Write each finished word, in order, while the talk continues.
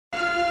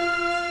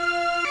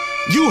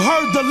You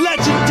heard the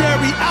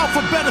legendary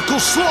alphabetical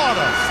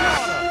slaughter.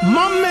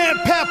 My man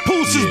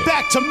Papoose is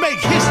back to make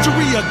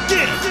history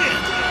again.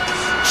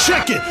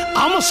 Check it,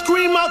 I'ma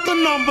scream out the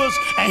numbers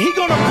and he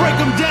gonna break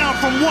them down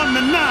from 1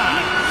 to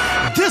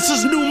 9. This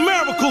is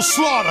numerical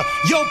slaughter.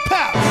 Yo,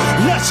 Pap,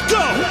 let's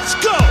go, let's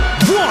go.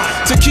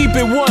 1. To keep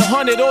it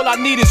 100, all I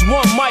need is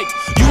one mic.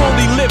 You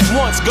only live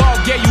once, God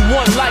gave you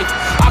one life.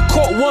 I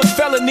caught one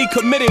felony,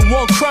 committed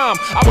one crime.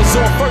 I was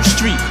on First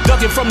Street,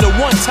 ducking from the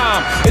one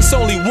time. It's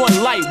only one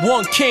light,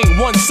 one king,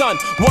 one son,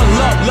 one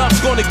love.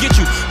 Love's gonna get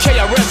you.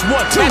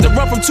 KRS-One. Had to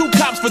run from 2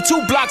 cops for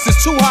 2 blocks,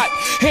 it's too hot.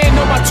 Hand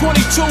on my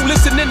 22,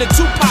 listening to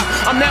Tupac.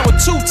 I'm now a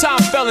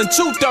 2-time felon,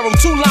 2 thorough,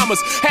 2 llamas.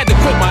 Had to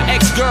quit my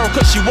ex-girl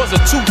cause she was a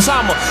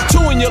 2-timer.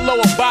 2 in your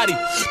lower body,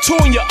 2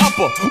 in your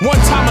upper.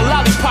 1 time a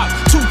lollipop,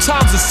 2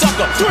 times a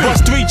sucker.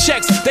 Bust 3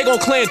 checks, they gon'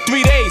 clear in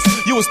 3 days.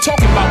 You was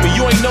talking about me,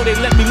 you ain't know they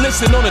let me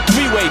listen on a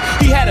 3-way.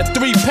 He had a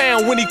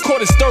 3-pound when he caught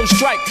his 3rd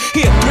strike.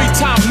 He a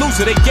 3-time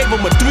loser, they gave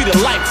him a 3 to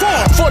life.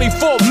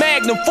 44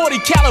 Magnum, 40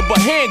 caliber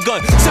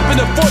handgun. Sipping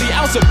a 40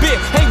 ounce of beer,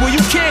 hey where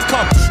you can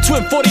come.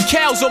 Twin 40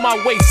 cows on my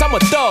waist, I'm a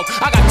thug.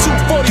 I got 2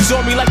 40s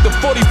on me like the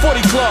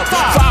 40-40 club.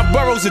 5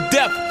 boroughs of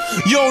death,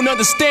 you don't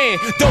understand.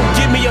 Don't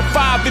give me a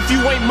 5 if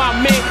you ain't my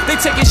man. They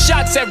taking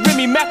shots at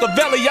Remy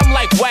Machiavelli, I'm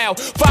like wow.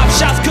 5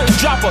 shots couldn't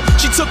drop her,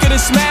 she took it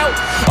and smiled.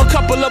 A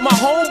couple of my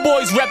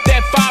homeboys rep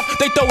that 5.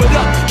 They throw it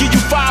up, give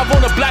you 5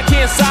 on the black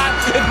hand side.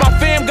 If my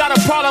fam got a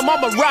problem,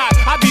 I'ma ride.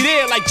 I be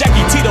there like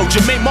Jackie Tito,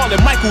 Jermaine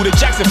Marlon, Michael, the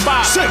Jackson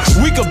 5.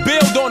 6. We could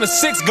build on a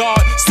 6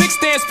 guard. 6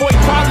 stands for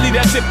equality,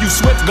 that's if you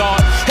swift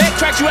guard. Head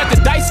cracked you at the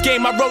dice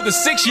game, I rode the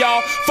 6,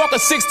 y'all. Fuck a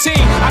 16,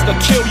 I could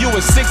kill you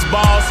with 6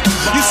 bars.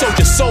 You sold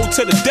your soul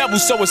to the devil,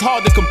 so it's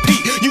hard to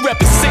compete. You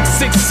reppin'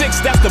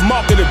 666, that's the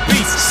mark of the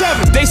beast.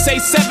 7. They say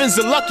 7's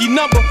a lucky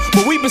number,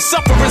 but we been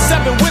suffering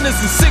 7 winters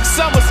and 6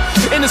 summers.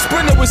 In the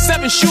sprinter with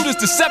 7 shooters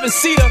to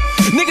 7-seater.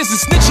 Niggas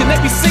is snitching, they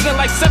be singing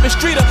like 7th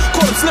Streeter.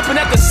 Caught him slipping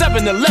at the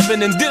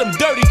 7-Eleven and did him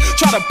dirty.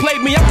 Try to play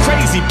me, I'm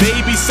crazy,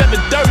 baby.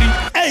 7:30.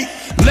 8.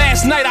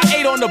 Last night I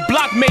ate on the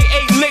block, made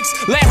 8 licks.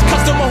 Last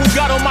customer who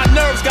got on my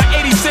nerves got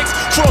 86.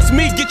 Cross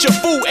me, get your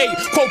food 8.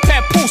 Quote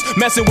Papoose,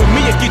 messing with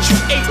me, it get you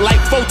 8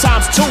 like 4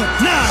 times 2.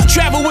 9.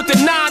 Travel with the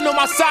 9 on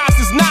my side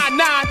since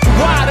 9-9.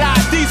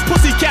 Wide-eyed, these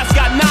pussy cats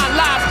got 9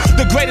 lives.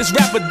 The greatest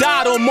rapper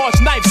died on March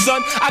 9th,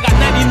 son. I got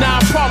 99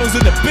 problems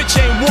and the bitch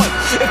ain't one.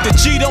 If the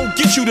G don't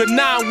get you to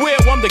 9, well,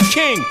 I'm the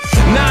king.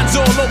 9's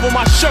all over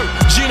my shirt,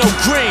 Gino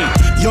Green.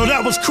 Yo,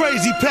 that was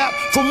crazy, Pap,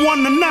 from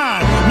 1 to 9.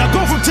 Now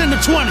go from 10 to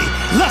 20,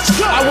 let's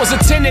go. I was a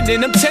tenant in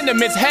them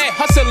tenements, had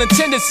hustling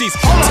tendencies.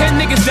 10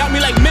 niggas doubt me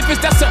like Memphis,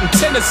 that's something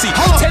Tennessee.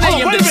 10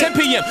 a.m. to 10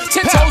 p.m.,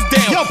 10 toes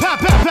down. Yo,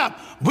 Pap,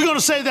 we're gonna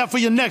save that for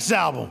your next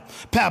album.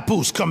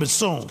 Papoose coming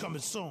soon.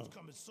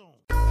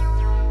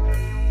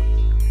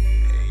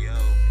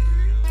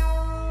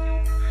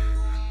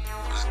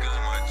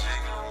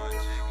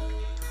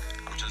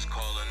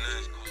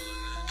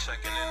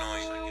 Checking in on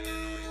you.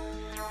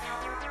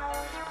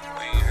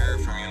 We ain't heard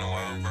from you in a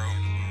while, bro.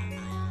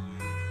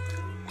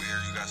 We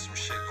heard you got some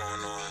shit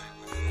going on.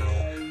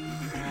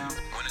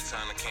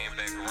 Wintertime I came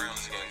back around,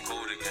 it's getting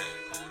cold again.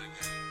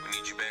 We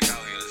need you back out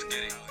here, let's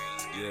get it.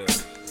 Yeah.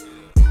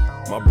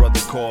 My brother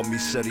called me,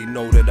 said he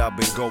know that I've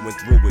been going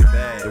through it.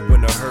 The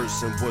winter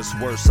hurts and what's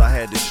worse, I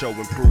had to show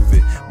and prove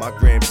it. My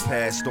gramps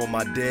passed on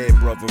my dead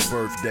brother's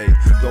birthday.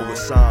 Though a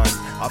sign,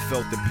 I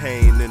felt the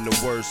pain in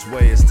the worst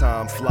way as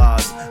time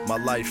flies. My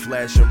life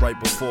flashing right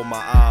before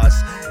my eyes.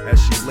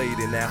 As she laid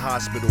in that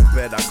hospital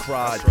bed, I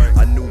cried.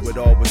 I knew it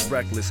all was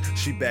reckless.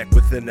 She back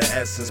within the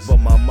essence, but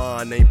my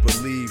mind ain't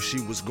believe she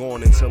was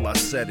gone until I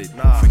said it.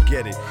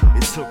 Forget it.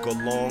 It took a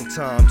long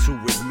time to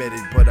admit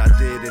it, but I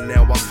did, and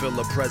now I feel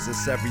her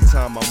presence every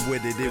time I'm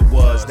with it. It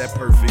was that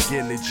perfect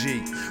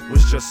energy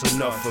was just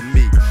enough for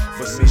me.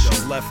 For since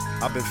she left,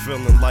 I've been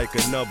feeling like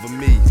another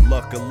me.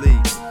 Luckily,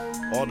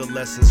 all the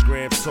lessons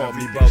Gramps taught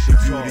me about the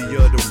beauty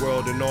of the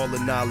world and all the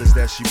knowledge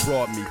that she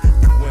brought me.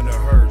 When it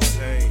hurts,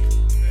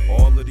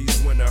 all of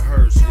these when it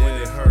hurts,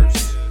 when it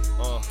hurts.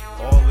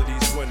 All of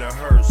these when it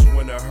hurts,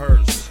 when it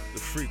hurts. The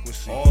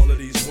frequency, all of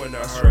these when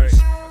it hurts.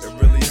 It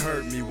really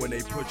hurt me when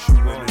they put you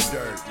in the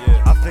dirt.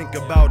 I think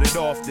about it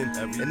often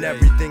and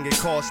everything it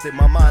costed.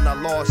 My mind, I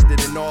lost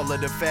it, and all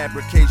of the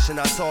fabrication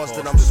I tossed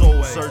it. I'm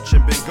soul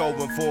searching, been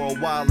going for a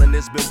while, and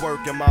it's been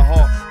working. My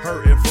heart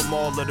hurting from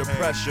all of the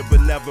pressure,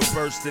 but never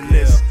bursting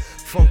this.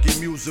 Funky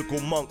musical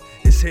monk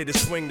is here to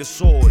swing the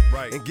sword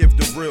and give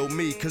the real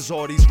me, cause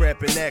all these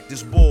rapping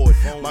actors bored.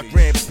 My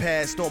gramps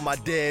passed on my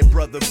dead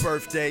brother's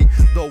birthday.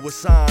 Though a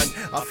sign,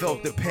 I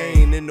felt the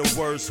pain in the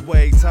worst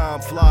way.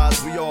 Time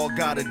flies, we all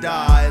gotta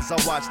die. As I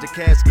watch the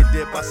casket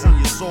dip, I see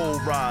your soul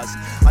rise.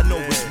 I know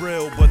it's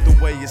real, but the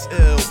way it's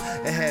ill,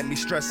 it had me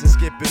stressing,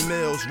 skipping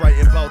meals,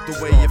 writing about the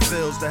way it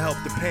feels to help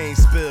the pain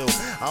spill.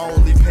 I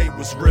only paid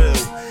what's real.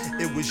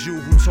 It was you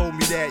who told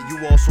me that.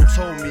 You also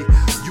told me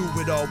you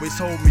would always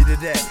hold me to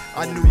that.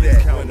 I knew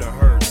that. When it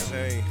hurts,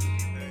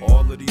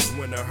 all of these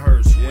when it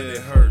hurts, when it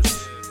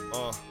hurts.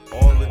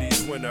 All of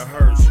these when it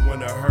hurts,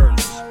 when it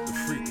hurts. The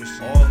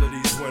frequency, all of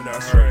these when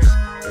it hurts.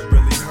 It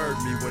really hurt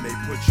me when they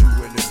put put you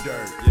in the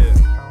dirt. Yeah.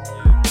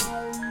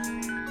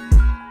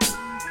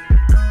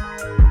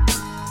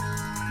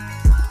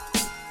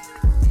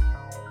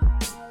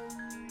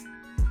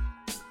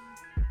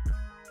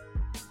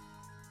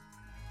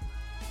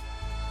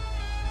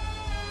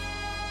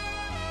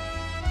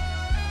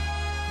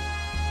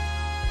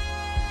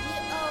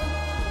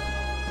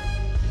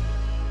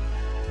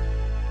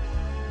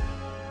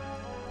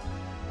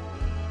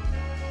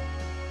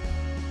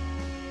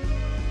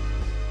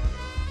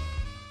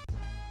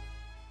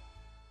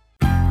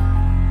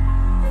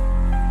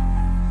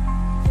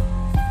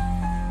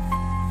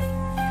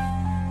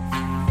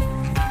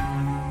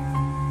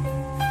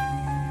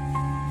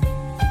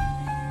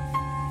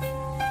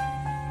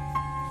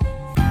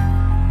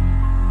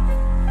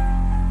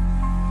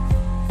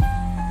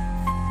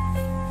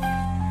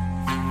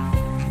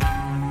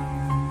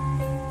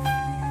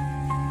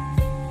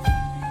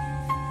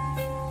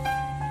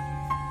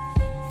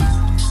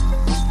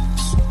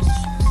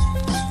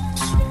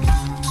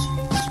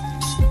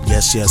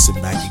 Yes,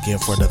 and back again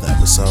for another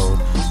episode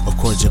of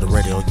Courage of the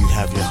Radio. You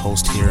have your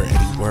host here,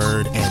 Eddie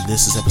Word, and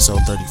this is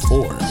episode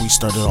 34. We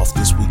started off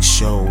this week's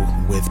show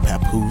with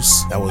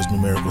Papoose. That was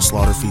Numerical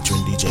Slaughter featuring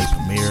DJ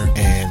Premier.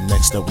 And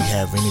next up we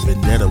have Vinny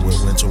Vendetta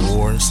with Winter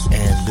Wars.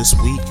 And this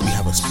week we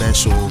have a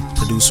special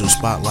producer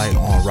spotlight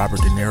on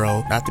Robert De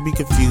Niro. Not to be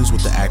confused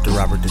with the actor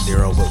Robert De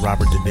Niro, but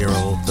Robert De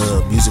Niro,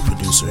 the music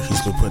producer.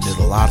 He's been putting in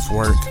a lot of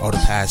work over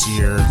the past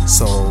year.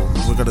 So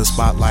we're going to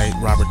spotlight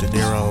Robert De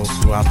Niro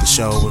throughout the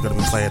show. We're going to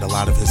be playing a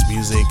lot of his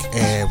music,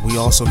 and we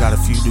also got a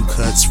few new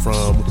cuts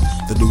from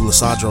the new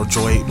Lissandro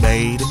joint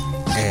Made,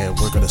 and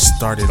we're gonna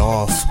start it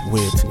off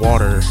with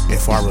Water and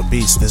Farmer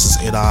Beast. This is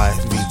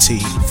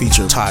NIVT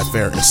featuring Ty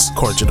Ferris.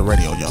 Courage of the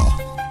Radio, y'all.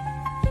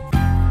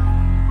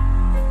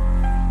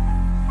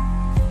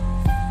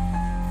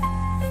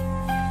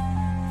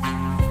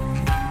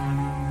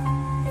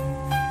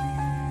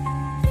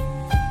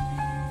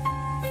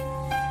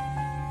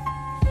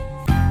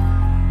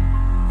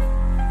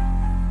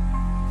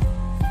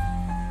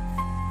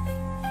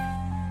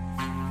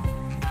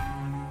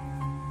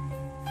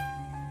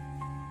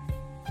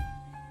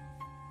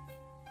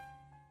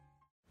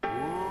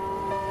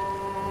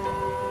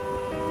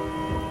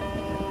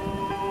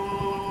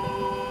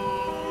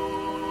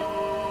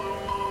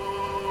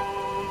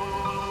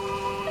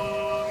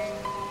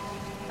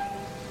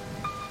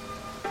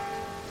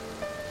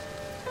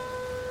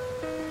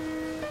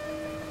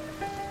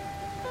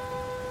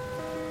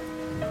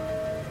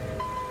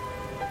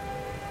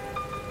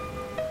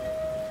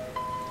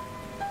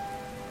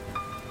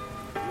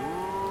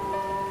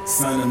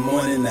 Sun in the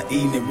morning, the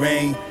evening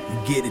rain.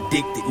 You get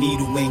addicted,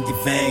 needle in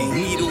your vein.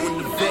 Needle in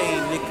the vein,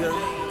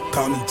 nigga.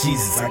 Call me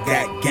Jesus, I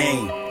got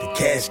game. The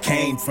cash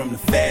came from the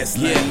fast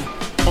lane.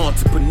 Yeah.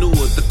 Entrepreneur,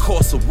 the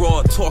course of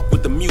raw talk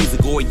with the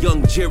music, or a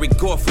young Jerry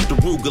Goff with the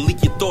Ruger.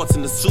 Leak your thoughts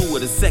in the sewer.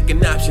 The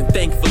second option,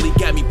 thankfully,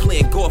 got me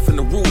playing golf in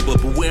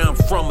Aruba. But where I'm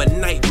from, a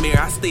nightmare.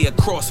 I stay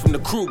across from the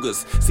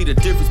Krugers. See, the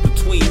difference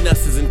between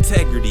us is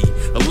integrity,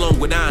 along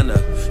with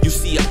honor. You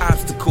see an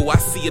obstacle, I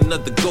see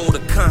another goal to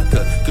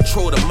conquer.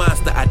 Control the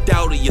monster, I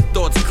doubt it. Your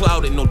thoughts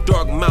clouded, no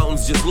dark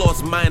mountains, just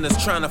lost miners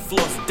trying to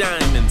floss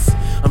diamonds.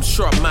 I'm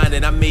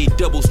sharp-minded, I made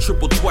doubles,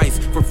 triple twice.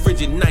 From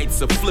frigid nights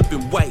of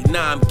flipping white,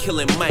 now I'm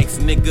killing mics,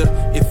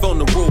 nigga. If on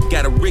the rope,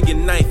 got a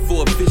rigging knife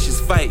for a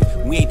vicious fight.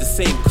 We ain't the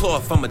same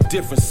cloth, I'm a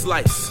different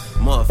slice,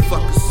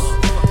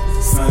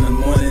 motherfuckers. Sun in the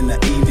morning, the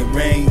evening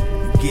rain.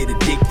 You get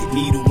addicted,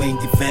 needle in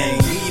your vein.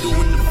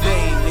 Needle in the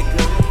vein,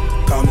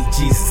 nigga. Call me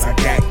Jesus, I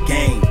got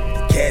game.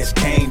 The cash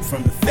came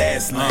from the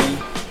fast lane.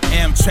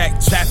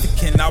 Amtrak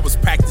trafficking, I was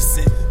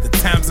practicing. The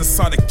times I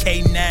saw the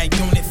K9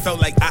 unit felt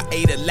like I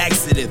ate a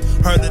laxative.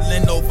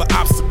 Hurdling over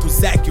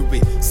obstacles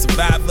accurate.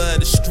 Survivor of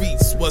the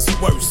streets, what's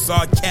worse?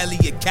 R. Kelly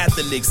or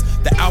Catholics.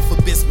 The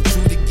alphabets were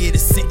true to get a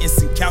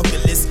sentence in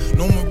calculus.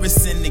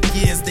 Numerous in the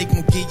gears, they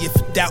gon' get you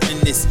for doubting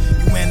this.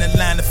 You in a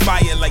line of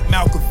fire like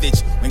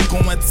Malkovich. When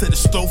going to the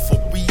store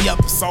for re-up,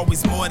 it's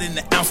always more than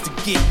an ounce to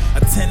get. I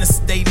tend to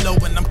stay low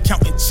when I'm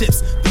counting chips.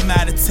 Them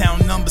out of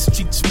town numbers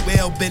treat you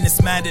well.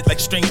 Business minded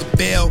like string a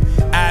bell.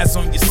 Eyes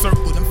on your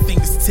circle, them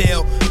fingers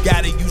tell.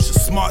 Gotta use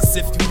your smarts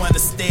if you wanna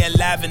stay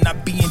alive and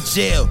not be in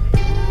jail.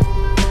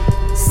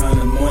 Sun in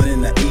the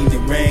morning, the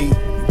evening rain.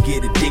 You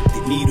get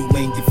addicted, needle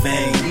in your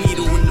vein.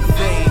 Needle in the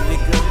vein,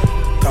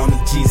 nigga. Call me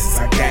Jesus,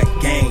 I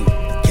got game.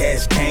 The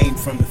cash came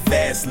from the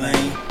fast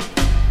lane.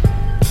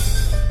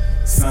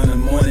 Sun in the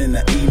morning,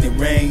 the evening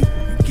rain.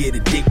 You get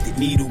addicted,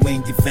 needle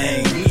in your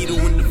vein. Needle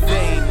in the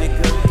vein,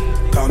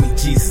 nigga. Call me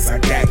Jesus, I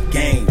got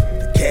game.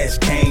 The cash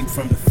came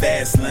from the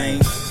fast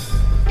lane.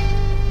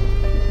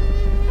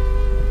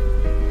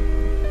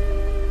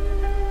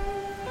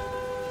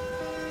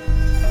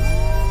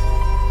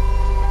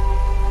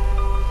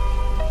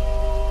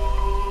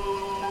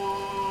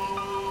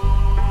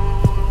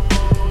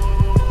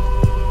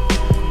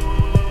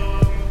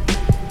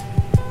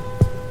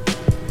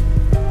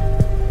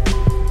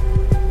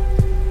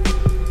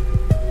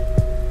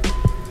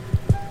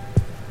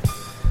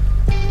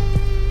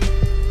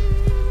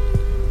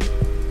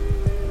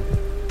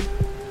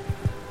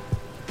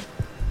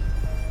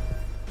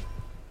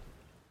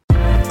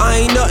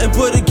 nothing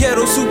but a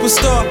ghetto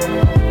superstar.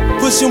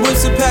 Pushing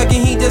whips and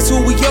packing heat, that's who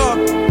we are.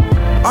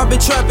 I've been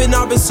trapping,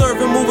 I've been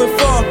serving, moving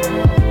far.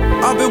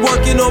 I've been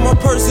working on my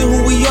person,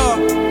 who we are.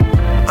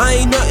 I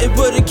ain't nothing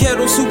but a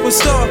ghetto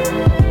superstar.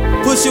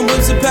 Pushing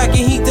whips and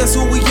packing heat, that's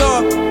who we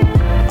are.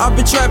 I've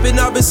been trapping,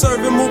 I've been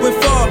serving, moving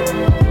far.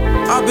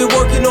 I've been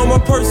working on my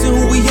person,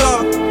 who we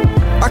are.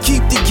 I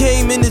keep the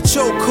game in the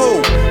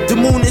chokehold. The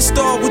moon and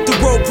star with the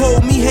rope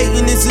pole. Me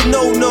hating is a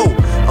no-no.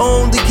 I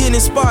only get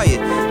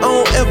inspired. I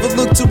don't ever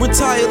look to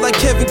retire like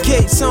Kevin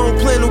Gates. I don't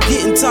plan on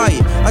getting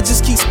tired. I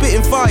just keep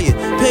spitting fire,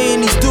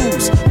 paying these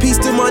dues. Peace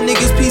to my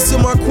niggas, peace to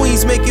my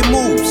queens, making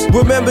moves.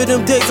 Remember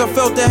them days I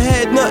felt I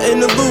had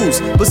nothing to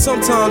lose, but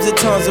sometimes at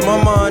times in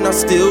my mind I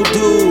still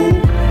do.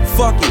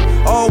 Fuck it,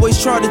 I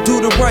always try to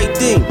do the right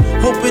thing,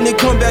 hoping it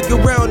come back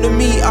around to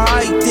me,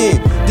 alright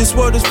then. This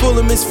world is full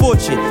of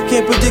misfortune,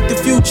 can't predict the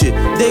future.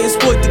 They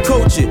exploit the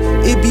culture,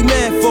 it be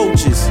mad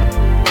vultures.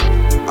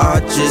 I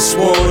just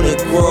wanna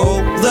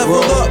grow,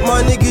 level up,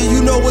 my nigga,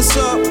 you know what's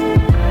up.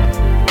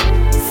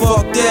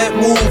 Fuck that,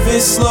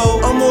 moving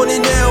slow. I'm on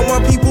it now, my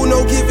people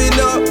no giving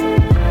up.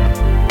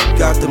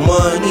 Got the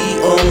money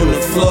on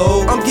the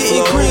flow. I'm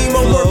getting cream,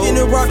 I'm working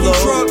a rocket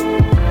truck.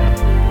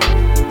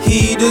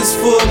 Heaters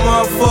for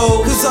my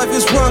foes, cause life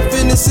is rough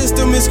and the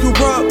system is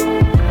corrupt.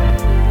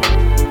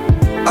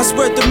 I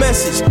spread the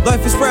message,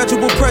 life is fragile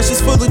but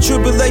precious, full of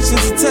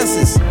tribulations and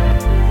tests.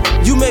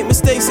 You make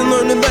mistakes and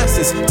learn the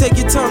lessons. Take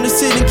your time to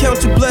sit and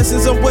count your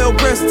blessings. I'm well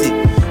rested,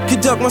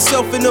 conduct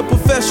myself in a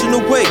professional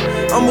way.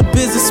 I'm a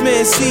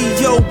businessman,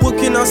 CEO, what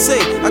can I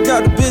say? I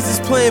got a business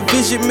plan,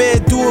 vision,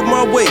 man, do it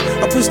my way.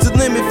 I push the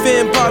limit,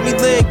 fan, buy me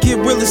land, get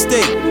real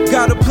estate.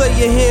 Gotta play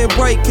your hand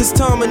right, cause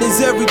timing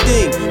is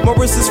everything. My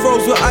wrist is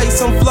froze with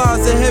ice, I'm fly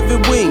as a heavy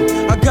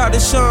wing. I gotta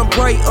shine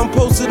bright, I'm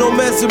posted on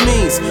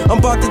mezzanines. I'm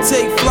about to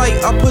take flight,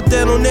 I put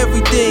that on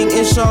everything,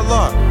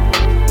 inshallah.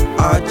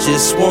 I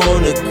just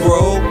wanna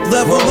grow,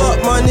 level up,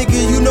 my nigga,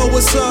 you know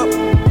what's up.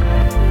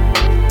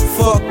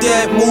 Fuck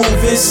that,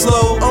 moving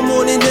slow. I'm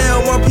on it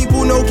now, my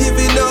people no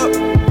giving up.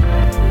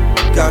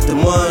 Got the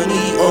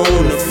money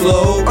on the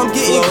flow. I'm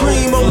getting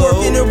cream, I'm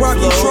working a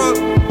rocket truck.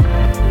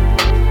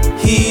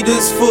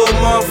 Heaters for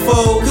my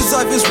foes, cause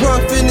life is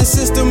rough and the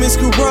system is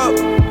corrupt.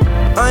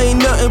 I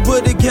ain't nothing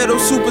but a ghetto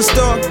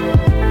superstar.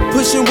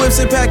 Pushing whips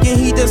and packing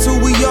heat, that's who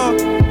we are.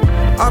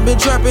 I've been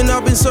trapping,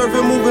 I've been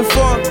serving, moving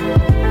far.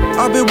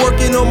 I've been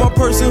working on my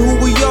person, who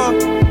we are.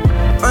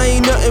 I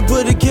ain't nothing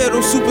but a ghetto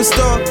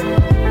superstar.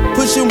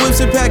 Pushing whips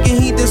and packing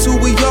heat, that's who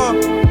we are.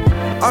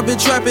 I've been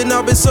trapping,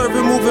 I've been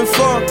serving, moving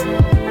far.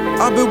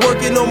 I've been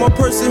working on my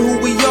person, who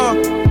we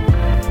are.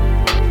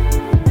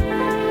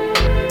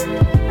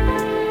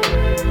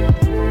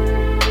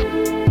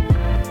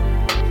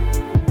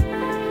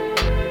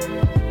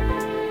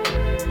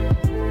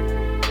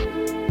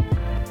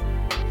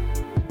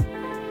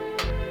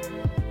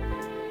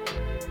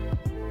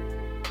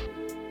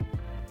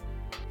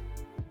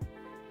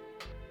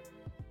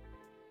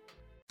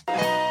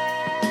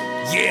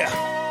 Yeah,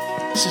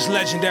 this is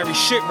legendary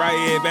shit right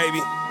here, baby.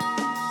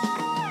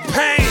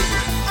 Pain.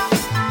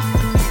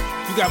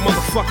 You got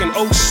motherfucking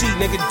OC,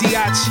 nigga,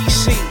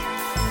 DITC.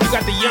 You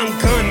got the young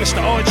gun, Mr.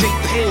 RJ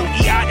Payne,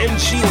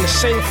 EIMG on the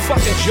same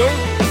fucking joint.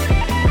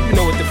 You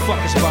know what the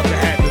fuck is about to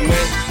happen,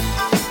 man.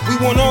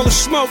 We want all the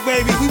smoke,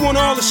 baby. We want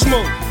all the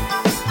smoke.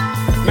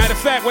 Matter of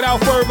fact,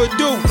 without further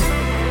ado,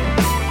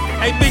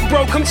 hey, big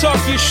bro, come talk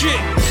your shit.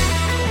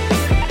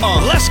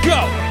 Let's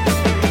go.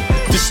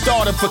 The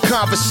start of a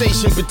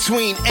conversation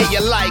between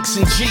A-likes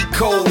and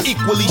G-code,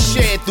 equally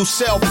shared through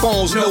cell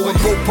phones, knowing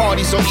both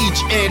parties on each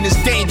end is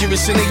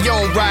dangerous in their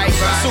own right.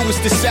 So it's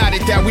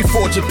decided that we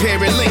forge a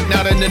parent link,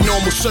 not in a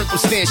normal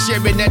circumstance,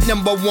 sharing that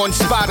number one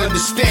spot on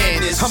the stand.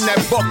 I'm that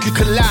buck you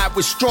collide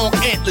with, strong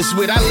antlers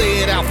with. I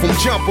lay it out from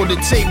jump on the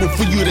table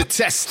for you to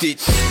test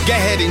it. Go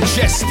ahead and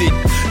ingest it.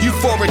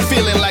 Euphoric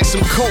feeling like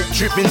some coke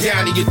dripping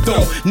down to your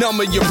throat.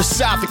 Numbing your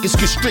esophagus,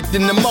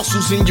 constricting the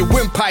muscles in your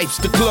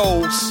windpipes to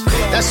close.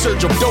 That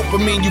surge of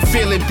dopamine you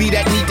feeling be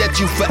that need that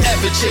you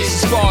forever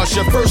chase. As far as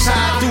your first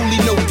high, duly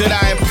note that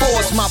I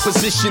enforce my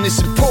position. It's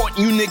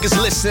important you niggas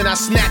listen. I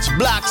snatch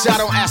blocks, I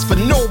don't ask for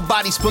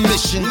nobody's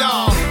permission.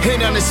 No,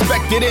 an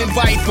unexpected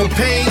invite from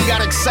pain.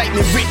 Got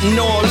excitement written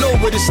all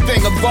over this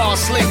thing of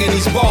bars, slinging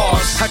these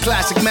bars. A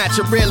classic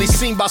matchup rarely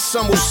seen by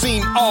some who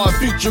seem odd.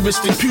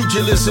 Futuristic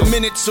pugilism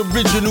in its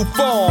original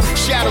form.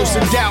 Shadows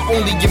of doubt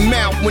only get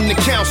mount when the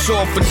count's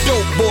off. For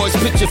dope boys,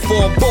 picture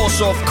for a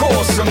boss, off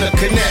course I'm the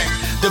connect.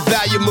 The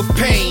volume of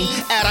pain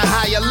at a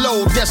higher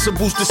low,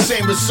 decibels the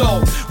same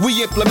result.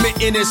 We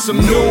implementing in some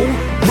new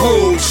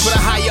rules for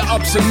the higher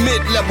ups and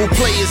mid-level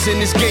players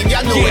in this game.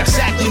 Y'all know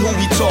exactly who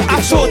we talking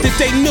I thought that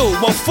they knew,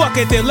 well fuck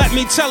it then, let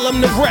me tell them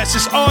the rest.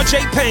 It's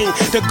RJ Payne,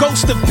 the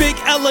ghost of Big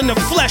L in the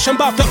flesh.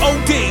 I'm about to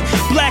OD,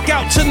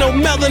 blackout to no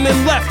melanin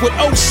left. With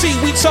OC,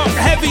 we talk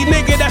heavy,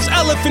 nigga, that's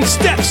elephant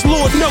steps,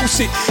 Lord knows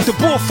it. The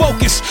ball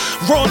focus,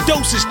 raw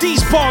doses,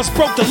 these bars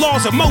broke the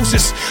laws of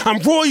Moses. I'm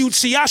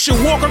royalty, I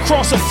should walk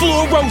across a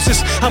floor of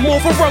roses. I'm more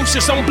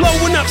ferocious, I'm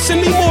blowing up,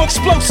 send me more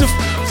explosive.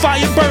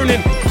 Fire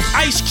burning,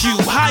 Ice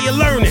Cube, higher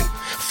learning.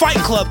 Fight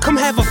Club, come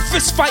have a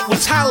fist fight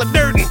with Tyler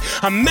Durden.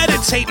 I'm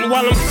meditating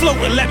while I'm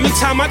floating, let me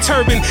tie my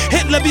turban.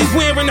 Hitler be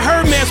wearing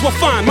Hermes, well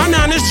fine, my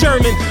nine is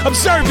German.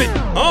 Observe it,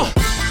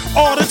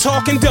 all the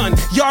talking done,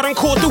 y'all done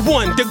caught the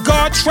one. The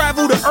God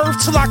travel the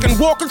earth till I can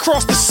walk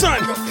across the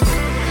sun.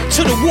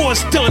 Till the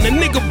war's done, a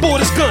nigga bought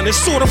his gun, it's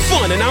sorta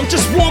fun. And I'm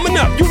just warming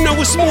up, you know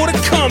it's more to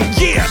come,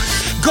 yeah.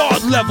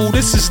 God level,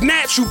 this is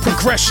natural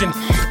progression.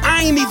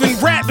 I ain't even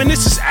rapping,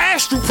 this is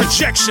astral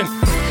projection.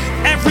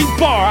 Every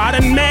bar, I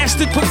done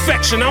mastered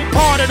perfection. I'm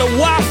part of the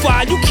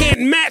Wi-Fi, you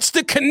can't match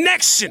the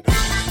connection.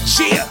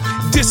 Yeah,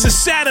 this is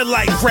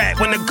satellite rap.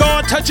 When the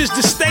guard touches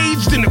the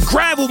stage, then the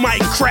gravel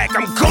might crack.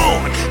 I'm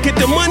gone. Get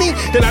the money,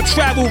 then I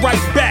travel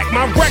right back.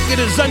 My record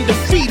is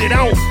undefeated,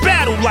 I don't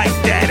battle like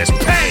that. It's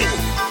pain.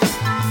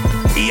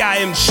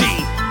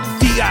 EIMG,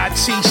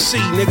 DITC,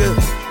 nigga.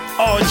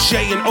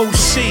 RJ and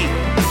OC,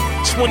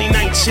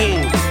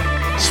 2019.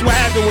 That's what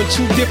happened when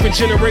two different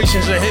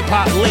generations of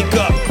hip-hop link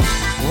up.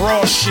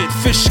 Raw shit,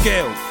 fish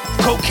scale.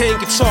 Cocaine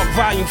Can Talk,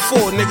 Volume 4,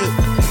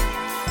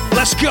 nigga.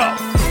 Let's go.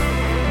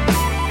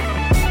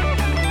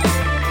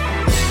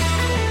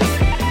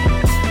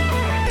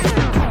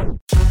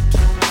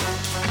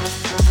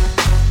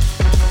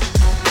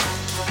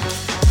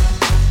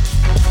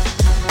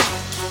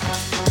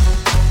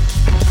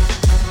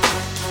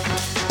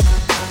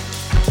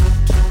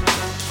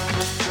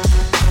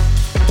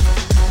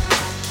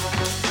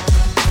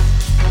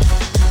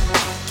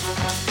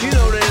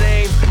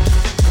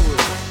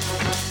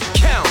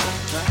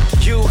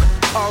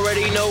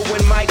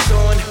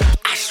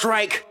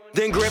 Strike,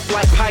 then grip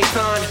like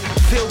Python.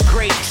 Feel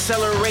great,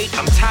 accelerate,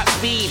 I'm top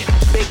speed.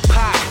 Big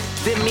pop,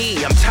 then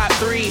me, I'm top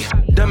 3.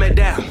 Dumb it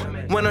down,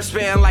 when I'm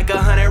spitting like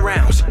 100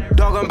 rounds.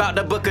 Dog, I'm about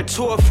to book a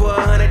tour for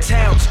 100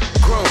 towns.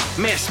 Grown,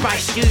 man,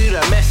 spice you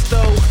the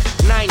mesto.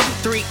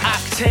 93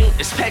 octane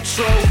is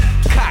petrol.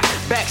 Cock,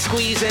 back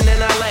squeeze, and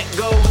then I let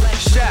go.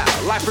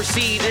 Shall I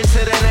proceed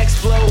into the next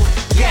flow?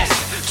 Yes,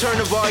 turn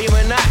the volume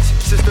a notch.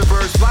 Sister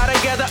birds fly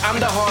together, I'm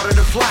the harder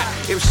to fly.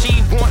 If she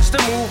wants to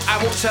move, I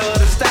won't tell her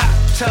to stop.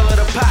 Tell her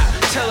to pop,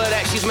 tell her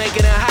that she's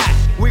making it hot.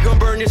 We gon'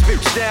 burn this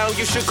bitch down,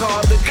 you should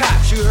call the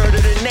cops. You heard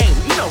of the name,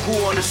 you know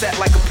who on the set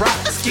like a prop.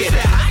 Let's get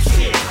it.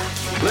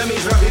 Let me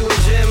drop you with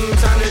Jim,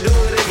 time to do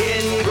it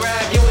again.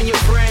 Grab you and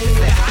your friend.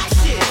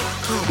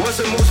 What's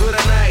the moves for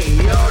the night?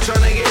 Y'all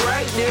tryna get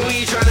right, then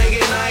we tryna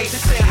get nice.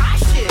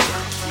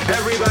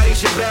 Everybody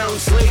should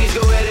bounce, ladies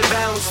go ahead and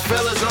bounce.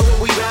 Fellas know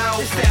what we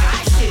bout.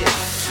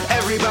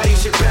 Everybody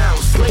should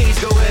bounce, ladies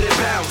go ahead and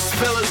bounce.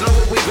 Fellas know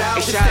what we bout.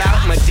 Hey, shout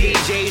out my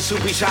DJs who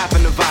be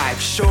chopping the vibe,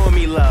 showing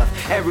me love.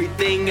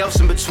 Everything else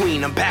in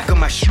between, I'm back on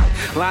my shit.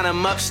 Line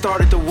them up,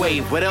 started the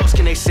wave. What else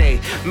can they say?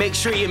 Make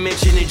sure you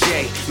mention the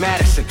J.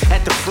 Madison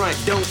at the front,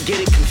 don't get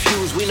it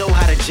confused. We know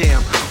how to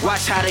jam.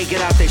 Watch how they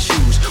get out their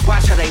shoes.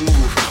 Watch how they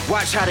move.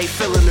 Watch how they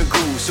feelin' the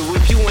groove. So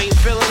if you ain't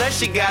feelin'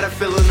 us, you gotta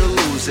feelin' the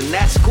lose. And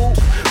that's cool,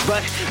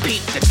 but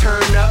peep the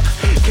turn up.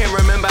 Can't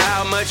remember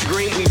how much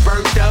green we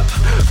burnt up.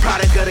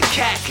 Product of the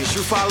cat, is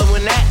you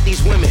following that?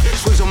 These women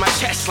swings on my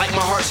chest like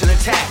my heart's an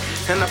attack.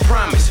 And I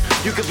promise,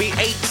 you could be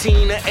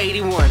 18 or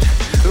 81.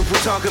 If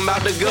we're talking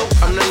about the GOAT,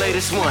 I'm the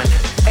latest one.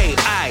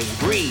 AI,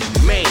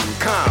 remain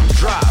calm,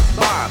 drop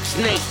bombs,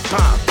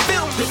 napalm,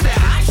 film this that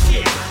hot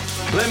shit.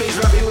 Let me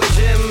drop you a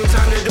gem,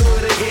 time to do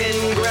it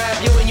again. Grab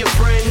you and your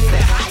friend,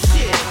 that hot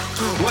shit.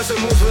 What's the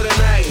moves for the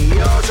night?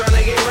 Y'all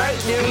tryna get right,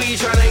 then we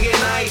tryna get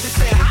nice. This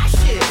that hot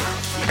shit.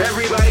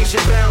 Everybody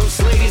should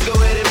bounce, ladies go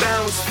ahead and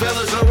bounce.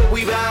 Fellas know what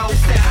we bout.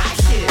 This that hot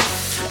shit.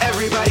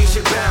 Everybody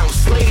should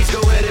bounce, ladies go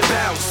ahead and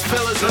bounce.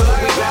 Fellas know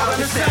what we bout.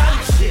 This that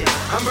hot shit.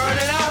 I'm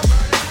burning up.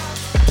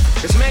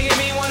 It's making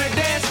me wanna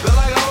dance, feel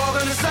like I walk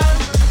in the sun.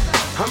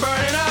 I'm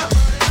burning up.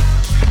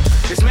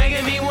 It's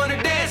making me wanna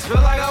dance,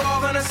 feel like I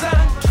walk in the sun.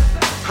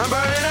 I'm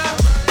burning up.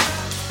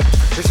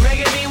 It's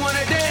making me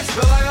wanna dance,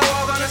 feel like I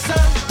walk on the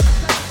sun.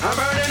 I'm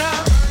burning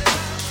up.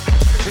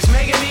 It's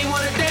making me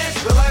wanna dance,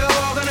 feel like I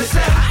walk on the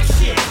sun.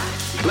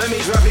 Let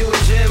me drop you a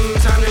gem,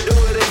 time to do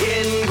it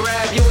again.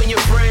 Grab you and your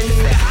friend.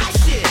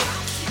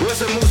 What's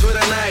the moves for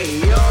the night?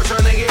 Y'all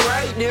tryna get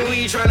right, then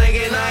we tryna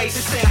get nice.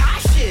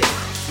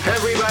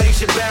 Everybody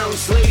should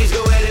bounce, ladies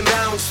go ahead and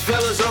bounce.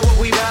 Fellas know what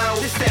we bout.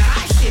 This that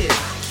hot shit.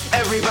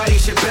 Everybody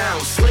should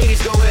bounce,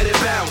 ladies go ahead and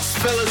bounce.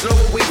 Fellas know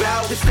what we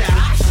bout. This that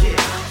hot shit.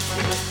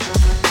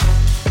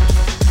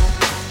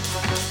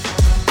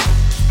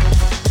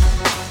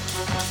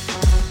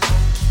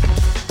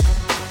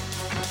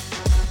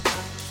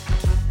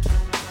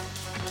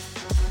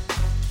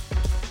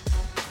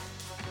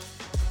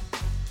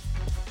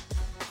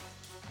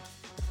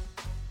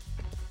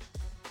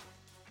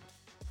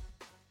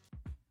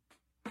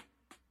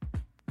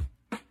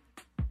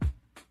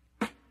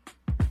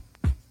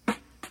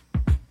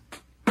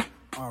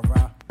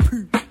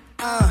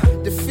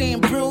 The fan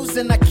bruised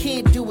and I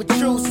can't do a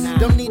truce.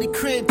 Don't need a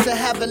crib to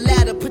have a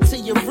ladder put to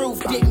your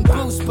roof. Didn't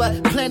boost,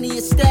 but plenty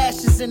of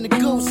stashes in the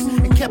goose.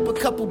 And kept a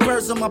couple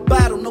birds on my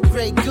bottle, no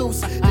Grey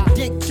Goose. The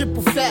dick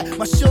triple fat,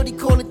 my shorty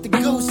call it the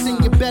goose.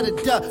 And you better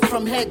duck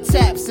from head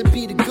taps and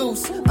be the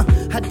goose.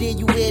 How dare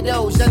you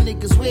weirdos, y'all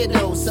niggas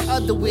weirdos. The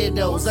other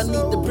weirdos, I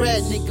need the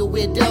bread, nigga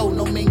weirdo.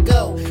 No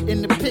mingo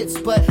in the pits,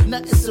 but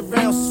nothing's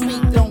around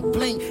sweet. Don't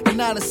blink,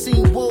 and I done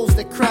seen wolves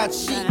that cried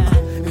sheep.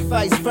 And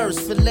vice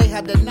versa, fillet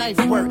how the knife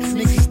work.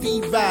 Niggas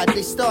D-ride,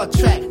 they Star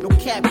Trek, no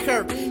Cap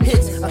Kirk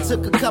hits. I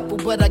took a couple,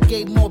 but I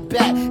gave more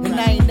back. And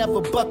I ain't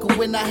never buckled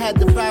when I had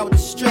to ride with the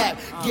strap.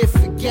 Gift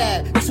for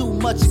gab, too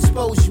much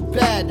expose you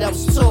bad. That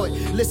was taught.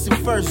 Listen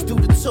first, do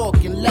the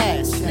talking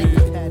last,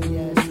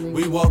 nigga.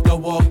 We walk the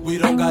walk, we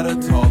don't gotta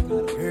talk.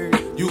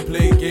 You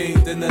play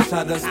games, then that's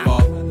how the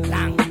spark.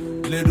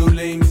 Little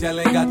lames, y'all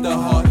ain't got the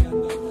heart.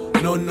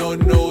 No, no,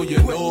 no, you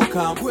know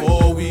come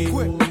for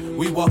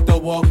we walk the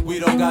walk, we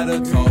don't gotta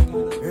talk.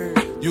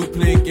 You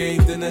play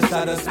games, then that's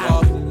how the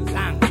spark.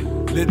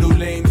 Little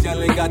lames,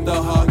 y'all ain't got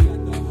the heart.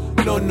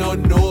 No, no,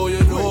 no,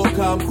 you know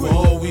come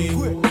for we.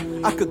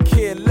 I could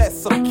care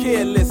less, I'm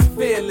careless,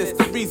 fearless.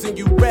 The reason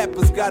you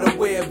rappers gotta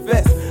wear a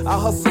vest. I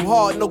hustle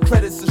hard, no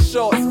credits or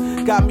shorts.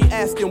 Got me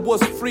asking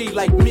what's free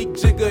like Meek,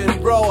 Jigga,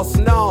 and Ross.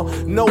 Nah,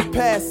 no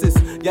passes.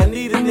 Y'all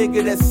need a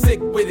nigga that's sick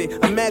with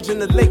it. Imagine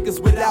the Lakers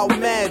without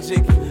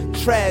Magic.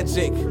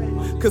 Tragic.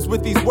 Cause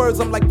with these words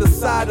I'm like the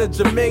side of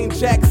Jermaine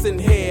Jackson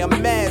here.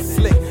 I'm mad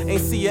slick,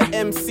 ain't see a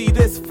MC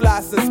this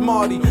fly since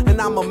Marty.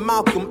 And I'm a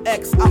Malcolm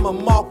X, I'm a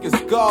Marcus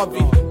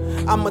Garvey.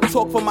 I'ma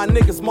talk for my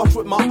niggas, march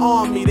with my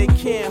army. They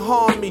can't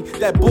harm me,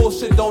 that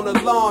bullshit don't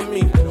alarm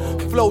me.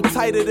 Flow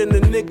tighter than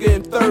the nigga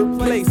in third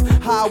place.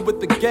 High with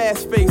the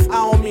gas face,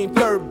 I don't mean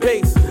third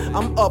base.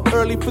 I'm up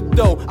early for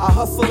dough, I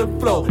hustle and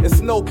flow. It's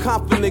no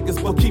comp for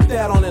niggas, but keep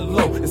that on it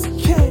low. It's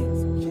king.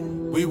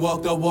 We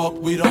walk the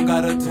walk, we don't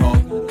gotta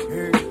talk.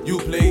 You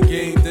play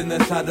games, then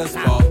that's how the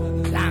spark.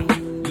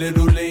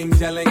 Little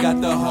lames, y'all ain't got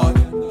the heart.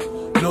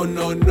 No,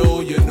 no, no,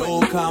 you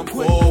know come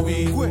for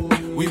we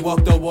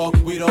walk the walk,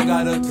 we don't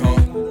gotta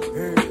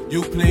talk.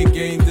 You play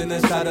games, then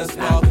that's how the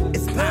spark.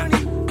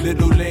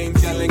 Little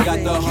lames, y'all ain't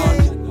got the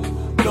heart.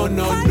 No,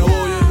 no, no,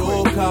 you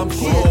know come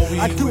for we.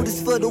 I do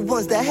this for the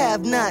ones that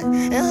have not.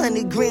 And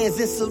 100 grands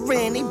in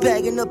Saran, they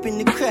bagging up in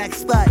the crack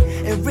spot.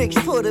 And Rich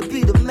Porter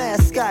be the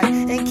mascot.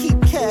 And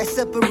keep cash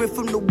separate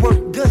from the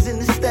work, guns in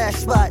the stash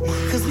spot.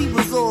 Cause we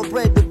was all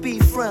bred to be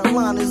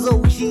frontliners.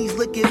 OGs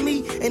look at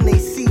me and they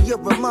see your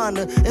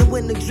reminder. And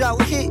when the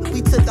drought hit,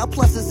 we took our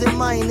pluses and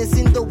minus.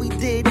 And though we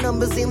did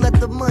numbers, ain't let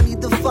the money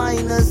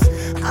define us.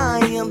 I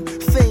am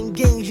fame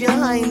gains, your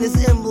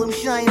highness. Emblem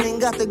shining,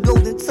 got the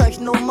golden touch,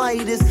 no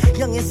Midas.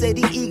 Youngin' said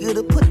he eager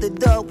to put the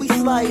dub. We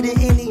slide in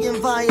any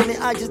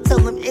environment. I just tell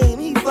him aim,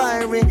 he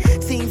firing.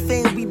 Team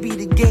fame, we be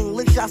the gang.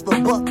 Lick shots for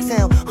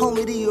Bucktown. Home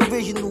of the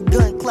original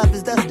gun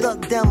clappers, that's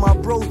duck down. My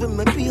bros with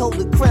me, P hold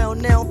the crown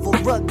now for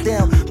ruck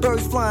down.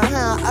 Birds flying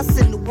high, I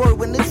send the word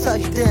when they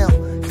touch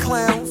down.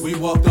 Clowns. We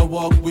walk the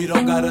walk, we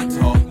don't gotta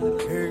talk.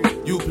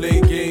 You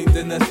play games,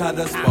 then that's how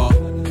the spark.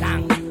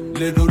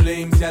 Little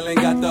lames, y'all ain't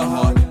got the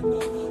heart.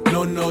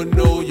 No, no,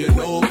 no, you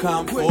know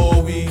come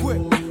for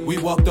we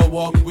walk the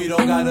walk, we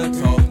don't gotta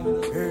talk.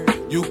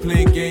 You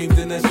play games,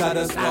 then that's how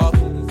the spark.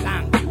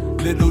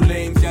 Little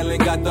lames, y'all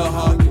ain't got the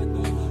heart.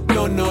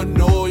 No, no,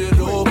 no, you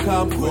know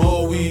come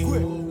for we.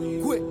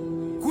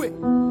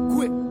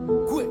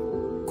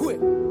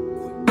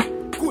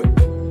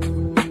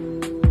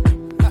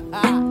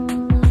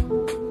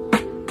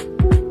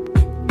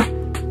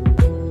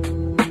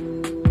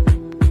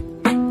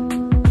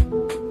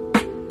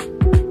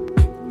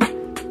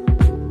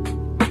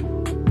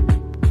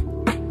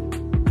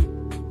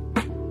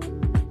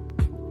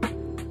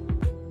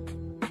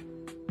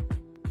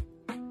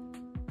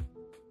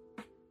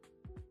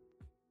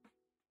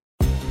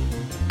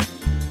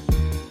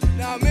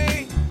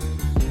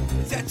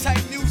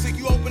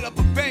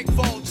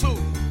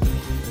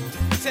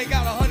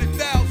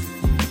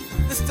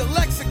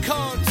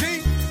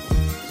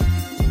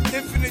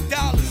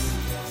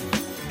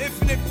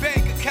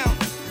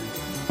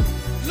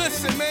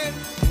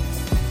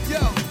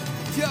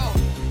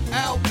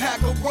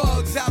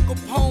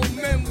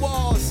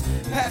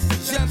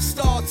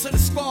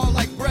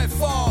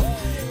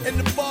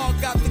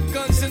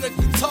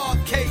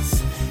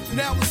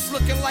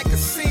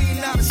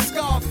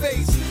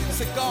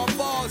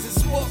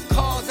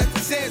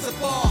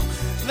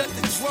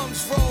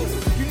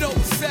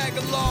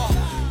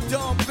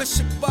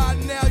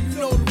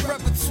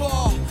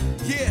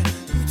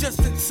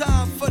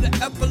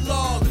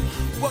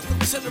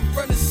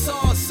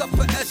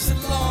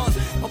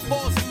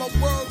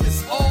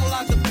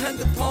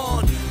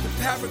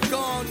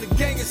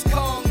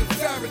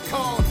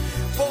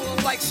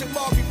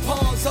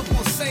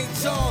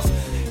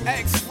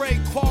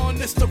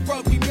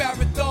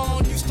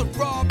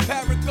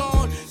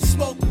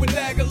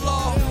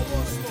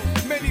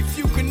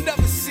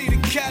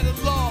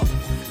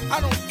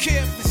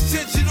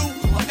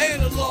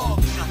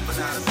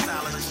 Jumping out of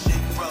solid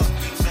shit,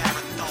 rugby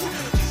marathon.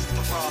 Just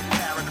the raw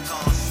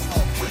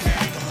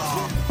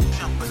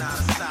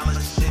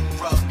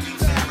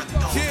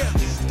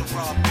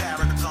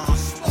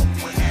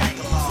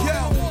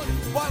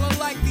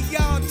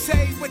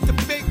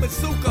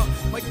bazooka.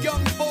 My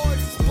young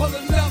boys is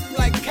pulling up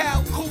like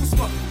Kyle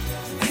Kuzma.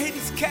 I hear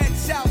these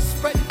cats out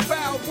spreading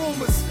foul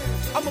rumors.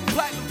 I'm a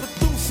platinum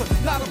producer,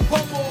 not a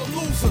bum or a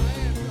loser.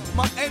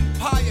 My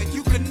empire,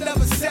 you can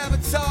never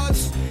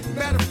sabotage.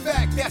 Matter of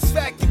fact, that's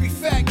fact, give me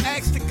fact.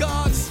 Ask the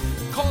gods,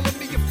 calling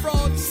me a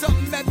fraud,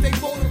 something that they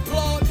won't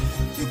applaud.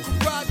 You can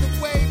ride the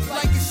wave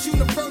like it's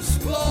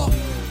universal law.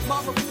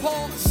 My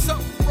report is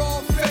something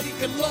raw, Fetty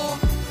galore.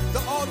 The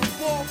art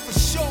of war for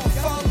sure,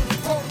 follow the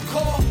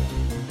protocol.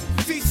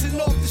 Feasting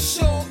off the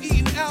shore,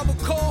 eating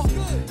albacore.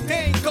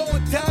 They ain't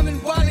going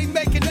diamond while they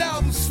making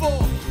albums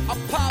for. I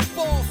pop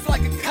off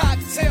like a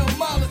cocktail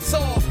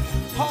Molotov.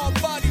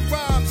 Hard body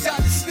rhymes, I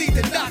just need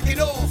to knock it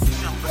off.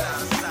 Jumping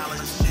out of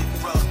solid shit,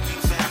 rugby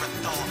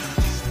marathon.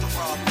 Used to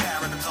raw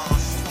paragon,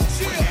 smoke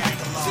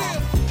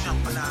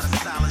jumping out of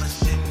solid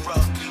shit,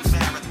 rugby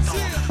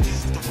marathon.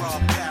 Used to raw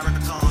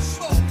paragon,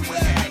 smoke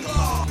with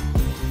Aguilar.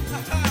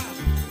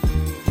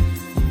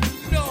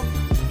 You know,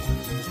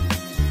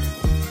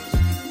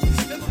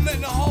 still I'm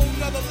in a whole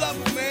nother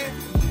level, man.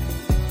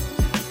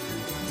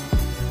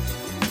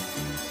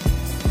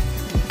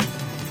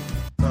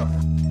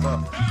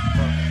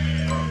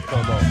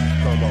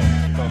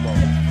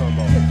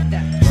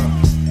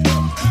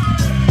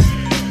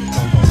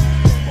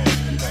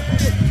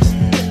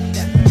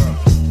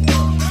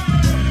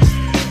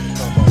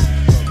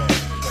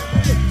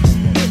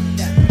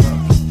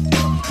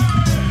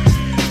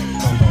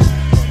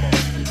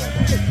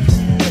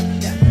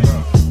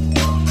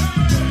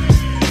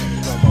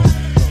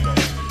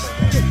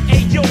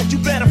 Hey yo, you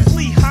better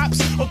flee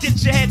hops or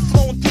get your head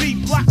flown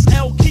 3 blocks.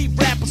 L keep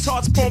rappers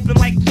hearts pumping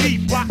like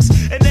beatbox.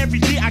 And every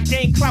year I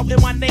gain clout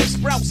and my name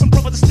sprouts. Some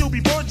brothers still be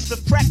virgins, the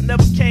crack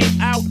never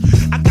came out.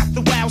 I got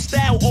the wild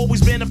style,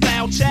 always been a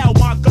foul child.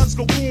 My guns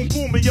go boom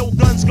boom and your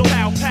guns go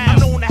pow pow. I'm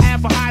known to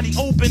have a hottie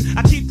open,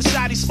 I keep the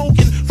shotty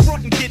smoking.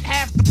 Front and get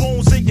half the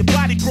bones in your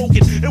body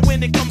broken. And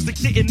when it comes to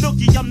getting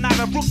nookie, I'm not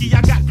a rookie.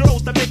 I got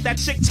girls that make that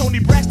chick Tony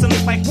Braxton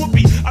look like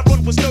Whoopi. I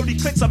run with 30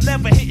 clicks, I'm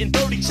never hitting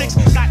dirty chicks.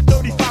 Got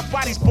 35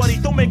 bodies, buddy,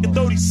 don't make it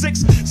 36.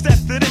 Step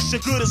to this,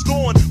 your good is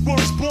gone. Word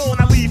is born,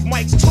 I leave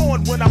mics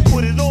torn when I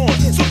put it on.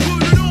 So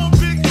put it on,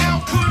 Big Al,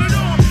 put it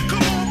on.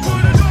 Come on,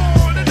 put it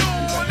on and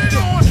on and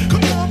on.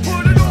 Come on,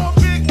 put it on,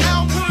 Big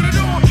Al, put it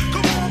on.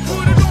 Come on,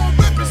 put it on,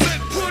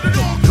 represent, put it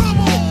on, come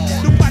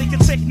on. Nobody can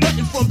take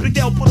nothing from Big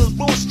Al, put his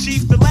voice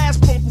chief. The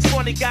last punk who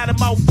funny got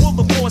him out full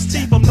of force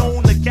teeth. I'm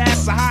known to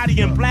gas a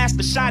hottie and blast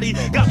a shotty.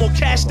 Got more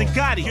cash than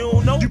Gotti. You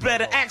don't know? You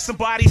better ask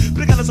somebody.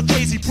 Big Al is a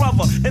crazy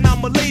brother, and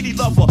I'm a lady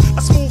lover.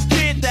 A smooth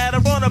kid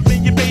that'll run up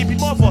in your baby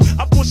mother.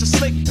 I push a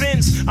slick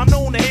Benz. I'm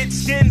known to hit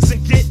skins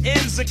and get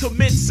ends and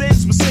commit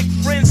sins with sick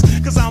friends.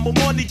 Cause I'm a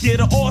money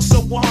getter,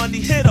 also a honey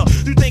hitter.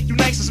 You think you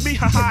nice as me?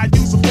 Haha, I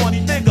use a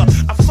funny nigga.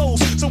 I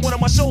flows, so one of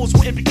my shows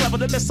wouldn't be clever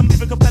to miss. I'm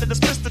leaving competitors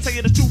pissed. To tell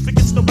you the truth, it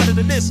gets no better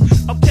than this.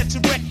 I'm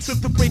catching wreck to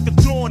the break of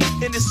dawn.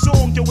 In this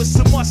song, yo, it's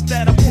a must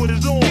that I put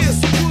it on. Yes,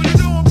 put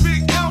it on,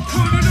 Big Al,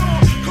 put it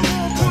on. Come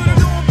on, put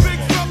it on, big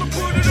fella,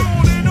 put it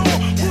on and on.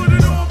 Put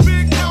it on,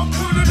 Big Al,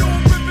 put it on,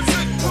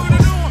 represent, put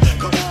it on.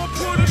 Come on,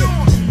 put it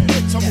on.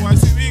 Some boy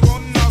see we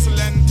gun nozzle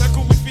and take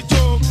a whiffy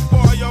choke.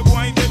 Boy, you're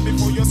going dead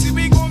before you see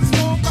we gun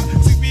smoke.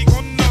 See we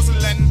gun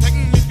nozzle and take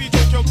a whiffy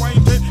choke. You're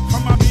going dead.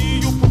 Come on, me,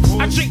 you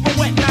propose. I drink my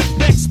wet, not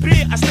next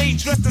beer. I stay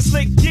dressed in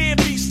slick gear.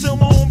 Peace to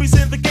my homies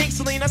in the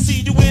gangster lane. I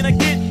see you when I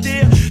get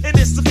there. And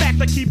it's the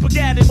fact I keep a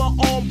gat in my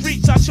arm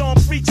reach. I charm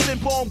freaks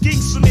and bomb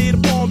geeks from here to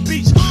Palm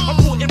Beach. I'm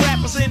putting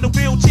rappers in the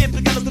wheelchair.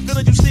 Because the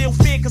villain you still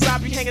fear. Cause I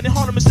be hanging in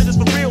Harlem and shit is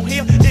for real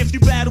here. If you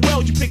battle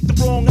well, you pick the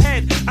wrong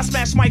head. I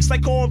smash mics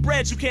like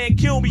cornbread. You can't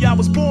kill me, I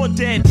was born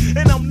dead.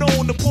 And I'm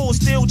known to pull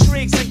steel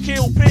tricks and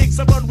kill pigs.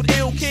 I run with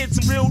ill kids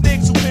and real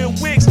niggas who wear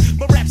wigs.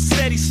 My rap's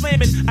steady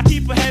slamming. I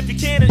keep a heavy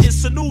cannon.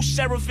 It's a new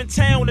sheriff in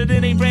town and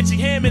it ain't Reggie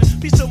Hammond.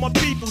 Peace to my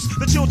peoples,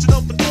 the children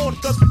of the corn.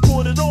 Cause we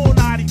put it on,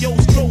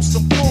 adios, close,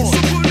 I'm gone. So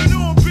put it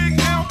on, Big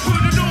Al,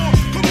 put it on.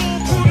 Come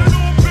on, put it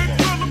on, big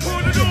fella,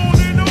 put it on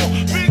and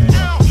on. Big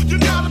Al, you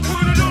gotta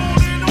put it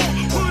on and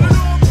on. Put it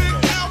on, Big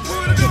Al,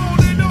 put it on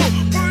and on.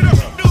 Word up,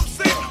 no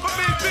say, my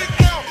man Big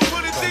Al,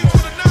 put it things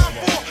for the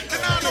 9-4, the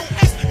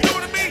 9-0-S, you know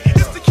what I mean?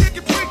 It's the kick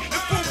and break and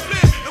full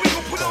flip, and we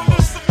gon' put on a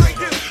little something like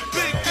this.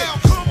 Big Al,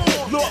 come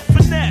on. Lord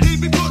Finesse. He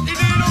be putting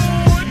it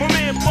on. My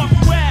man Buck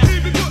Webb. He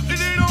be putting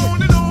it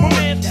on and on. My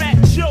man Fat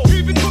Joe.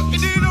 He be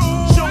putting it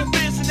on.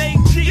 Showbiz and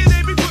AG. Yeah,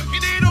 they be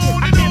putting it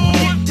on I and can't on.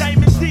 forget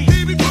Diamond D.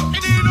 He be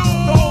putting it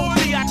on. The whole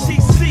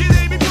DITC. Yeah,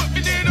 they be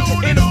putting it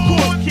on And of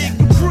course Kid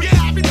Capri.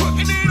 Yeah, I be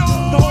putting it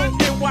on. The whole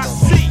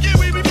NYC. Yeah,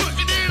 we be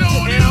putting it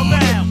on. And I'm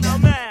out.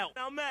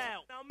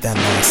 That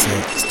last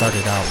set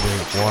started out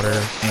with Water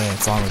and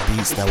Farmer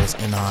Beats. That was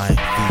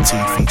NIVT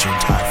featuring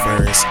Ty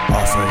Ferris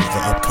off of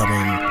the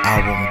upcoming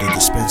album The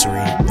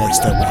Dispensary.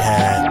 Next up we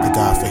had The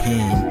God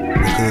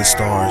Fahim with Hood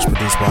Stars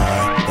produced by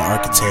The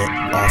Architect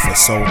off of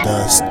Soul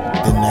Dust.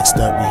 Then next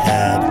up we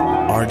had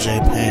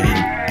RJ Payne,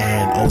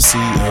 and OC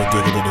of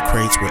Gigging in the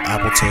Crates with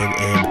Appleton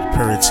and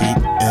Purity,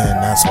 and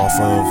that's off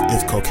of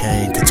If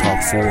Cocaine Could Talk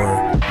 4.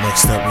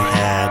 Next up we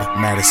had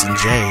Madison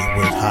J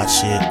with Hot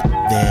Shit.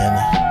 Then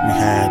we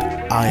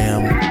had I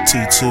Am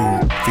T2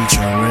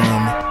 featuring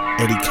Rim,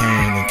 Eddie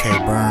Kane, and K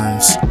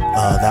Burns.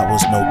 That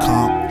was No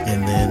Comp.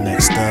 And then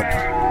next up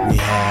we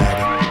had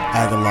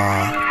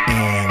Aguilar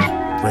and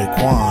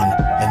Raekwon,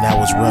 and that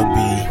was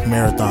Rugby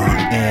Marathon,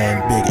 and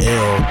Big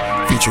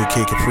L featuring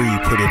Kid Capri,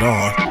 Put It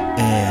On.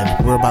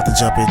 And we're about to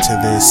jump into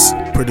this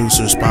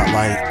producer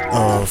spotlight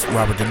of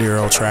Robert De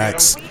Niro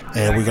tracks,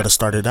 and we're gonna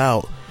start it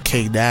out.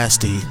 K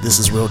Nasty, this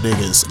is Real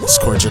Niggas. It's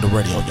Courage of the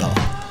Radio, y'all.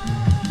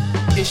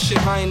 It's Your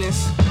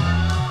Highness.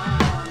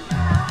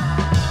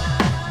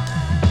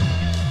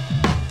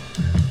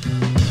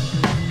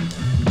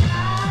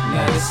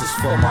 Now this is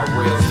for my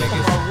real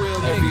niggas.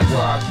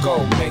 Everywhere I go,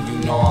 man,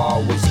 you know I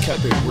always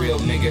kept it real,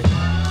 nigga.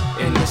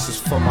 And this is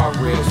for my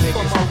real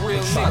niggas.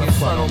 Try to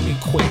front on me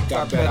quick,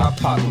 I bet I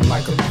pop them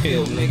like a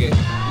pill, nigga.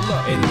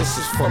 And this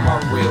is for my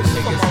real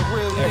niggas.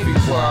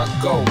 Everywhere I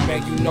go,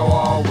 man, you know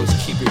I always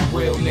keep it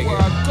real, nigga.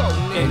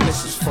 And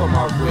this is for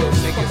my real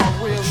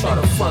niggas. Try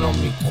to front on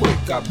me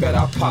quick, I bet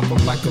I pop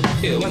them like a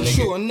pill, nigga.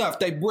 True enough,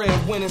 they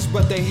breadwinners,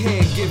 but they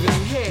head givers.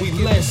 We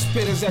lead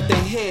spitters at they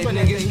head,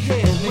 niggas.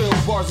 And real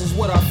bars is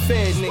what I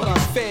fed,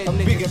 niggas.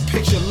 A bigger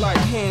picture like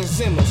Hans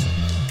Zimmer's.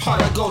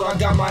 Pot of gold, I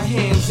got my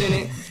hands in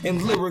it.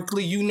 And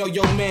lyrically, you know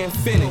your man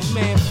finished.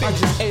 I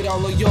just ate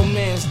all of your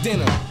man's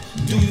dinner.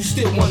 Do you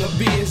still wanna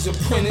be his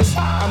apprentice?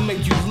 I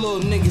make you little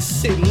niggas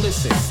sit and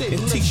listen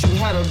and teach you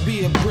how to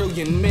be a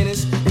brilliant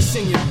menace. It's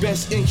in your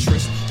best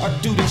interest. I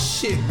do this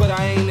shit, but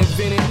I ain't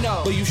invented.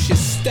 No, but you should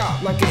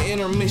stop like an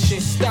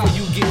intermission. Stop, or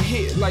you get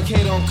hit like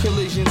head-on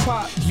collision.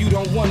 You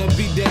don't wanna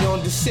be dead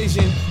on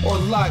decision or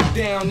locked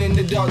down in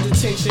the dark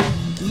detention.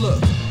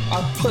 Look,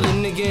 I put a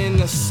nigga in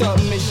a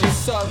submission.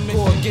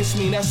 Or against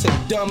me, that's a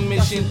dumb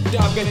mission.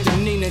 I bet the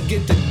Nina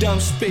get the dumb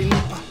spitting.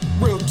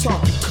 Real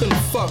talk, you couldn't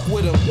fuck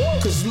with him.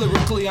 Cause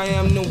lyrically, I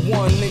am the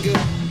one, nigga.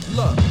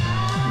 Look.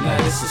 Now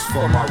this is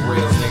for my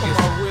real niggas.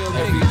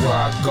 Everywhere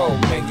I go,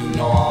 man, you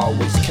know I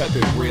always kept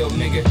it real,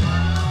 nigga.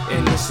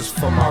 And this is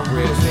for my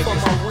real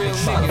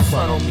niggas. Try to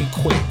front on me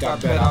quick, I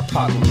bet I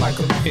pop them like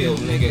a pill,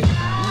 nigga.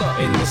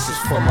 And this is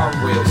for my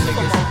real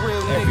niggas.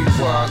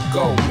 Everywhere I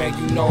go, man,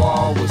 you know I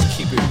always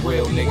keep it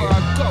real, nigga.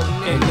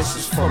 And this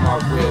is for my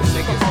real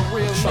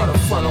niggas. Try to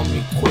front on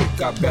me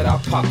quick, I bet I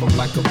pop them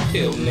like a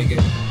pill, nigga.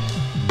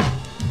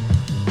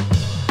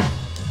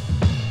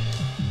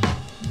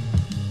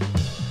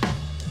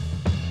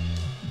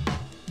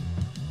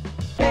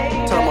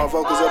 Turn my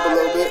vocals up a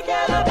little bit.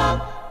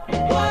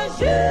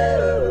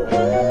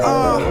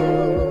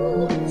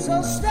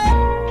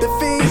 The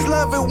fiends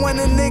love it when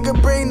a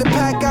nigga bring the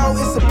pack out.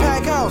 It's a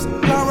pack house.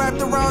 Line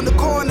wrapped around the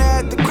corner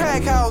at the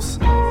crack house.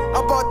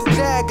 I bought the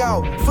Jag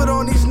out. Foot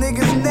on these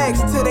niggas'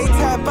 necks till they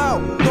tap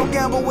out. Don't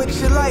gamble with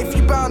your life,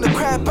 you bound to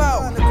crap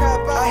out.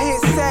 I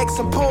hit sacks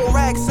and pull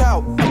racks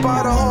out. I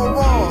bought a whole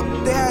wall.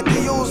 They had to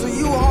use a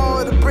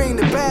U-Haul to bring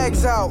the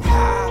bags out.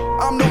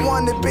 I'm the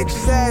one that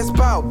bitches ask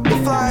bout. The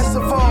flyest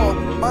of all.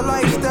 My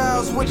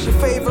lifestyle's what your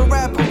favorite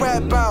rapper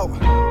rap out.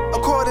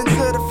 According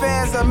to the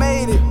fans, I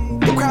made it.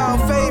 The crowd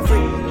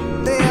favorite.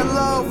 They in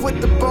love with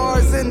the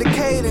bars and the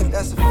cadence.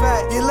 That's a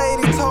fact. Your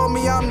lady told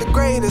me I'm the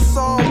greatest.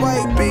 All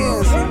white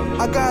beings.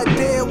 I got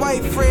dead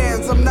white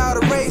friends. I'm not a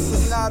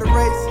racist. I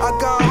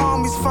got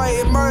homies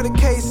fighting murder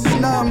cases.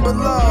 Nothing but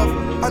love.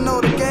 I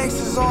know the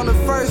gangsters on a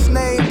first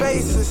name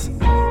basis.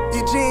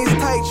 Your jeans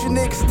tight, you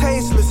niggas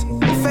tasteless.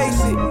 Face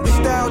it, your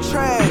style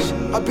trash.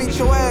 I beat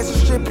your ass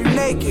and strip you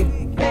naked.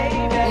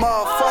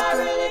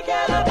 Motherfucker.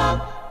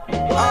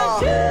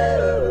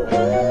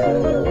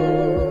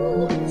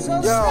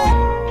 Yo,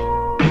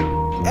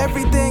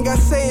 everything I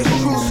say is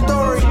true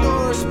story.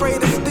 Spray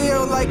the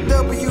steel like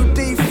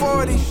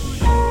WD-40.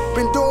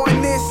 Been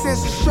doing this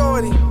since a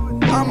shorty.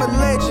 I'm a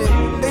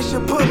legend. They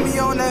should put me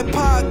on that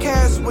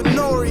podcast with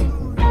Nori.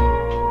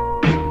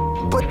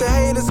 But the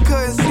haters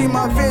couldn't see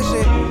my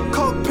vision.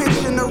 Coke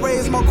pitching to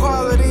raise my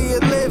quality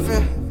of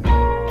living.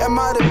 Am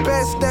I the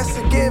best? That's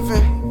a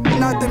given.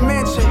 Not to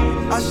mention,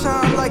 I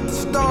shine like the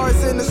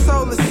stars in the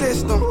solar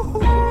system.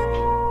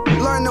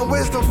 Learn the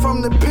wisdom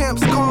from the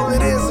pimps, call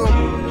it ism.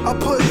 I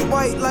push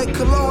white like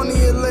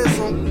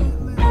colonialism.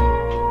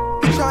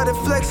 You try to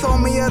flex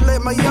on me, I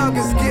let my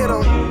youngest get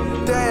them.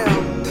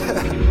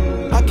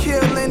 Damn. I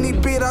kill any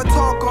beat I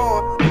talk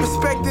on.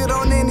 Respected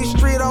on any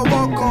street I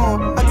walk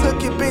on. I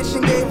took your bitch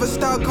and gave her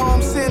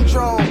Stockholm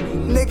Syndrome.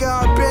 Nigga,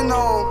 I been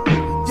on.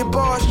 Your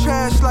bars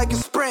trash like a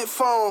Sprint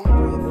phone.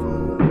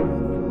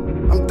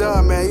 I'm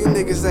done, man. You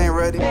niggas ain't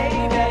ready. Baby,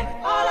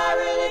 all I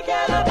really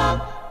cared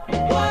about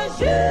was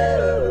you.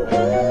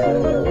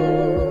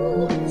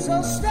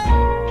 So stay.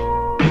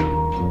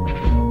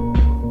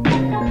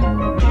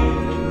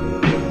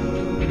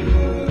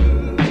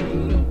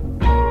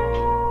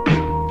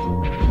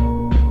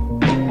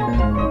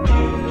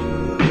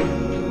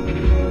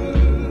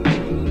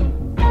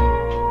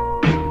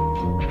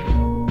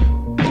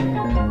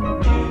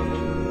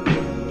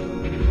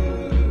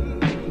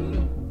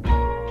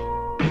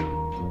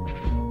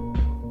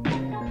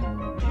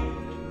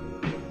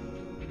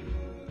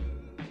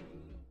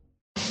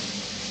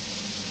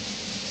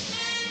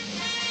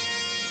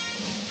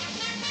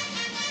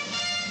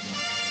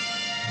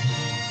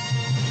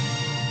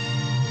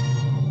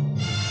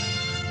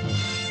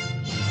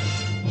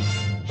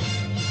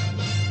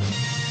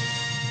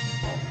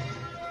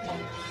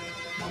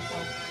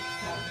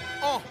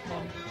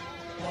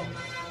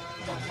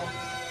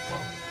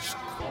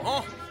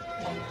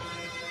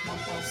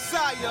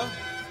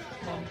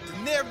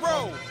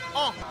 roll.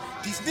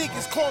 These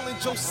niggas calling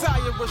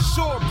Josiah a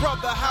short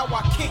brother, how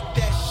I kick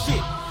that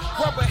shit.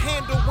 Rubber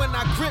handle when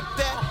I grip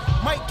that.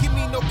 Might give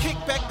me no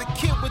kickback, the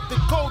kid with the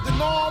golden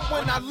arm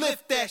when I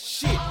lift that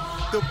shit.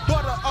 The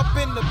butter up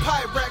in the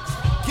Pyrex.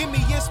 Give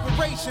me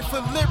inspiration for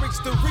lyrics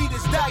to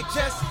Reader's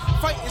Digest.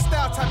 Fighting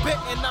style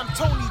Tibetan, I'm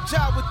Tony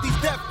Jaa with these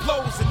death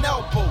blows and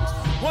elbows.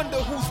 Wonder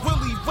who's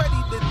really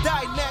ready to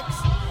die next.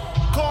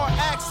 God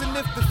asking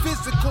if the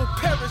physical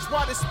perish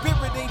while the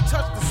spirit ain't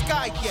touched the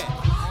sky yet.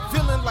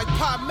 Feeling like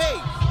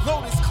Pomade,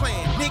 Lotus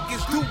Clan,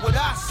 niggas do what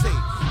I say.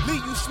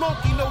 Leave you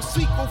smoky, no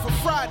sequel for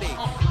Friday.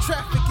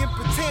 Traffic in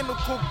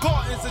botanical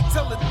gardens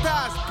until the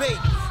thighs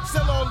bake.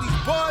 Sell all these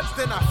buds,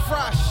 then I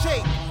fry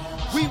shake.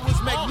 We was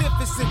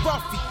magnificent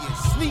ruffians.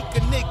 Sneak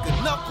a nigga,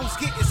 knuckles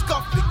getting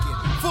scuffed again.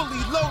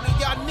 Fully loaded,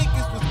 y'all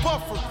niggas was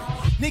buffering.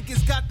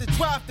 Niggas got the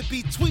drive to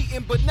be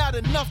tweeting, but not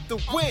enough to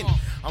win.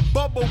 I'm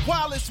Bubba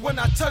Wallace when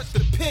I touch the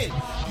pen.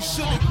 You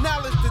should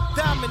acknowledge the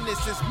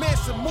dominance. As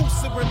Mansa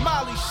Musa and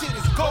Molly shit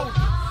is golden.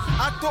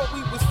 I thought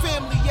we was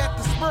family at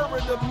the spur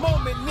of the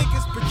moment.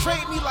 Niggas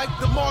betrayed me like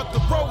DeMar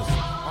DeRozan.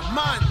 My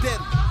mind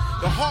deadly,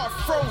 the heart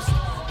frozen.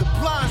 The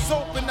blinds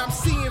open, I'm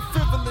seeing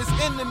frivolous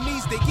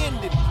enemies, they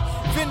ended me.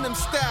 Venom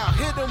style,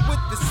 hit them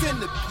with the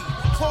centipede.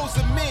 Close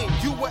them in,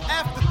 you were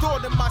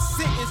afterthought of my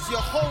sentence.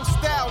 Your whole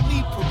style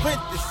need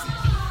parentheses.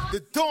 The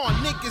dawn,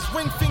 niggas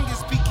ring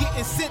fingers be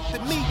getting sent to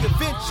me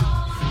eventually.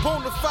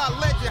 Bonafide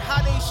legend,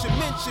 how they should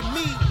mention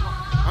me.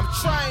 I'm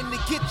trying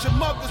to get your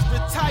mother's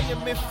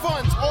retirement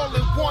funds all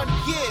in 1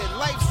 year.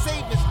 Life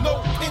savings, no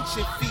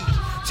pension fees.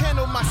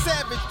 Channel my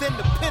savage, then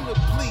the pen of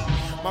bleed.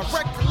 My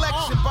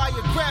recollection,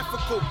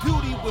 biographical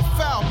beauty with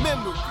foul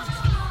memories.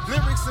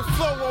 Lyrics and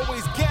flow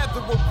always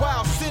gather a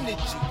wild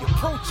synergy.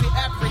 Approach it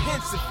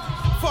apprehensively.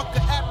 Fuck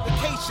an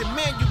application,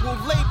 manual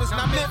labor's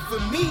not meant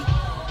for me.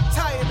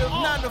 Tired of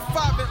 9 to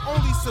 5 and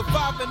only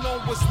surviving on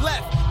what's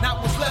left,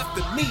 not what's left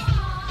of me.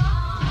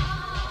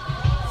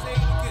 Say it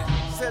again.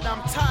 Said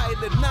I'm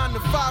tired of 9 to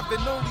 5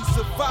 and only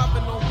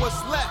surviving on what's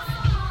left,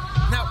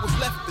 not what's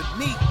left of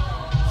me.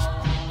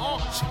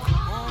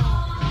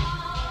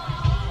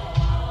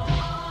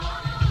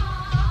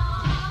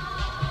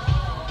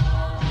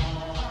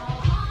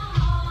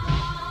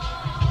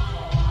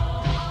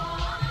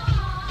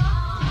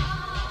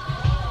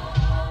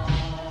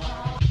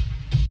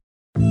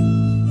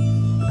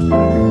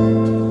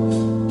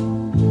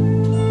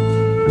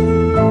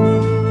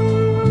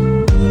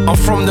 I'm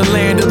from the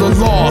land of the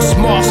lost,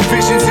 Mars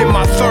visions in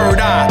my third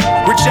eye.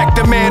 Reject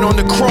the man on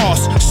the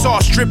cross,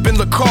 sauce dripping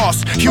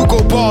Lacoste.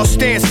 Hugo Boss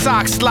stand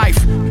socks life.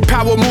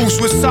 Power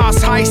moves with sauce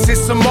heist and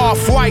some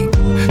off-white.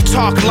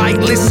 Talk light,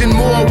 listen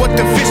more, what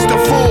the vista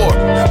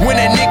for? When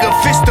a nigga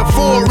vista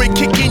for it,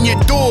 kick in your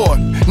door.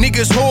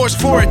 Niggas whores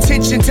for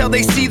attention till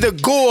they see the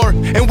gore.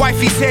 And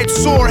wifey's head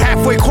sore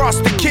halfway across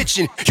the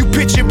kitchen. You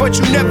picture but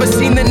you never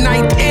seen the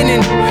ninth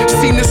inning.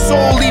 Seen the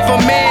soul leave a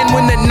man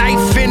when the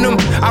knife in him.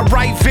 I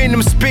write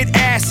venom, spit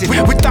acid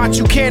with thoughts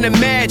you can't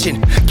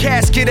imagine.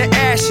 Casket of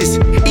ashes,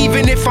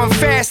 even if I'm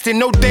fasting,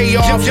 no day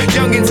off.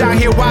 Youngins out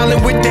here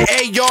wildin' with the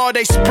AR,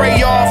 they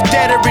spray off.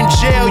 Dead or in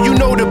jail, you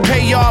know the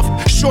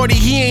payoff. Shorty,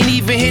 he ain't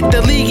even hit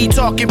the league, he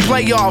talking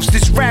playoffs.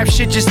 This rap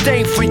shit just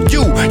ain't for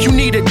you, you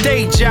need a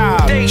day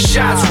job.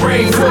 Shots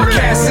rain,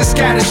 forecasts and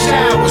scatter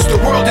showers. The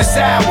world is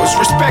ours,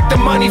 respect the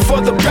money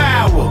for the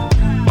power.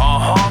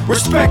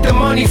 Respect the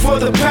money for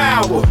the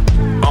power.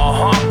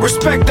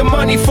 Respect the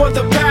money for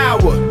the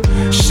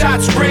power.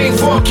 Shots rain,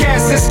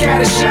 forecasts and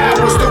scatter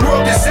showers. The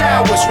world is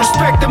ours,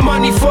 respect the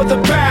money for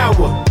the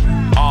power.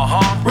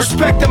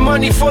 Respect the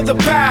money for the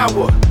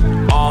power.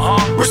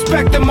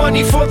 Respect the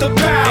money for the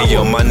power. Hey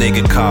yo, my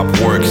nigga cop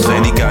work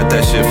said he got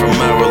that shit from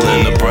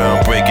Maryland. The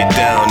Brown break it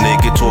down,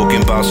 nigga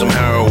talking about some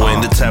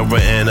heroin. The terror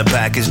in a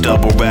package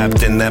double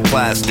wrapped in that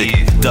plastic.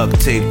 Duct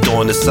taped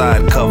on the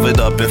side, covered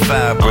up in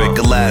fabric.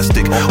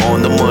 Elastic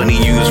on the money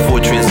used for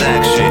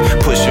transaction.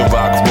 Pushing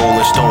rock,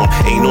 rolling stone,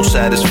 ain't no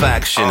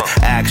satisfaction.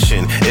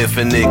 Action, if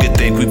a nigga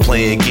think we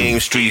playing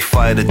games, Street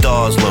Fighter,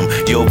 Darslem.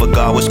 Yo, but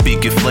God was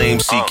speaking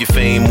flames, seek your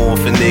fame off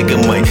a nigga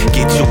might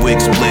get your wig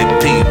split,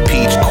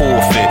 peach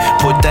coffin.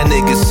 Put that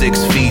nigga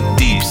 6 feet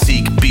deep,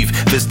 seek beef.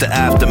 This the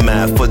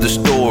aftermath for the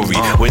story.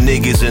 When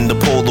niggas in the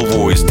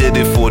Polaroids did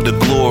it for the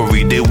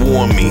glory, they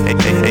warned me.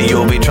 And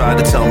yo, they tried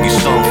to tell me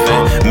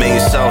something. Main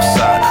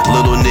Southside,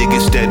 little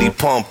niggas steady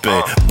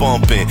pumping,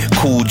 bumping.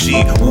 Cool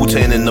G,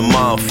 Wu-Tang in the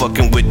mob,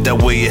 fucking with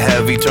that way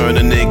heavy. Turn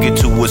a nigga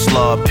to a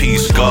slob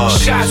piece.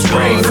 Shots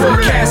rain,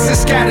 forecasts and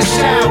scatter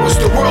showers.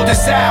 The world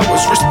is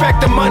ours.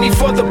 Respect the money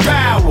for the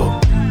power.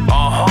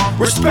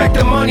 Respect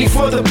the money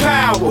for the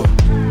power.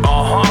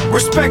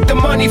 Respect the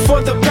money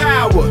for the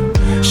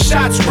power.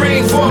 Shots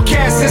rain,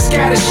 forecasts and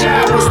scatter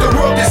showers. The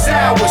world is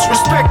ours.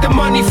 Respect the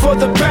money for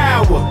the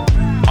power.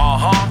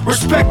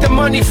 Respect the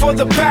money for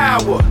the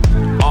power.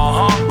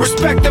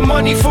 Respect the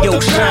money for the power. Yo,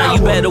 son,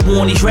 you better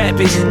warn these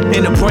rappers.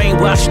 In the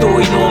brainwash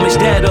story, enormous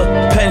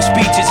data. Pen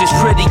speeches as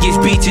pretty as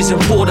beach peaches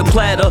and pour the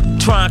platter.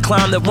 Try and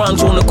climb the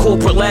rungs on the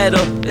corporate ladder.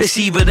 It's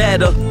either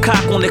that or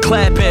cock on the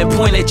clap and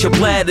point at your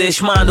bladder.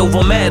 It's mind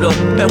over matter.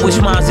 Bet which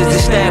minds is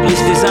established.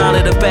 Design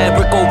of the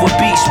fabric over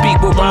beat.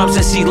 Speak with rhymes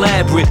that's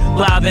elaborate.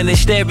 Live in the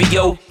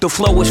stereo. The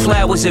flow is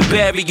flowers and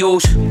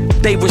burials.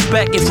 They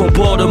respect it from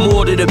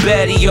Baltimore to the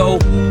patio.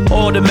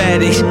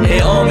 Automatics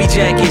and army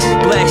jackets.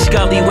 Black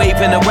Scully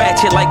waving a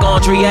ratchet like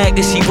Andre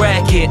Agassi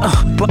racket.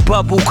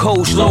 Bubble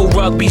coach, low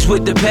rugbies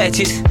with the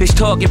patches. It's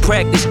target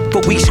practice,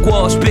 but we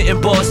squad spitting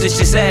bars that's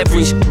just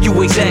average.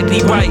 You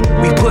exactly right.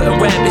 We putting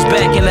rappers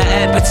back in the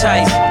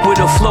appetite. Where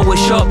the flow is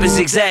sharp as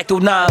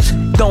X-Acto knives.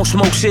 Don't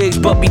smoke cigs,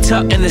 but be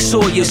tucking the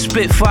Sawyer.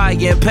 Spit fire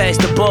and pass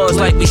the bars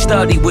like we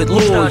study with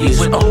lawyers.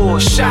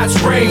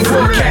 Shots rain,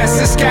 forecasts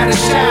and scatter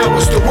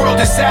showers. The world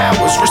is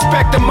ours.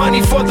 Respect the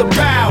money for the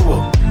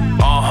power.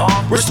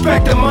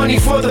 Respect the money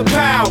for the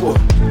power.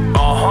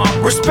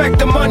 Respect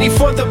the money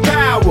for the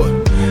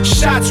power.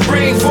 Shots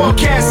rain,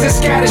 forecasts and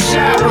scatter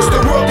showers.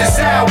 The world is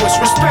ours.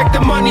 Respect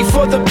the money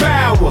for the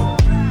power.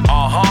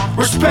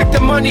 Respect the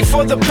money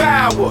for the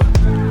power.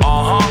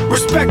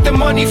 Respect the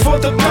money for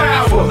the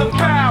power.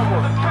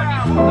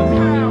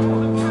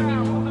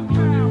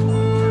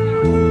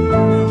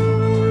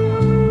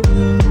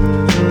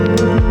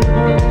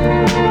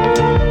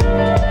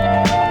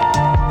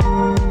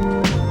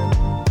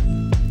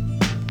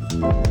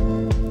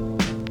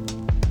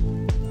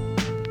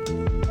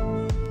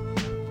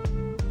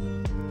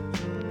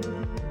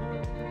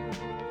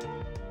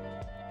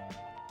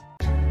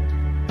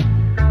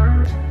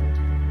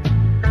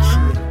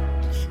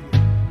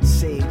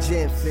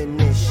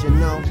 Finish, you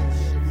know.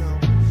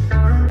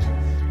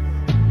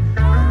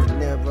 The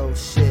narrow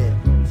shit.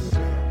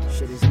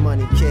 Shit is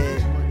money,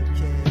 kid.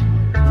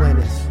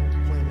 Winners.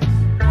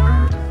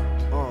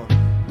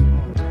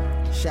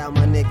 Shout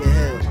my nigga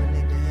Hill.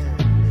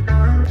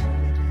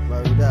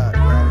 Word up, yo.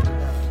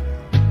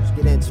 Let's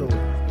get into it.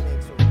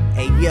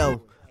 Hey,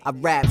 yo. I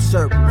rap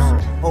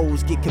circles,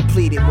 O's get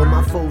completed when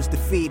my foes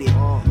defeated.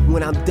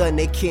 When I'm done,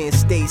 they can't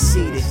stay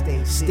seated.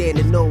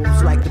 Standing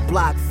nose like the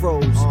block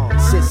froze.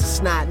 Sister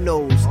snot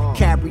nose,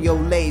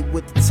 cabriolet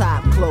with the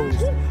top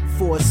closed.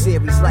 4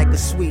 series like a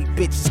sweet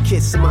bitches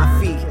kissing my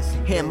feet.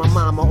 Hand my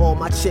mama all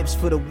my chips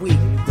for the week.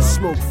 The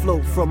smoke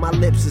float from my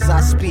lips as I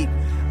speak.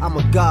 I'm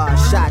a god,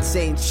 shots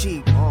ain't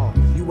cheap.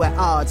 You at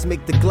odds,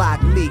 make the Glock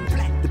leak.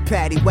 The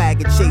paddy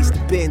wagon chase the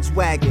Benz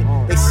wagon.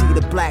 They see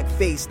the black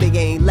face, they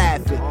ain't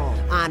laughing.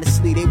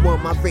 Honestly, they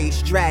want my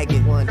race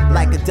dragging.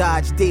 Like a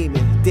Dodge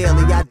Demon,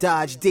 daily I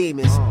dodge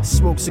demons.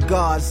 Smoke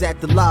cigars at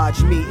the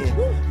lodge meeting.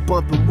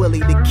 Bumping Willie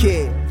the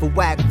Kid. For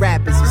whack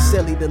rappers, it's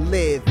silly to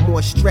live.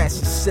 More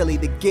stress is silly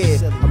to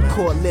give. I'm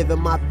caught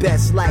living my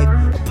best life.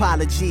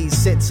 Apologies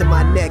sent to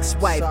my next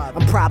wife.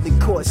 I'm probably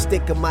caught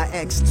sticking my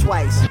ex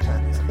twice.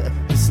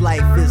 This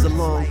life is a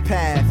long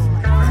path.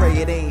 Pray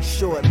it ain't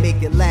short,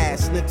 make it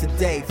last. Live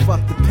today,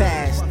 fuck the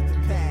past.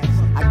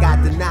 I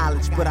got the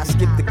knowledge, but I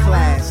skip the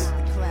class.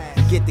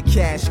 Get the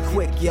cash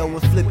quick, yo,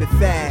 and flip it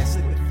fast.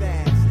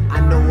 I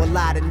know a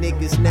lot of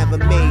niggas never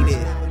made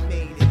it.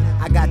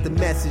 I got the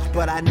message,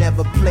 but I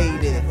never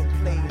played it.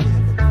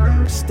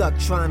 I'm stuck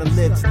trying to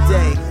live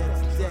today.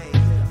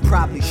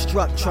 Probably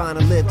struck trying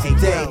to live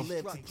today.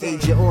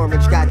 Agent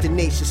Orange got the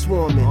nation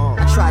swarming.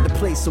 I tried to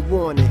place a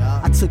warning.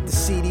 I took the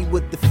CD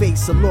with the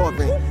face of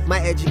Lauren. My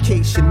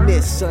education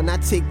missed, son. I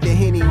take the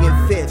Henny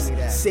in fifths.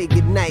 Say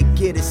goodnight,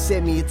 get it,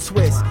 send me a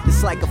twist.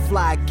 It's like a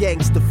fly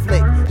gangster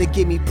flick. They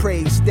give me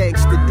praise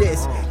thanks to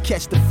this.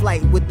 Catch the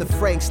flight with the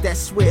Franks that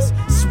Swiss.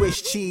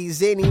 Swiss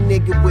cheese, any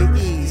nigga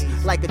with ease.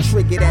 Like a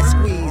trigger that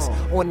squeeze.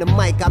 On the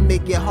mic, I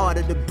make it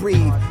harder to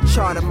breathe.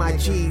 Charter my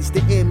G's,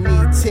 the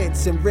ME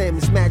tints and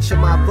rims matching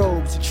my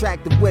robes.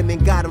 Attractive women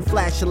got them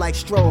flashing like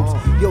strobes.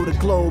 Yo, the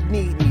globe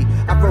need me.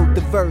 I wrote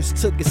the verse,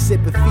 took a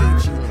sip of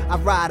Fiji. I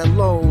ride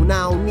alone,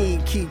 I don't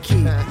need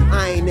Kiki.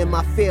 I ain't in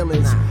my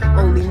feelings,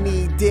 only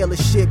need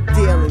dealership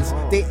dealings.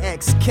 They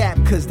ex-cap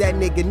cause that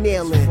nigga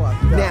kneeling.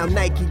 Now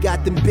Nike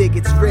got them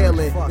bigots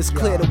railing. It's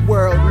clear the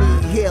world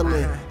need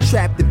healing.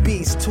 Trap the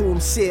beast,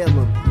 tomb seal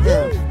him.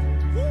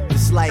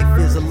 This life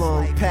is a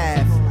long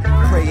path.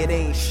 Pray it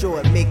ain't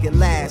short, make it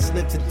last.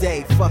 Live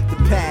today, fuck the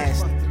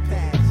past.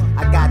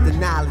 I got the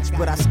knowledge,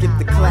 but I skip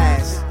the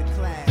class.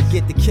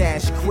 Get the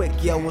cash quick,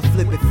 yo, and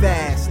flip it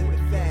fast.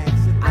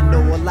 I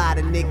know a lot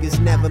of niggas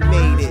never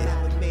made it.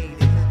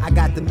 I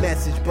got the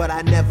message, but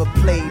I never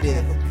played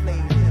it.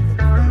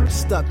 I'm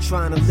stuck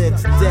trying to live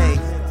today.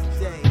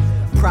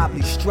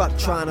 Probably struck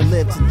trying to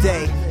live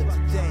today.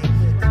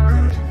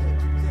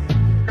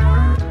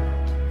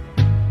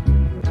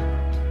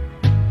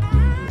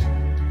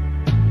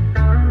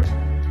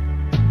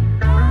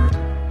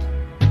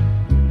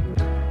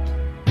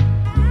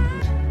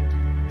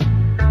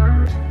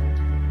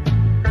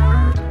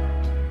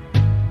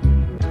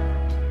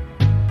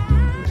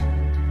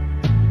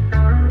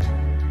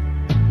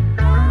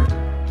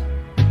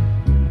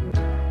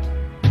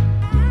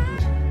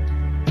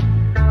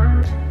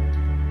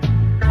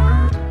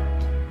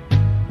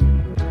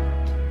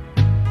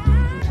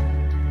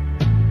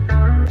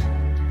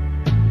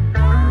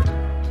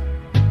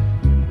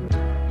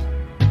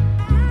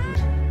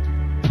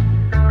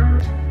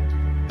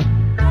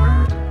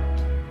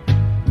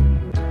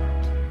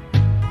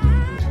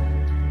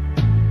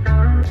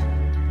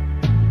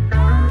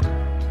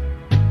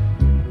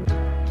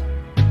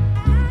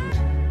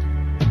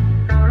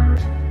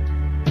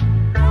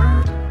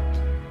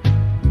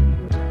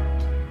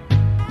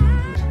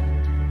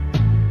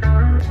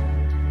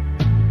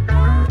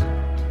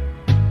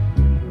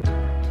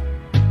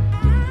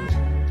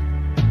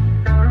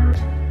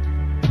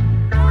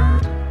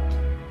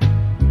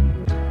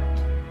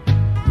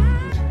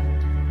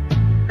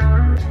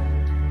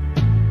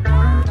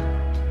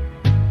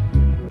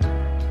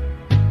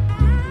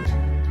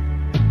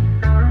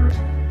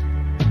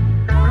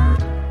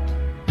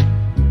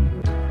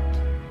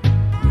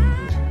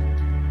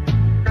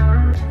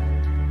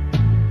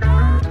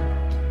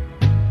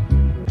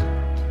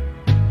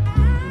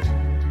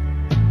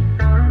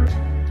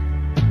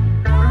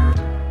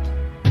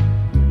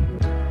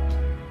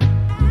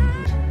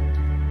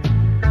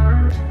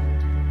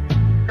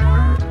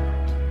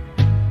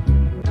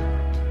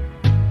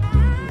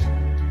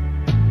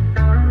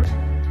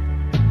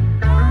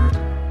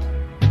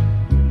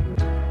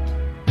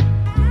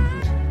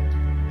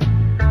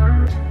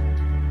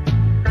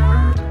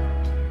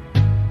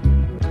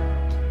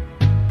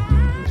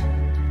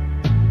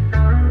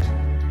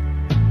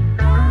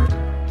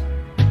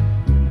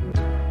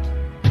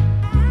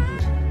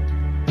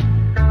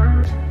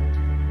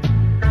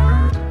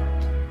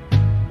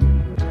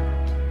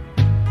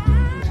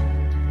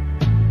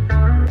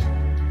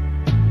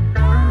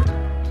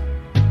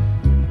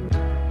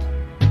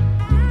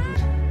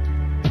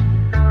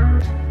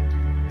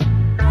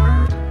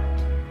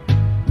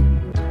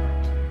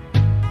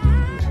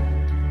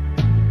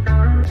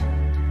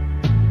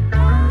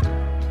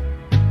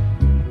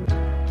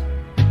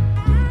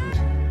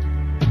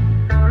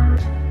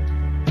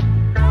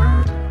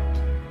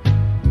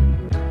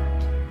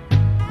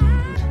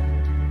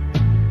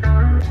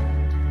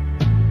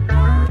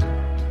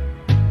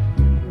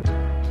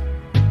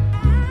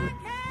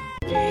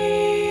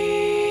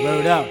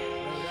 Word up.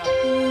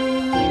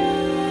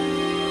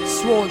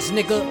 Swords,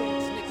 nigga.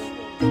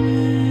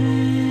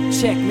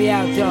 Check me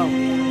out, though.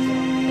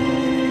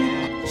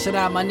 Shout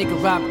out my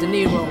nigga Rob De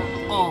Niro.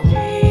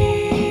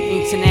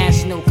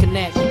 International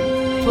Connect.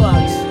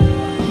 Plugs.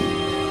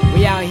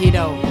 We out here,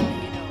 though.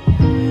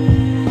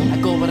 I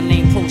go by the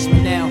name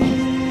Postman now.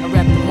 I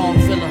rap the Mont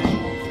Villa.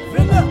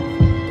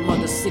 The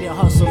mother city of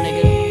hustle,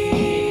 nigga.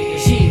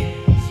 G.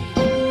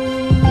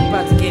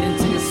 About to get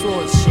into this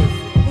swords shit.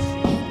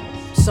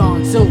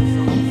 Song 2.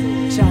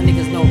 Y'all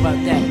niggas know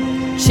about that.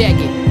 Check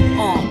it.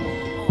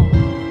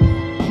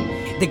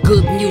 The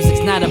good music's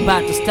not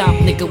about to stop,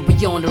 nigga,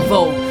 we on the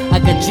road. I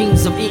got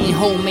dreams of eating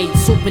homemade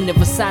soup in the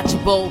Versace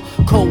bowl.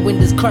 Cold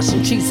winters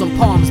crushing trees on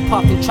palms,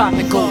 puffing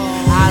tropical.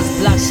 Eyes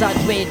bloodshot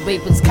red,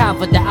 vapors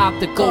cover the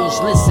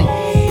opticals. Listen,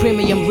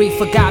 premium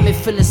reefer got me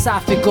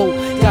philosophical.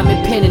 Got me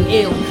penning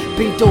ill.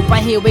 Being dope I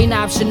hear ain't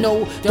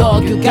optional.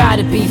 Dog, you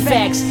gotta be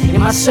facts.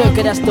 In my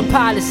circle, that's the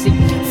policy.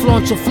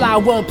 Flaunt your fly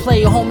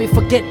wordplay, homie,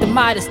 forget the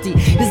modesty.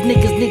 These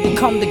niggas need to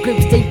come to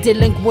grips, they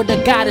dealing with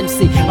a god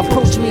MC.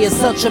 Approach me as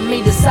such, I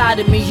mean the side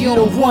of me you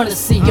don't wanna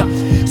see,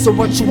 So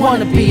what you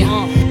wanna be,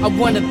 I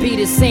wanna be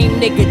the same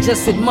nigga,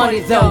 just with money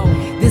though.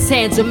 These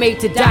hands are made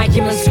to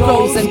document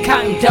scrolls and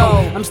cotton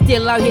dough. I'm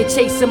still out here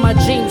chasing my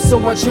dreams, so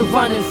what you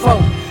running for?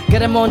 Got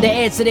them on the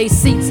edge of their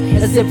seats,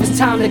 as if it's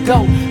time to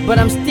go. But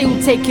I'm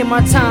still taking my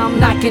time,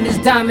 knocking his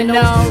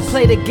dominoes.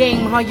 Play the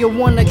game how you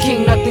want a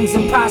king, nothing's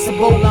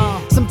impossible.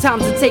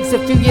 Sometimes it takes a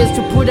few years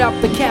to put up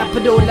the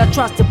capital. I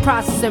trust the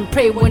process and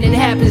pray when it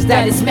happens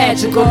that it's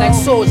magical. Like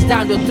swords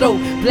down the throat,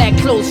 black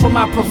clothes for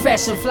my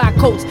profession, fly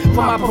coats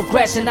for my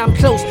progression. I'm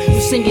close to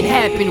seeing it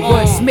happen.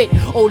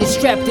 Wordsmith, only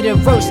strapped to the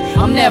verse.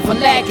 I'm never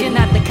lacking,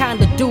 not the kind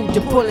of dude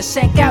to pull a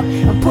shank out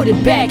and put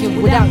it back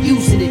in without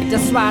using it.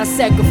 That's why I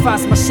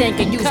sacrifice my shank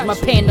and use my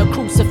pen, no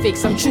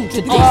crucifix. I'm true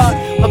to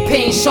this. My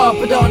pain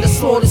sharper than the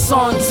sword is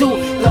on too.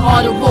 The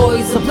art of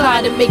warriors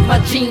apply to make my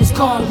dreams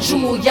come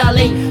true. Y'all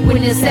ain't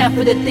witness half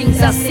of the things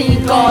I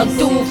seen God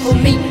do for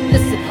me.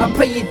 Listen, I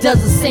pray it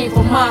does the same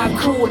for my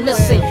crew.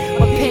 Listen,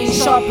 my pain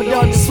sharper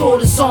than the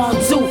sword is on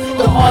too.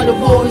 The art of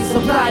warriors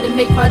apply to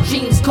make my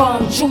dreams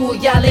come true.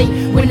 Y'all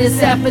ain't witness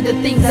half of the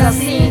things I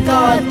seen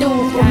God do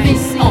for me.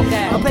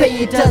 I pray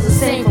it does the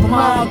same for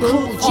my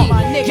crew.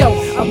 Yo,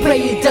 I pray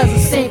it does the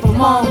same for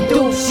Mom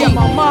Dude.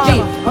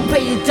 Yeah, I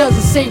pray it does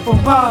the same for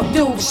Bob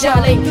Duke.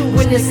 Y'all ain't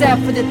witness half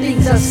of the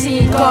things I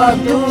seen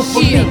God do for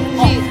me.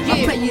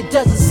 I pray it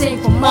does the same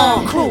for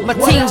my crew. My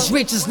team's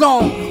rich as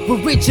long,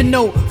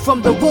 original.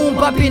 From the womb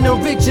I've been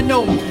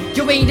original.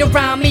 You ain't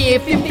around me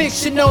if you're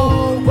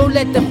fictional. Won't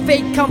let the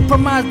fake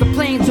compromise the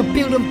plans or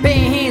build them bare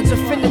hands. Or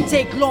finna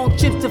take long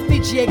trips to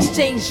Fiji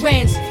exchange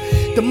rands.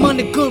 The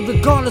money good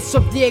regardless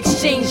of the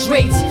exchange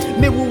rates.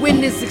 Mirror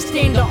witness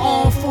extend the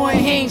arm for a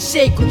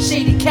handshake with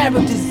shady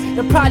characters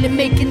that probably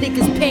make a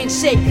nigga's pen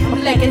shake.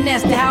 I'm like a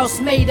nasty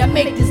housemaid, I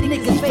make these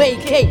niggas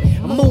vacate.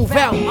 I move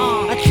out,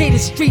 I clear the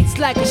streets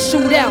like a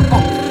shootout.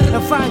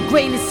 And find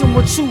greatness in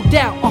what you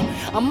doubt.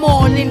 I'm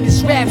all in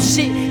this rap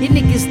shit, you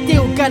niggas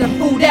still got a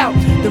food out.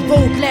 The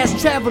road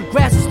last traveled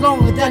grass is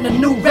longer than a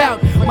new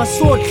route. My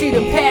sword clear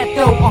the path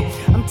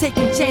though. I'm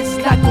taking chances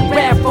like a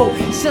raffle.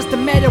 It's just a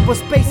matter of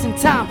space and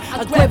time.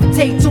 I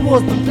gravitate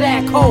towards the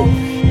black hole.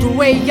 The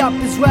way up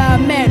is where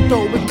I'm at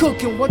though. We're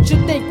cooking, what you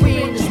think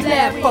we in this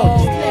lab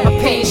for? My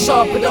pain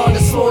sharper than the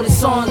sword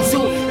is on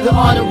too. The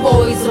art of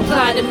warriors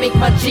apply to make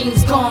my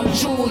dreams come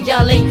true.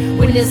 Y'all ain't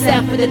witness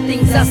half of the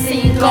things I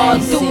seen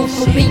God do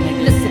for me.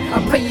 Listen,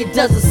 I pray it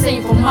does the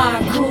same for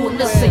my crew.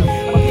 Listen,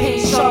 my pain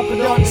sharper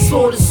than the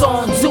sword is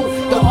on too.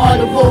 The art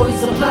of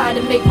warriors apply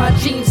to make my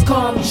dreams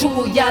come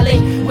true. Y'all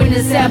ain't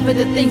witness half of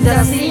the things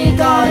I seen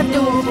God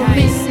do for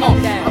me.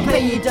 I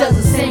pray it does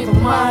the same for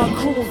my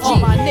crew.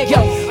 Yo,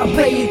 I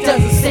pray it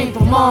does the same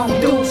for Mom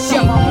Duke.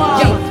 Yo,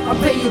 I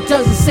pray it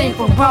does the same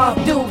for Bob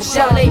Duke.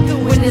 Y'all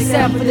ain't witness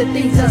half of the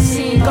things I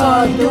seen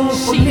God do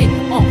for me.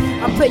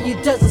 I pray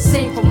it does the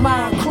same for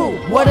my crew.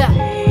 What up?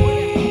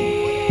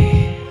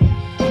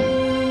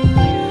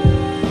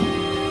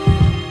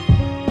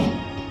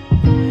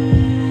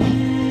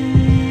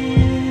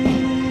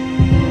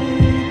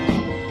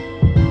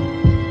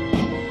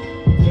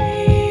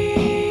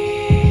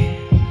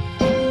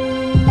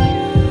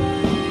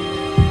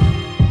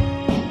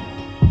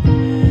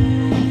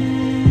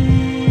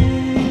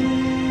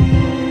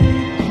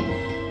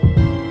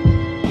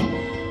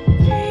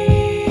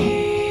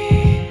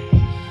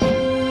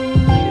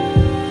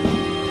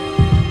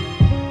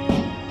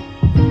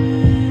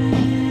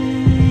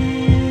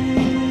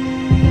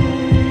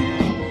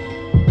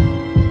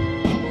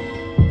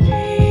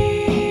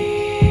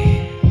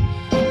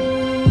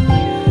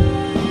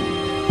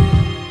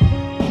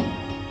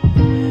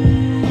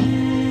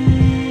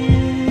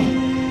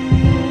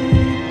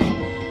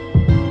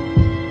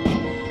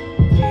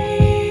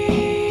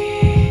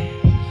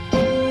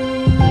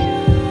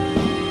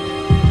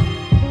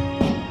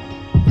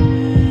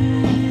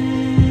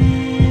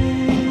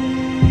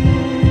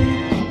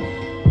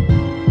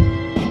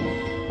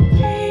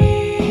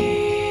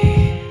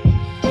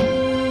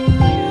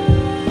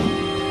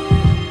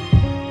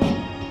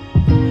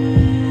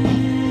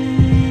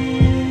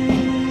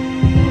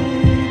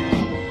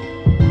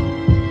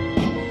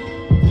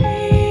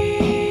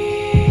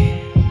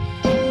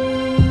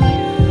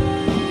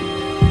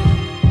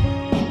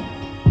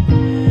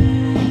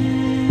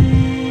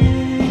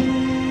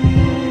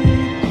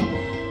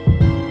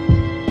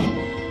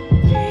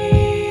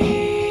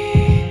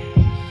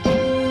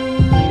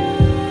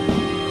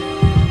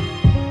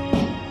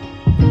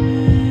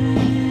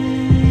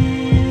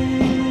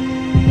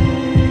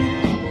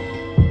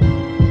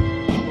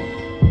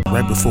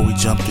 right before we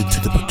jumped into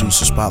the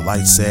producer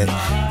spotlight set,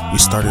 we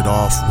started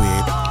off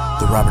with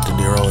the Robert De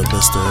Niro and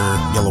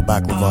Mr. Yellow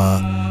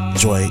Baklava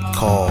joint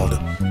called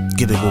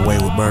Getting Away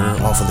with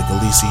Murder off of the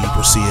Galisi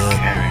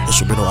Brescia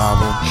instrumental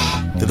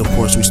album. Then of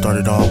course we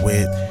started off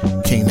with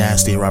King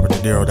Nasty and Robert De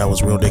Niro, that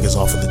was Real Niggas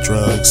off of the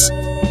Drugs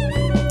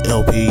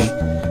LP.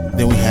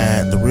 Then we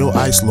had the Real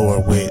Ice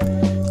Lord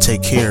with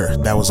Take Care,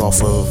 that was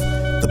off of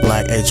the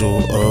Black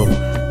Angel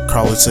of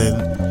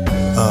Carlton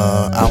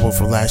album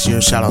from last year.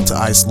 Shout out to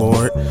Ice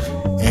Lord.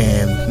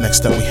 And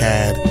next up we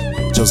had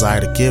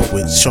Josiah the Gift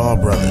with Shaw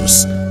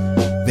Brothers.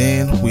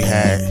 Then we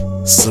had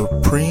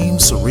Supreme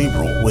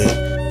Cerebral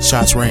with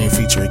Shots Rain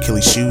featuring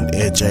Killy Shoot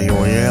and Jay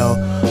Oriel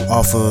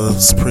off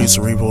of Supreme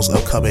Cerebral's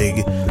upcoming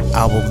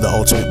album The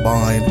Ultimate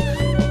Bind.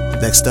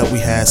 Next up we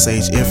had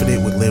Sage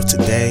Infinite with Live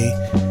Today.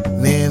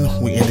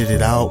 Then we ended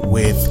it out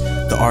with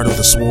The Art of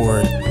the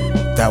Sword.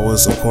 That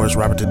was of course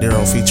Robert De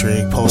Niro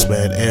featuring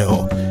Postman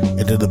L.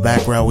 And in the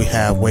background we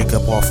have Wake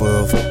Up off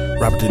of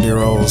Robert De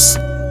Niro's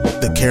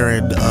The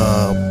Karen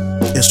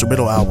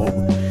instrumental album.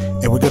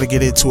 And we're gonna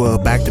get into a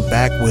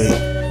back-to-back with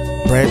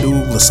brand new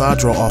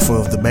Lissandro off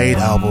of the Made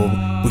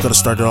album. We're gonna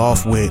start it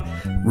off with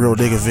Real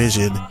Nigga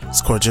Vision.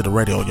 It's Cordial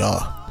Radio,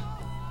 y'all.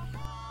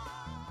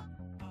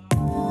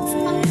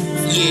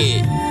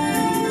 Yeah.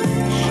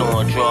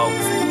 Sean Draw,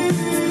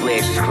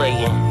 Flash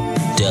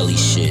Clayton, Deli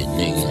shit,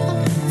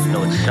 nigga. You know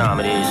what time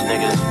it is,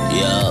 nigga?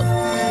 Yup.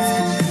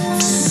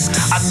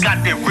 I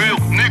got that real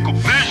nigga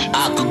vision.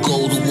 I could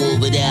go to war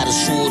without a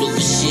sword or a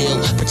shield,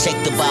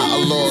 protected by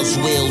Allah's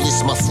will.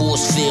 This my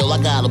force field.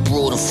 I got a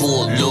broader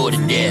Fort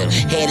Lauderdale.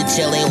 Had to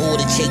tell that whore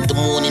to take the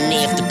morning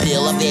after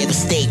pill. I've ever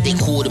stayed they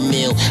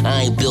 $250,000.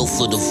 I ain't built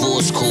for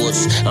divorce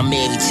courts. I'm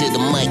married to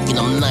the mic and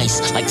I'm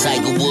nice like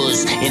Tiger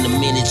Woods in a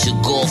miniature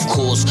golf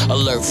course.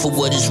 Alert for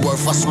what it's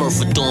worth. I smurf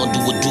a dawn to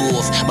a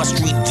dwarf. My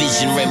street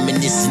vision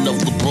reminiscent of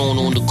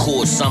LeBron on the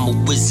course. I'm a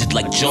wizard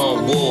like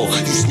John Wall.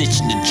 You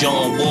snitching to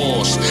John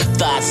Walsh.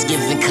 Thoughts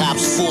giving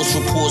cops false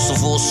reports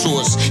of all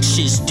sorts.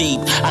 Shit's deep.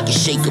 I can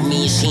shake a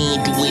man's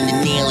hand doing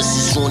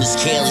analysis on his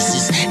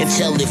calluses and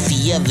tell if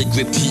he ever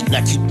gripped heat. And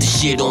I keep the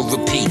shit on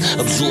repeat.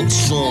 Absorb the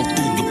storm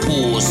through your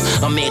pores.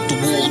 I'm at the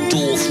wall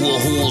door for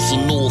whores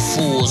on all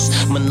fours.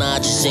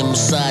 Menages and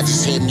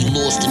massages had me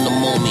lost in the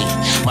moment.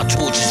 My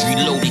torch is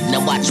reloaded.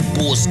 Now watch your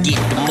boss get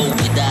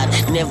demoted.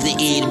 I'd never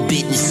hear the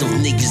business of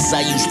niggas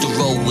I used to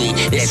roll with.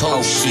 That's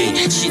whole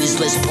shit. Shit is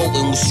less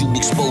potent once you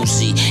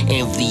expose it.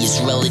 Envious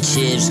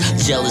relatives,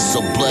 jealous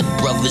of blood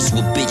brothers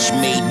with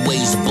bitch-made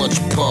ways. A bunch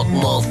of punk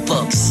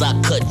motherfuckers. I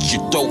cut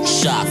your throat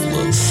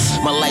chakra.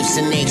 My life's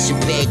an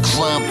action-packed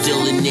crime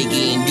dealer,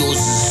 nigga, and yours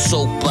is a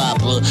soap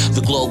opera.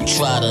 The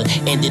Globetrotter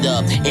ended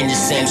up in the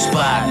same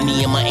spot.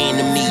 Me and my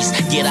enemies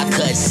get our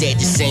cuts at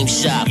the same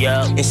shop.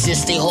 And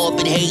since they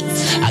harbor hate,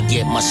 I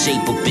get my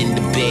shape up in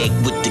the bag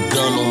with the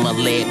gun on my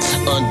lap.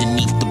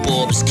 Underneath the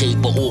barber's cape,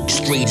 I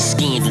orchestrate a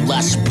scandal.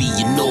 I should be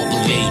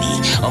inaugurated.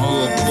 I'm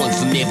on point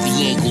from every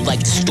angle like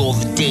the Store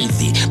of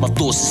David. My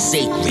thoughts are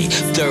sacred,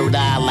 third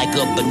eye like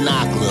a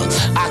binocular.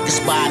 I can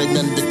spot an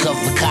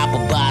undercover copper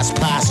by his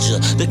posture.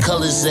 The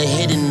colors are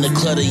hidden, the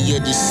clutter your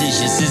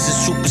decisions. Is it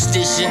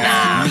superstition?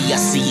 Nah, me, I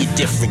see it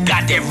different.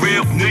 Got that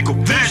real nigga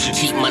vision.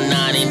 Keep my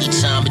 9 any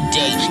time of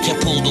day.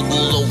 Can't pull the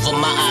wool over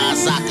my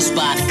eyes. I can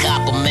spot a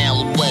cop a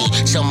mile away.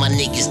 Tell my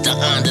niggas to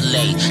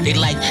underlay. They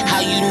like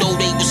how you know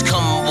they was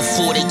coming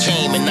before they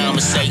came, and I'ma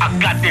say I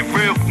got that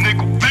real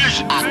nigga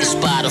vision. I can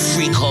spot a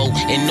freak hoe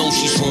and know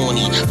she's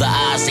horny. The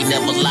eyes they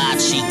never lied,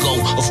 Chico.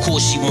 Of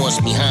course she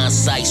wants me.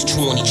 Hindsight's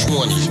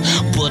 2020,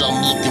 but I'm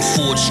looking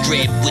for the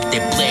strap with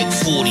that black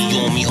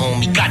 40 on me,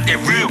 homie. Got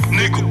that real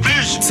nigga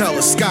vision.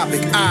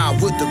 Telescopic eye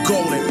with the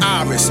golden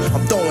iris.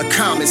 I'm throwing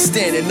comments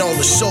standing on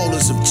the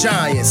shoulders of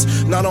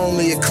giants. Not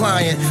only a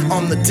client,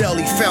 I'm the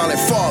Deli founding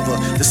father.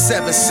 The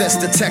 7 sense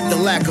detect the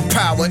lack of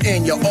power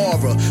in your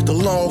aura. The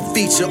lone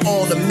feature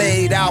on the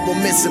Made album,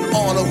 it's an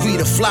honor. We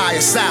the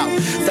flyers out.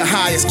 The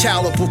highest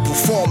caliber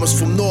performers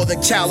from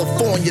Northern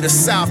California to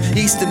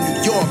Southeastern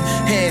New York.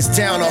 Hands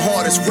down the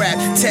hardest rap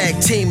tag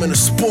team in the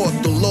sport.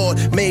 The Lord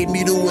made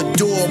me to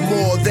endure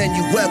more than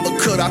you ever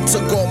could. I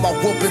took all my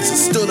whoopings and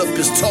stood up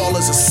as tall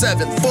as a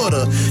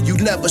 7-footer. You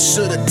never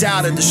should have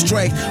doubted the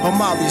strength of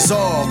my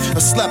resolve, or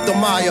slept on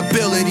my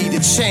ability to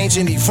change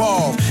and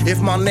evolve. If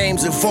my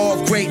name's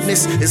involved,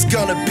 greatness is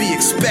gonna be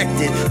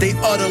expected. They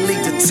utterly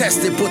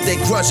detest it, but they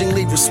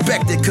grudgingly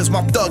respect it. Cause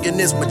my thuggin'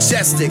 is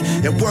majestic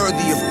and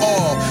worthy of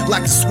awe,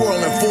 like the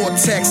swirling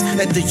vortex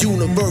at the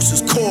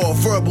universe's core.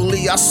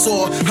 Verbally I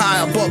soar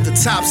high above the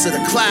tops of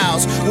the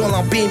clouds, while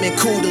I'm beaming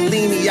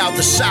Kundalini out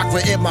the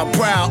chakra in my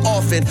brow.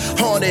 Often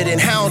haunted and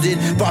hounded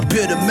by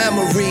bitter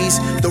memories.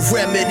 The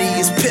remedy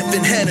is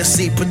Piffin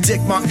Hennessy.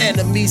 Predict my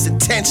enemies'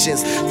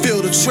 intentions.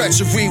 Feel the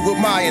treachery with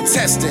my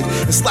intestine.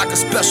 It's like a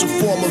special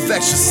form of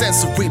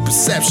extrasensory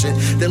perception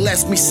that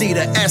lets me see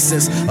the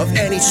essence of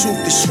any truth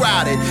that's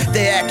shrouded.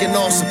 They acting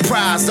all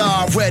surprised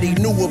I already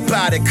knew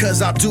about it.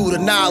 Cause I do the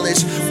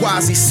knowledge.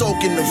 Wise busy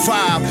soaking the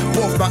vibe.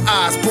 Both my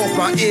eyes, both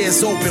my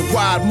ears open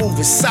wide,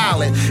 moving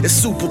silent. It's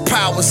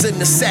superpowers in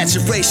the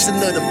saturation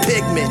of the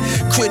pigment.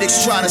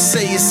 Critics try to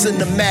say it's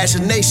an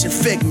imagination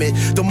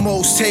figment. The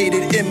most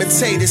hated,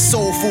 imitated,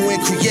 soulful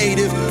and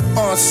creative.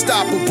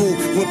 Unstoppable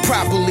when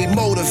properly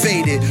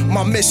motivated.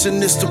 My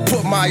mission is to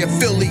put my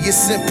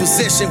affiliates in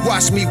position.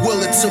 Watch me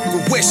will it to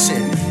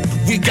fruition.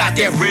 We got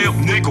that real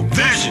nigga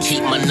vision.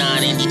 Keep my 9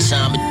 any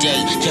time of day.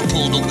 Can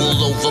pull the wool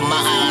over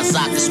my eyes.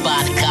 I can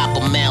spot a cop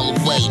a mile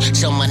away.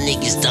 Tell my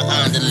niggas to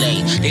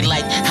underlay. They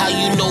like how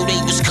you know they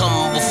was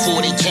coming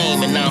before they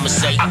came. And I'ma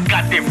say, I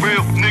got that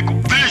real nigga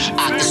vision.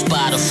 I can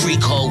spot a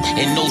freak hoe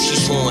and know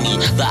she's horny.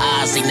 The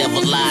eyes, they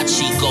never lied,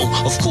 Chico.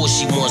 Of course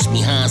she wants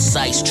me,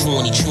 hindsight's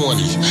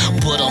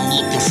 2020. But I'm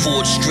looking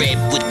for the strap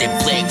with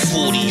that black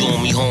 40 on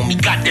me, homie.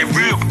 Got that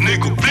real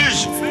nigga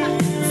vision.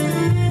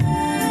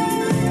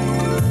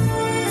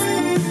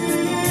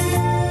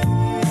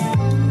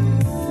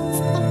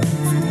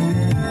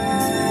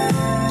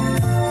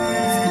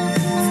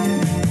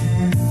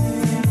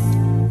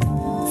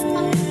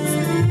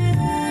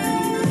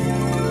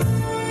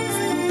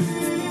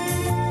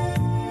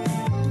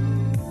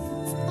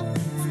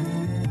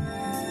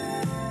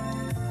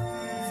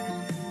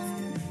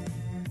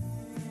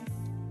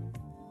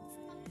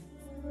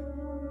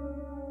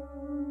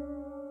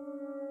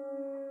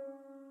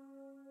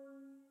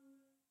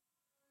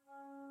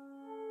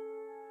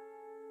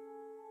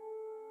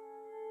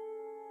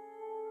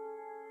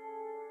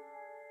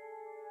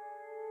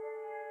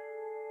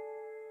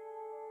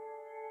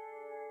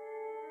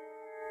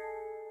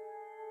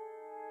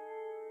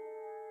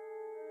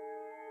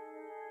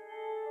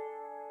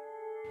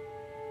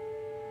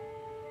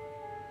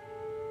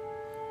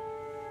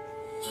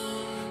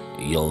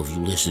 Yo, if you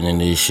listening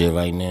to this shit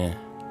right now,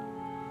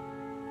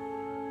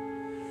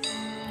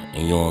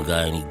 and you don't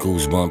got any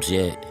goosebumps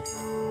yet,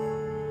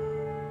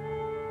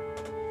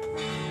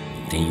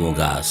 then you don't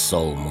got a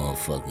soul,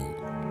 motherfucker.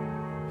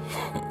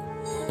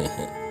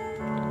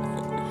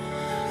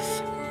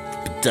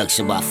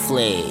 Production by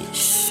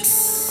Flash.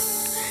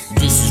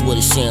 This is what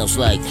it sounds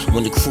like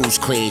when the crews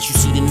clash. You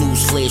see the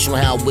news flash on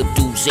how I whip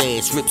dudes'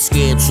 ass. Rip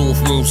scabs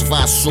off wounds if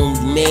I assume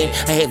you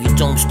mad. I have your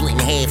dome split in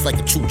half like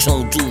a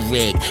two-tone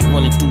do-rag.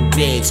 Running through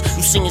bags.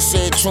 You singing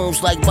sad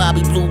tunes like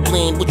Bobby Blue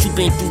Blend. What you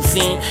been through,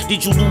 fam?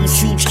 Did you lose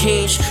huge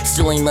cash?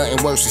 Still ain't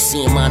nothing worse than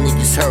seeing my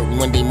niggas hurting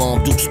when they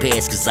mom dukes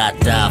pass. Cause I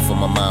died for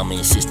my mama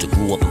and sister.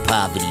 Grew up in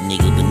poverty,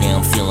 nigga. But now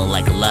I'm feeling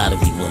like a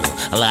lottery winner.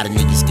 A lot of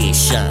niggas get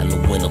shot in the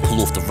winter.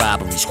 Pull off the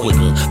robberies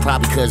quicker.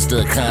 Probably cause the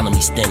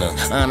economy's thinner.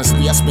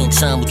 Honestly, I spend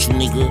time with you,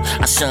 nigga,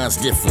 I shines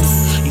different.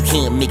 You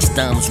can't mix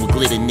diamonds with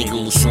glitter, nigga.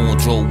 LaShawn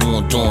drove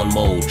on dawn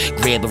mode.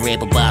 Grab a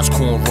rapper by his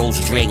cornrows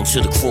and drag him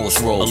to the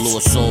crossroads. A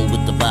lost soul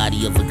with the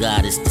body of a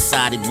goddess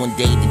decided one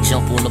day to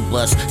jump on the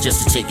bus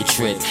just to take a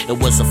trip. It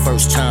was her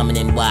first time in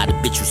NY, the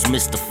bitch was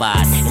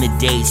mystified. In the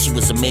days, she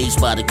was amazed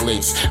by the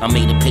glitz. I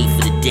made her pay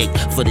for the dick,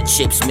 for the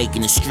chips,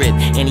 making the strip.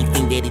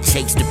 Anything that it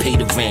takes to pay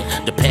the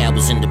rent. The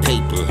power's in the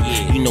paper.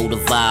 You know the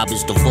vibe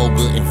is the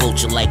vulgar and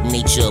vulture-like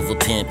nature of a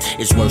pimp.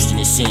 It's worse than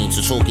it seems.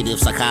 A talkative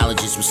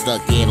psychologist was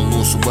stuck at a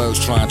loss of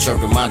words trying to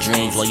interpret my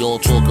dreams. While y'all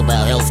talk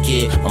about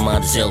healthcare, my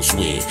mind is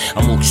elsewhere.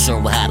 I'm more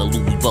concerned with how the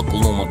Louis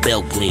buckle on my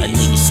belt bleed. A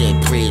nigga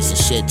said prayers and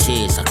shed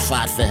tears. I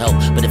cried for help,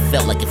 but it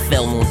felt like it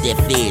fell on deaf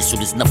ears. So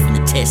there's nothing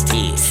to test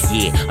here.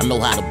 Yeah, I know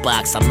how to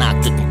box. I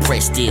knocked the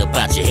compressed air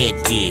about your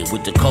head gear.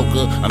 With the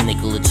coca, I'm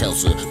Nikola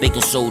Tesla.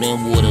 Baking soda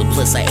and water.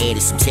 Plus I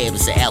added some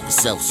tablets of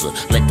Alka-Seltzer.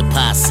 Let the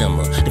pie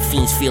simmer. The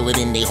fiends feel it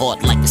in their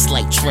heart like a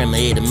slight tremor.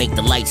 Here to make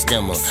the lights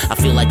dimmer. I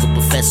feel like a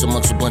professor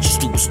amongst a bunch of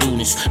stupid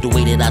students. The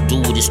way that I do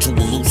it is too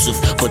elusive.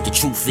 But the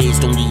truth is,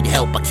 don't need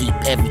help. I keep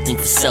everything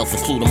for self,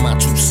 including my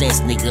 2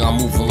 cents, nigga. I'm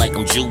moving like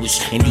I'm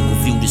Jewish, and you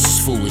can view this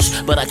as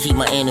foolish. But I keep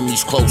my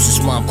enemies close, that's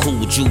why I'm cool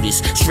with Judas.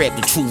 Strapped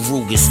with true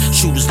Rugers,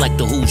 shooters like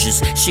the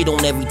Hoosiers. Shit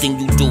on everything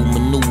you do,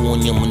 maneuver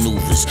on your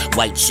maneuvers.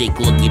 White chick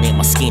looking at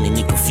my skin and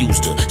it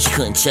confused her. She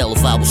couldn't tell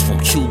if I was from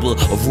Cuba,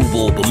 Aruba,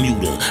 or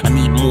Bermuda. I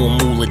need more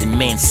moolah than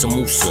Mansa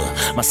Musa.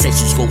 My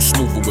sessions go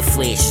smoother with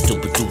flashes to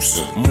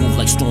producer. Move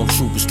like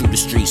stormtroopers through the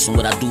streets, and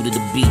what I do to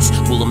the beats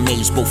will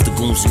amaze both the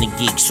goons and the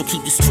geeks. So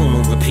keep this tune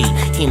on repeat.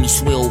 Hear me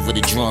swear over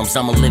the drums.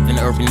 I'm a living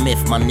urban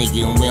myth, my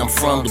nigga. And where I'm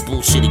from, the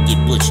bullshit'll get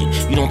butchered.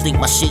 You don't think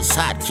my shit's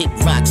hot? Kick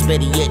rocks,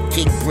 better yet,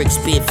 kick bricks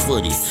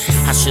barefooted.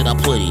 How should I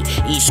put it?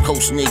 East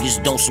Coast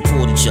niggas don't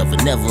support each other,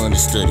 never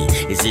understood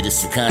it. Is it a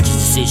subconscious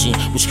decision?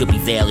 Which could be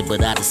valid,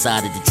 but I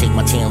decided to take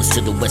my talents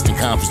to the Western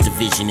Conference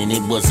Division, and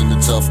it wasn't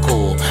a tough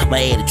call.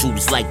 My attitude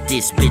is like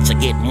this, bitch. I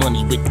get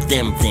money with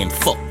them, then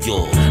fuck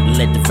y'all.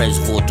 Let the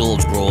Reservoir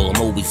Dogs brawl.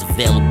 I'm always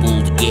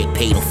available to get get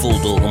paid in full,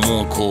 dog, I'm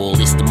on call.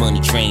 It's the money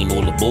train,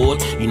 all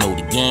aboard. You know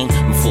the gang,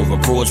 I'm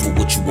foreign broads with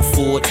what you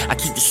afford. I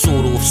keep the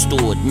sword off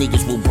stored.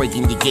 Niggas will break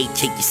in your gate,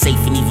 take your safe,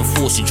 and even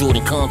force your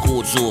Jordan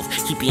Concords off.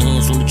 Keep your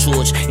hands on the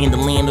torch. In the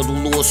land of the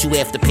lost, you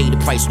have to pay the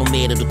price no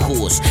matter the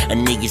cost. A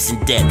nigga's in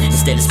debt.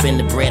 Instead of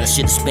spending bread, I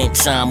should've spent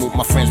time with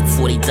my friends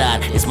before they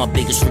died. It's my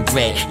biggest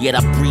regret. Yet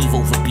I breathe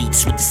over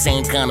beats with the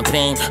same kind of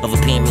pain of a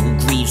parent who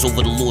grieves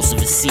over the loss of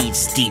his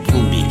seeds. It's deep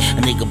rooted.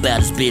 A nigga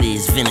about as bitter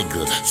as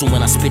vinegar. So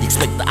when I spit,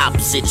 expect the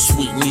opposite of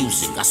sweet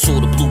music. I saw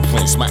the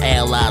blueprints. My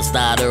allies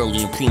died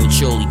early and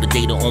prematurely, but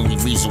they the only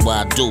reason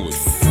why I do it.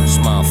 It's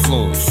my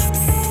influence.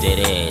 Dead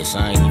ass.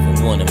 I ain't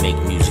even wanna make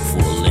music for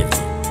a living.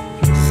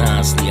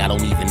 Honestly, I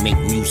don't even make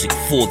music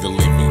for the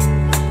living.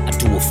 I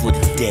do it for the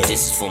dead.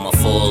 This is for my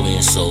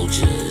fallen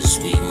soldiers.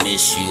 We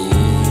miss you.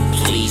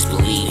 Please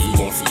believe we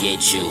won't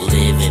forget you.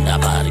 Living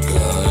out by the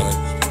gun.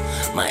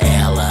 My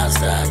allies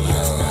died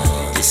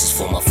young. This is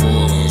for my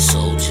fallen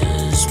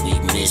soldiers. We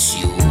miss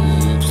you.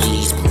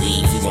 Please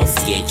believe we won't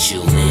forget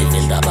you.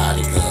 Living out by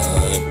the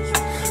gun.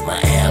 My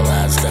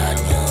allies died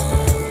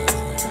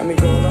young. I mean,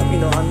 growing up, I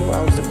knew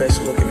I was the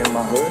best looking in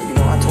my hood.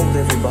 I told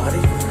everybody.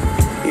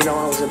 I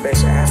was the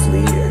best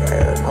athlete,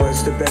 I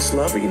was the best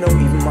lover, even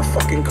my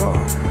fucking car.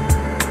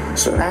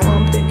 So now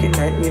I'm thinking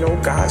that,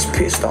 God's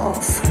pissed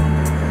off.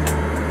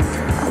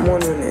 I'm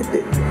wondering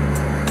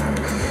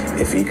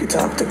if he could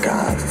talk to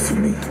God for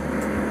me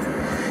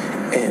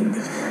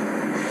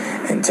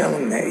and tell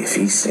him that if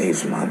he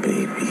saves my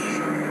baby,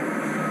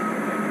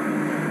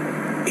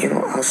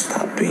 I'll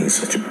stop being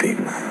such a big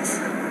mouth.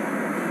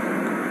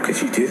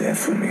 Could you do that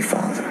for me,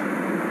 Father?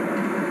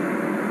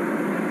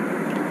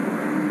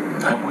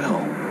 I will.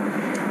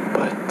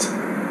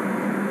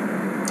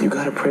 You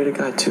gotta pray to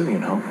God too,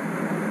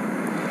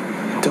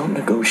 Don't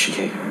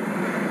negotiate.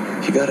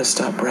 You gotta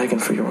stop bragging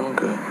for your own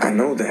good. I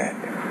know that.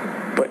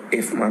 But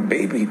if my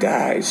baby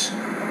dies,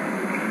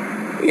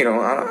 I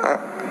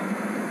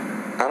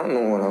don't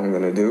know what I'm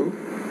gonna do.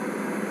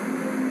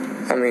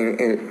 I mean,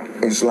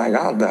 it's like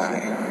I'll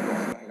die.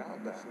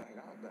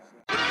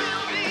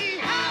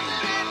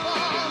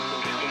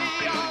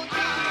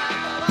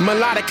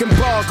 Melodic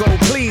embargo,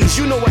 please,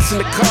 you know what's in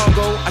the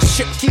cargo. I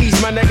ship keys,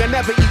 my nigga,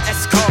 never eat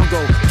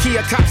escargot.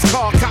 Kia cops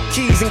call, cop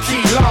keys and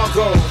key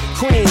Largo.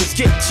 Queens,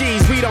 get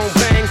cheese, we don't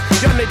bang.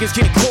 Y'all niggas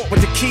get caught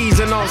with the keys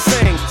and all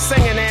sing.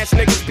 Singing ass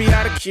niggas be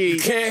out of key.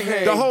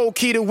 The whole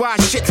key to why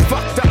shit's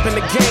fucked up in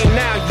the game,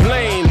 now you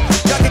lame.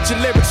 Y'all get your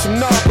lyrics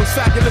from Narcos,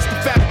 fabulous to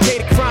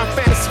fabricated crime,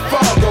 fantasy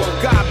Fargo.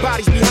 God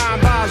bodies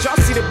behind bars, y'all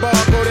see the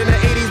barcode. In the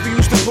 80s we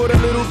used to put a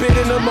little bit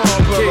in the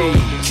Marlboro.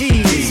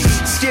 Keys,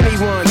 skinny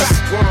ones,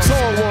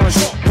 tall ones,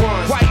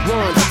 white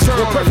ones,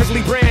 with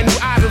perfectly brand new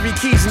ivory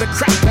keys and the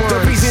crack ones. The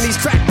reason these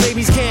crack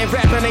babies can't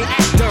rap and they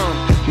act dumb.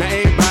 Now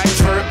everybody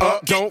turn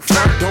up, don't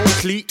front, don't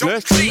sleep,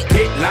 let's sleep,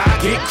 get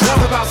live, get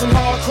crunk about some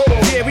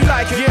hardcore. Yeah, we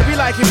like it,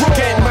 raw.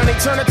 Get money,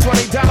 turn a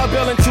 $20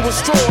 bill into a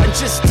straw and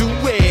just do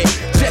it,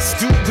 just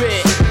do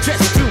it,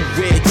 just do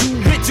it, do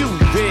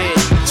it,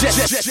 just.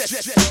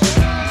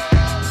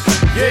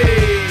 Yeah,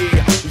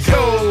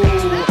 yo.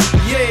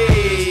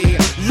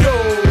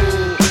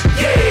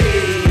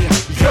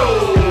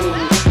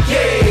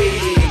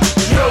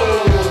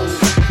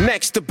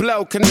 Next to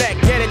blow,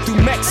 connect, get it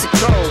through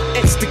Mexico.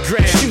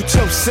 Instagram, shoot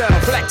yourself,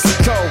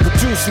 Lexico.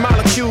 Reduce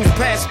molecules,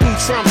 pass through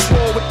Trump's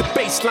wall with the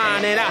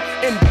baseline, and I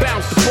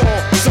inbound the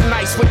ball. So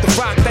nice with the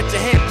rock that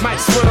your head might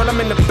swirl. I'm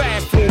in the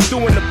bathroom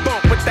doing the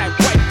bump with that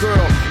white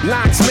girl.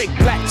 Lines make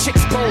black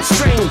chicks bone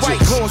strangers. The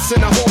white horse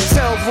in a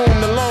hotel room,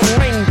 the Lone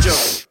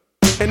Ranger.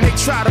 And they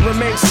try to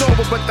remain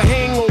sober, but the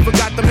hangover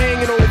got them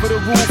hanging over the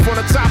roof on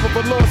the top of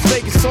a Las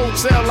Vegas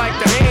hotel like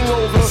the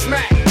Hangover.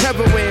 Smack,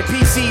 heroin,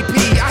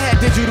 PCP. I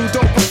had digital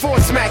dope before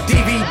Smack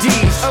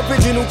DVDs.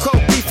 Original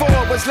coke before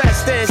was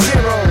less than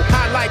zero.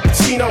 High like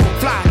Pacino,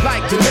 fly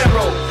like De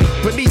Niro.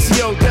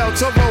 Benicio Del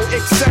Toro,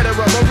 etc.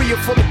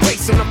 Maria full of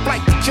grace on a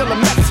flight to kill a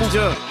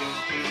messenger.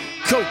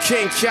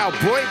 Cocaine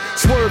cowboy,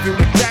 swerving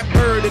with that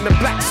bird in the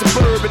black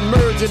suburban,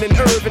 merging in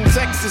Irving,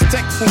 Texas,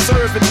 Texan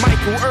serving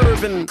Michael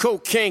Irvin.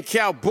 Cocaine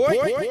cowboy.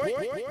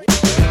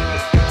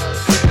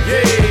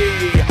 Yeah,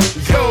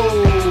 yo,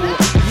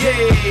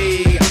 yeah,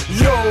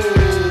 yo,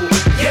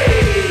 yeah,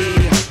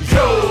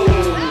 yo,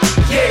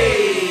 yeah, yo, yeah,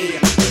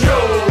 yo,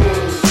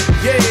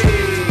 yeah,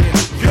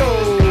 yo,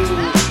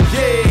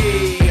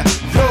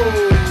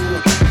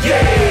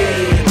 yeah,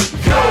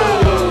 yo,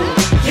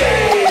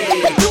 yeah.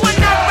 You are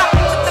not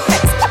rocking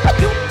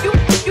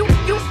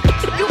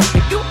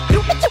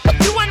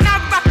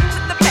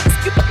with the best.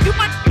 You are not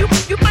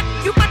rocking with the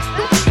best.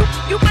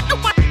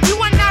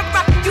 You are not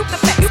rocking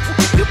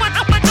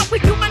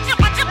with the best.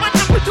 You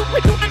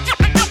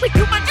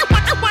are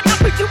not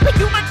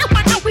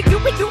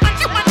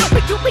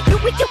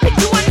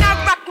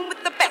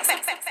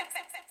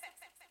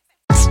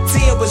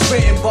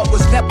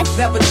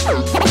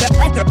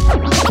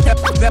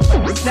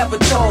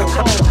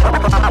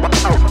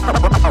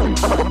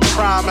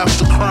Crime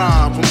after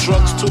crime, from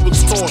drugs to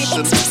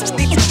extortion.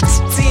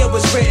 Tia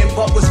was written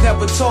but was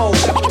never told.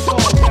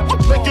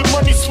 Making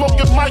money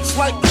smoking mics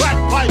like crack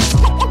pipes.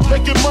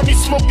 Making money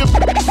smoking,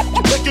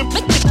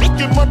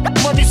 making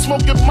money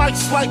smoking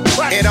mics like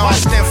crack pipes. It all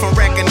stemmed from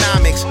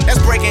economics.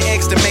 That's breaking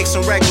eggs to make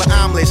some regular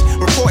omelets.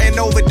 Reporting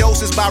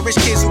overdoses by rich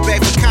kids who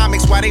beg for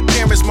comics while their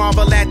parents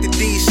marvel at the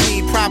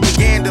DC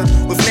propaganda.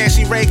 With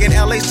Nancy Reagan,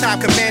 LA's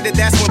top commander,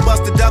 that's when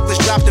Buster Douglas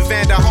dropped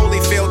Evander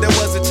Holyfield. There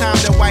was a time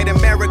that white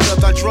America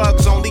thought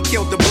drugs only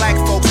killed the black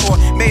folks or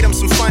made them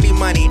some funny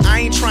money. I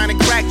ain't trying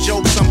to crack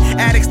jokes. Some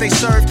addicts they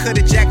serve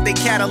could've jacked they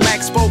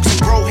Cadillac spokes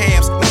and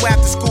Brohams. No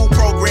after school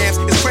programs.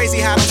 It's crazy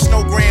how them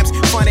snowgrams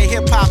fun at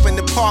hip hop in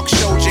the park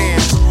show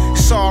jams.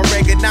 Saw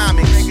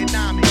Reaganomics.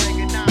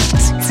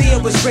 Tia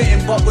was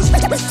written but was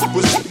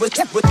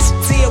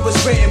Tia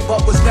was written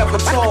but was never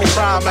told.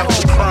 Crime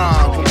after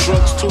crime, from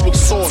drugs to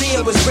extortion.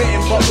 Tia was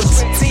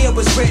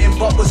written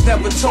but was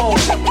never told.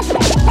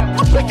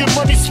 Making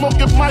money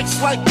smoking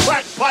mics like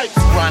crack pipes.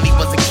 Ronnie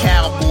was a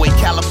cowboy,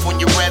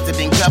 California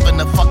resident,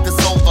 governor fucked us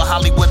over,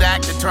 Hollywood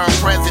actor turned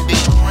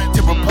president.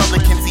 To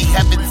Republicans he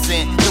heaven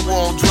sent. The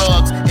war on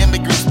drugs,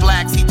 immigrants,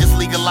 blacks, he just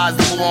legalized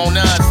the war on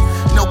us.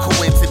 No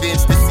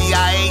coincidence, the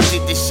CIA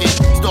did this shit.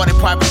 Started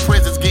private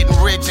prisons, getting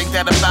rich, ain't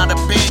that about a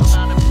bitch?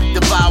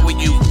 Devour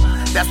you,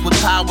 that's what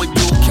power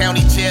do.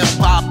 County jail,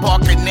 Bob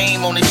Barker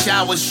name on the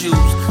shower shoes.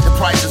 The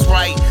price is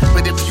right,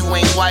 but if you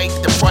ain't white,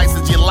 the price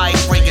is your life.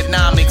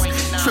 Reaganomics,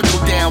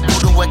 trickle down,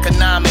 brutal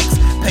economics.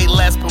 Pay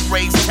less but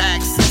raise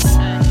taxes,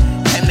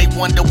 and they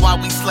wonder why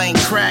we slang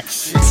crack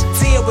shit.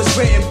 Tia was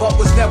written but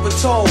was never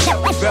told.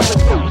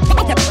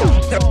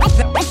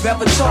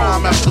 Never told.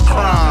 Crime after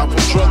crime, from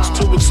drugs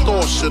to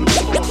extortion.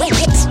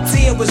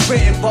 Tia was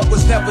written but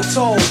was never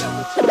told.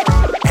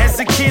 As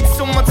a kid,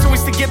 so much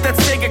always to get that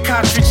Sega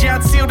cartridge. Yeah,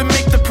 I'd seal to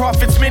make the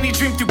profits. Many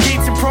dream through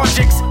gates and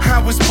projects.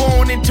 I was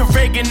born into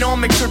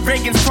Reaganomics, or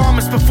Reagan's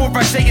promise. Before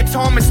Isaiah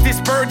Thomas, this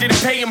bird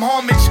didn't pay him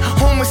homage.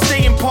 Home was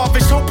stay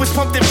impoverished. Hope was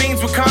pumped in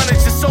veins with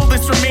carnage. The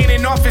soulless remain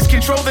in office,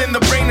 controlling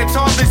the brain of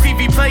toddlers.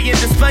 TV playing,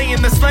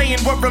 displaying the slaying.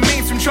 What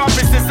remains from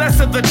choppers? There's less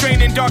of the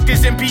training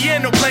doctors and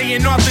piano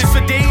playing authors.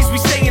 For days we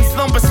stay in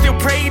slumber, still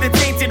pray to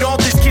tainted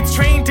authors. Kids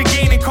trained to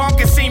gain and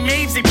conquer, same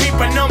age, they paint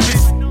by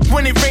numbers.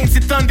 When it rains,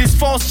 it thunders.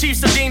 False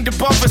chiefs ordained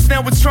above us.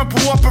 Now it's Trump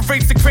who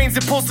operates the cranes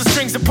and pulls the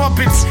strings of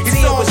puppets.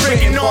 It's all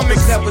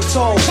Reaganomics. Never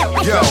told.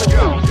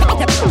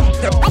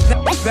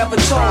 Never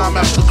told. Crime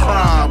after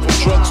crime, from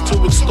drugs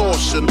to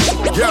extortion.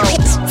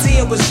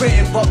 Tia was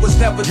written but was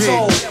never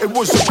told. It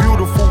was a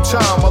beautiful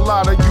time. A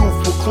lot of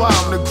youth will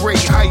climb the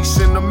great heights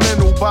in the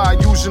mental by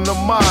using the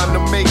mind to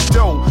make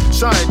dough.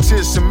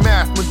 Scientists and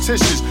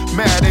mathematicians,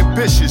 mad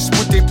ambitious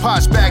with their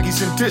pots,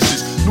 baggies, and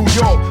dishes. New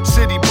York,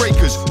 city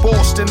breakers,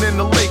 Boston and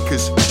the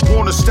Lakers.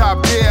 Wanna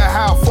stop there?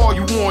 How far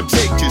you wanna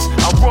take us?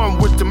 I run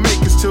with the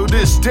makers till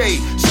this day.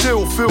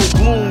 Still feel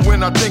gloom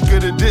when I think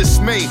of the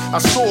dismay. I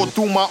saw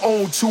through my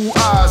own two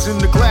eyes in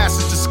the glass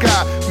of the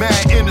sky.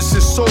 Mad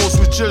innocent souls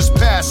was just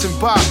passing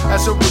by.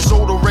 As a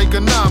result of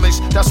Reaganomics,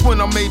 that's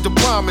when I made the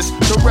promise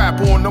to rap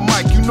on the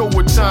mic. You know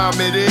what time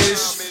it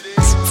is.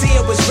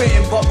 Tia was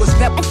written but was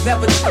never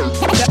told.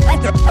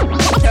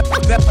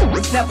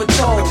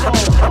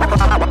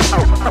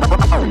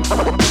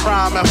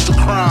 Crime after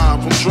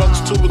crime, from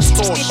drugs to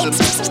extortion.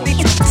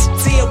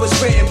 Tia was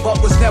written but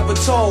was never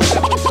told.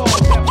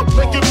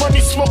 Making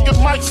money smoking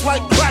mics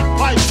like crack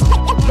pipes.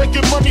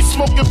 Making money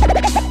smoking,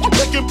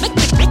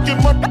 making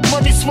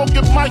money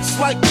smoking mics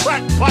like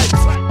crack pipes.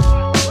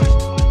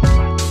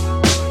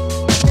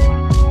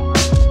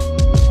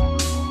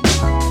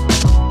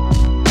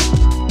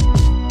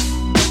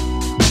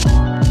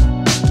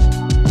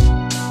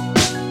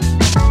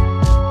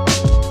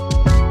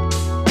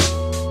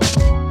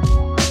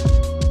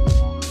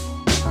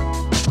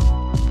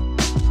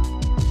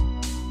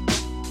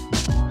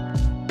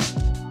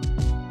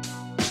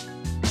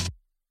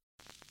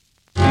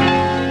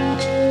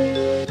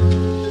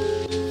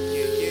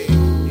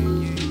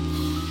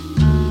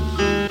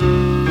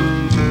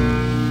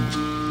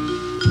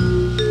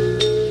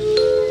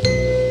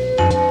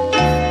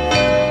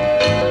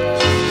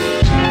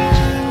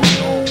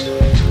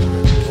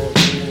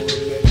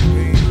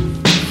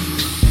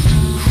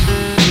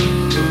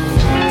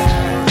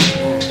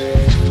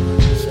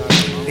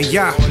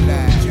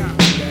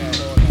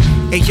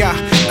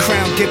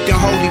 Crown dipped in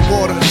holy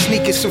water,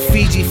 sneaking some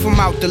Fiji from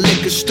out the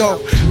liquor store.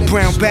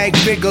 Brown bag,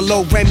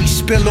 Bigelow, Remy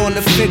spill on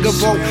the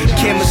Figaro.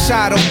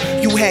 Camisado,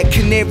 you had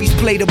canaries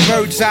play the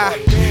bird's eye,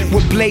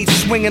 with blades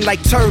swinging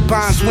like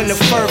turbines when the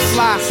fur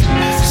fly.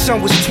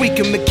 Son was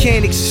tweaking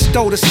mechanics and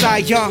stole the Cy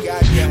Young.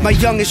 My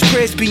youngest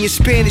prayers being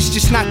Spanish,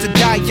 just not to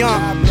die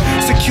young.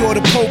 Secure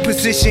the pole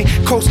position,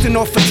 coasting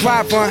off a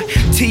drive run.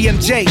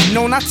 TMJ,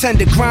 known I tend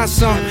to grind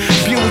some.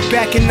 Buick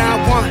back in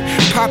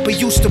 9-1. Papa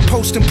used to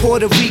post in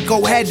Puerto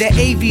Rico. Had the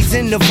AVs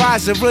in the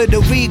visor of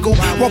the Regal.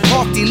 What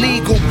parked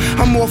illegal?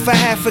 I'm off a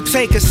half a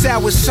take, a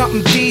sour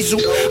something diesel.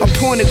 A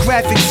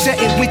pornographic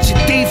setting with your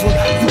diva.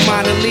 You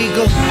mind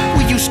illegal?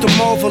 We used to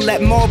marvel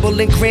at marble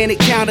and granite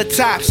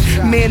countertops.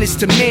 Manage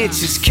to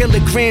mansions,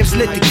 kilograms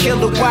lit the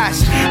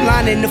kilowatts.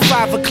 Lining the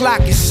 5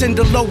 o'clock is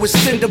cinder low with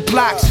cinder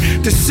blocks.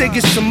 The cig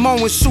is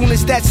Samoan as soon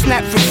as that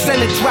snap from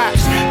center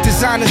drops.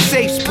 Designer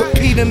safes, put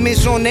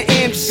Peterman's on the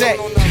AM set.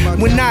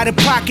 When out of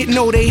pocket,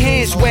 know they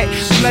hands wet.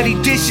 Bloody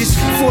dishes,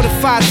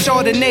 fortified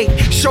Chardonnay.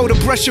 Show the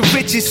brush of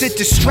riches, it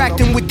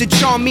distracting with the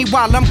charm.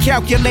 Meanwhile, I'm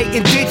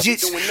calculating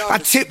digits. I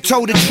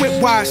tiptoe the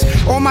tripwise,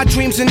 all my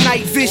dreams are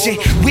night vision.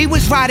 We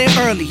was riding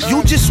early,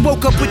 you just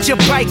woke up with your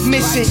bike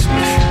missing.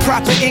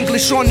 Proper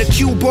English on the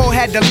cue ball,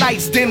 had the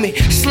lights dimming.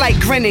 Slight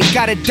grinning,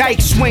 got a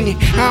dyke swinging.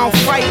 I don't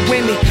fight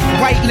women,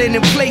 white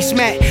linen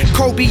placemat.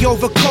 Kobe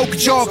over coke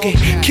jogging.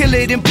 Kill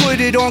it and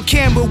put it on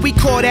camera, we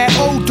call that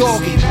old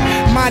dogging.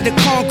 Mind the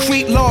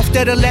concrete loft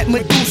that'll let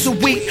Medusa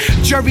weep.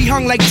 Jury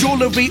hung like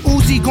jewelry,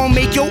 Uzi gon'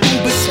 make your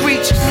Uber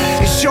screech.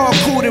 It's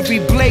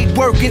charcuterie, blade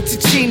work into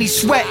Chini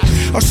sweat.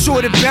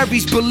 Assorted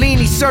berries,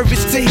 Bellini,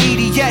 service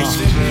Tahiti, yes.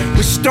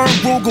 With Stern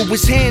Ruger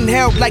was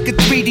handheld like a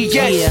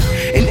 3DS.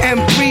 And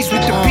M3s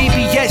with the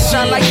BBS,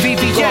 shine like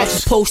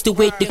VVS. Posted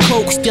with the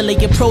coke, still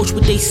they approach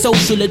with their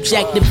social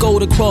objective.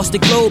 Gold across the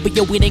globe, but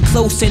yo, it ain't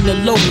close in the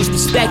locals'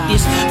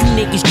 perspectives.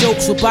 You niggas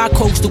jokes with our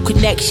coastal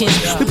connections.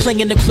 We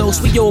playing the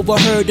close, we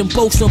overheard them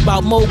boasting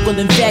about mogul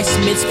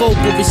investments.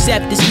 Vocal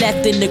receptors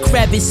left in the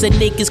crevice of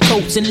niggas'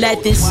 coats and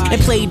leathers.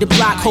 And played the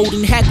block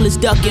holding hecklers,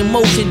 ducking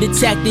motion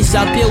detectors.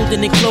 Our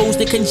building enclosed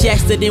and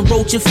congested and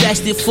roach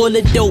infested, full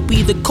of dope.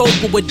 Either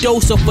cope or a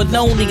dose of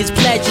felonious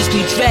pleasures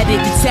we dreaded.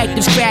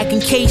 Detectives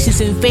cracking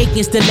cases and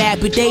vacants,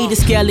 dilapidated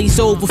skellies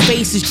over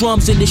faces.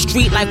 Drums in the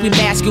street like we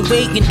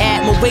masquerading.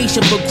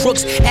 Admiration for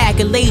crooks,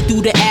 accolade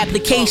through the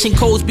application.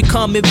 Codes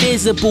become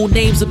invisible,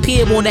 names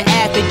appear on the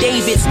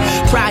affidavits.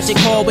 Project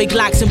hallway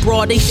Glocks and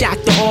broad, they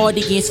shocked the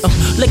audience.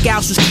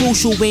 Lookouts was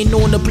crucial, ain't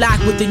on the block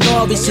with the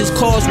novices.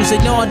 Cars was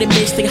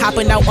anonymous, they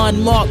hopping out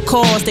unmarked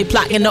cars. They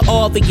plotting the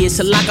obvious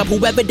to lock up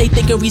whoever they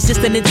think are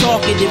resistant and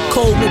talkative.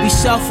 Cold when we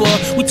suffer,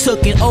 we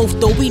took an oath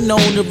though we known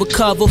to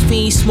recover.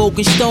 Fiends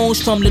smoking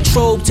stones from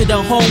Latrobe to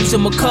the homes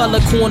in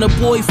McCullough. Corner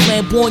boy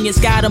flamboyance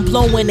got them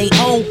blowing they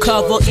own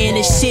cover. In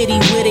the city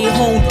where they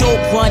home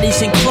dope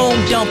runners and chrome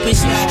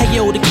dumpers. Hey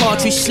yo, the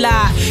cartridge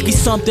slide, get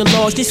something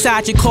large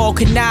inside your car,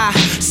 can I?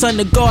 Son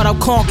of God, I'll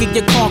conquer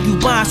your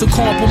concubines. So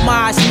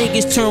compromise,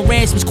 niggas turn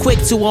ransoms quick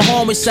to a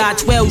homicide.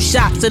 12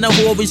 shots in a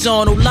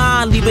horizontal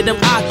line, leaving them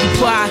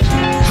occupied.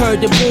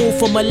 Heard the boom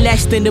from a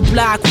less than the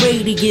block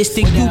radius.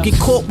 Think you get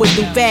caught with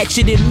the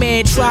ratchet and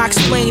man try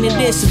explaining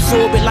this.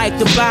 Absorb it like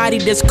the body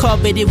that's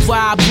covered in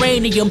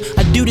vibranium.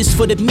 I do this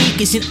for the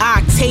meekest and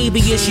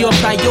Octavius. Your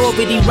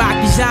priority,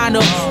 rock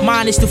designer.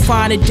 Mine is to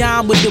find a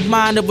dime with the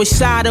mind of a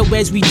cider.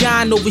 As we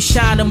dine over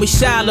shine a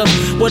mashallah.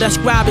 What I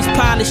scribe is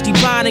polished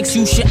ebonics.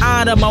 You should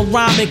honor my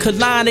rhyming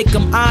colonic.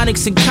 I'm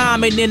onyx and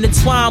common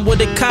intertwined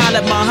with a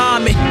Khalid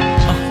Muhammad.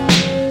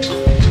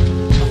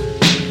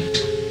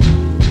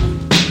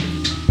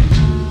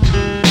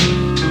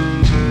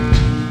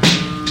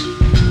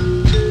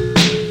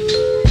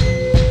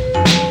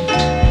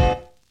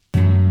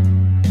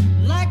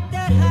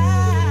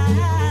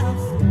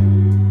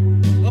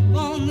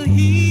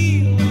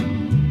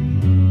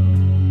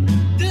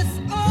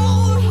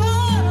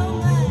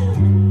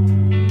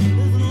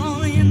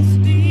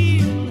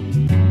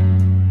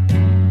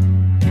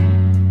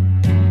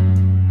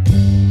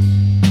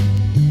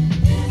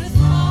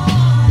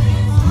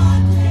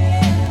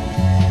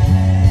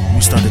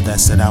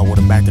 Set out with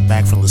a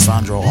back-to-back from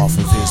Lissandro off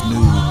of his new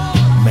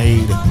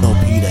Made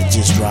LP that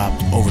just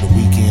dropped over the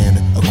weekend.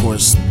 Of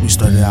course, we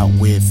started out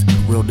with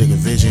Real Nigga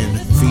Vision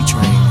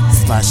featuring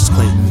Flashes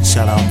Clayton.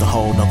 Shout out the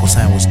whole Knuckle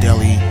Sandwich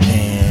Deli.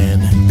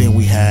 And then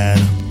we had,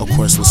 of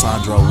course,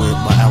 Lissandro with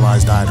My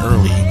Allies Died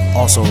Early,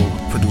 also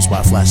produced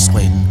by Flashes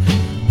Clayton.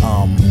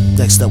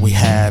 Next up we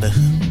had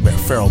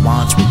Pharoah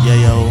Monch with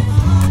Yayo,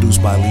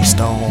 produced by Lee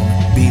Stone.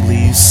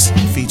 B-Leaves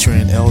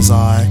featuring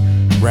Elzai,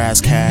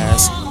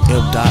 Razkaz,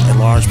 Dot and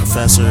Large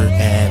Professor,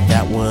 and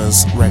that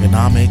was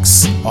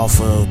Reaganomics off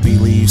of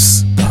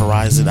B-Leaves, the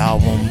Horizon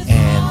album,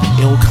 and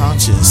Ill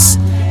Conscious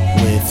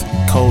with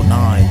Code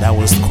 9. That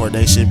was the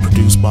coordination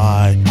produced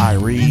by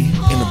Irie.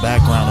 In the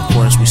background, of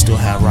course, we still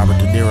have Robert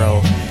De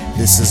Niro.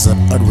 This is an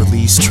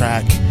unreleased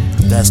track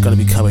that's going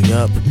to be coming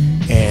up,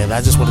 and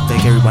I just want to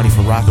thank everybody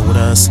for rocking with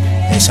us,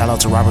 and shout out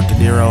to Robert De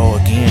Niro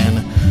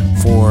again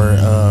for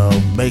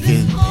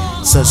making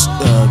such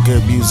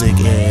good music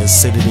and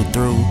sending it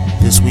through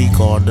this week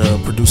on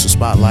the Producer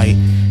Spotlight.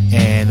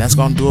 And that's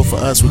gonna do it for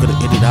us. We're gonna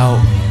end it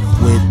out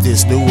with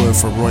this new one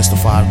from Royce the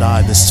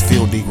 5'9". This is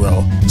Field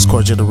Negro. It's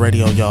Cordial the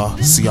Radio, y'all.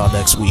 See y'all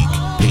next week.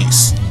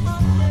 Peace.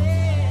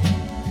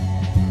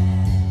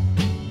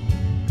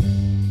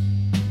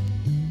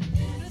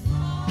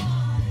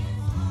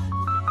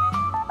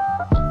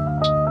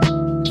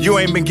 You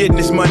ain't been getting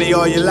this money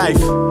all your life.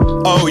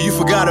 Oh, you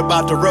forgot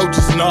about the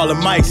roaches and all the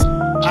mice.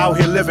 Out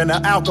here living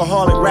an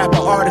alcoholic rapper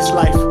artist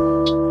life.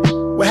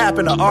 What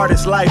happened to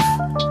artist life?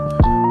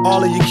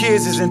 All of your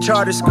kids is in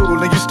charter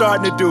school and you're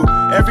starting to do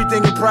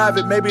everything in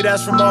private. Maybe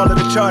that's from all of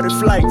the chartered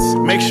flights.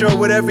 Make sure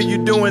whatever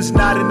you're doing's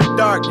not in the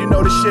dark. You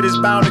know the shit is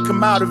bound to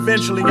come out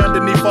eventually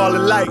underneath all the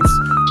lights.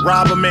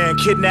 Rob a man,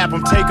 kidnap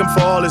him, take him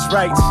for all his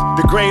rights.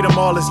 Degrade him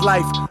all his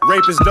life,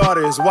 rape his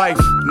daughter, his wife.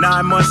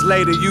 9 months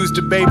later, used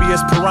the baby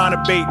as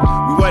piranha bait.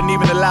 We wasn't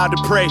even allowed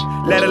to pray,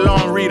 let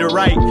alone read or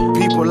write.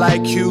 People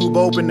like Cube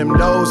open them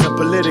doors, and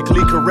politically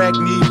correct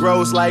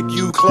Negroes like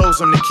you close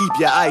them to keep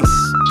your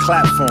ice.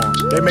 Clap for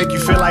them. They make you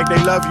feel like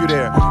they love you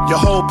there. Your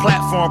whole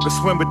platform could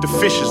swim with the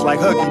fishes like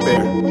Huggy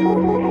Bear.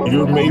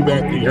 Your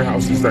Maybach in your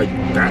house is like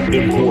that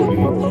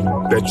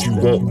important that you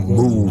won't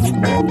move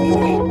at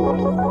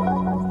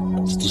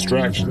all. It's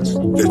distractions.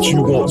 That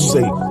you won't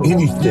say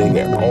anything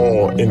at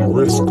all in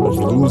risk of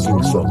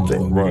losing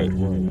something. Right.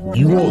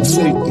 You won't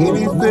say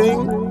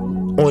anything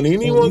on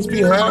anyone's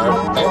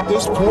behalf at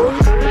this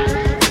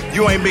point.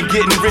 You ain't been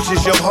getting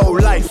riches your whole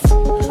life.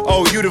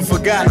 Oh, you done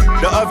forgot.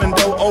 The oven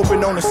door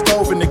open on the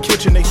stove in the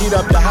kitchen to heat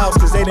up the house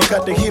cause they done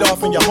cut the heat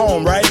off in your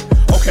home, right?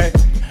 Okay.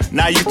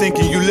 Now you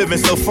thinking you living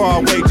so far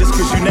away just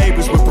cause you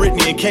neighbors with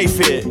Britney and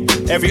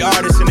K-Fed. Every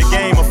artist in the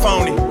game a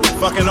phony.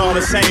 Fucking all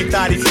the same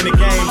thotties in the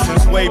game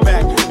since way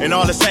back. And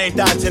all the same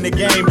thoughts in the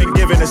game been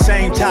giving the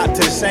same top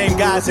to the same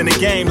guys in the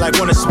game like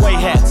one of Sway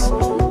hats.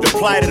 The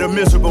plight of the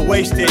miserable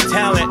wasted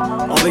talent.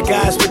 Only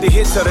guys with the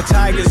hits are the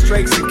Tigers,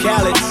 Drakes, and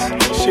Khaled's.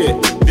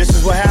 Shit, this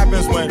is what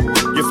happens when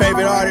your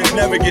favorite artists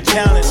never get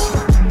challenged.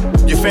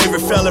 Your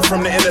favorite fella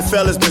from the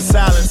NFL has been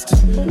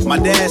silenced. My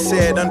dad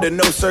said under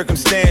no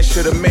circumstance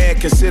should a man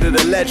considered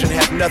a legend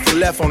have nothing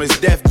left on his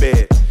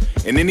deathbed.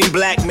 And any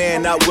black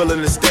man not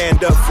willing to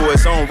stand up for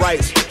his own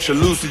rights should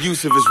lose the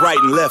use of his right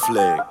and left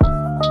leg.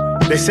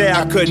 They say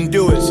I couldn't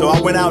do it, so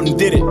I went out and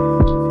did it.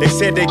 They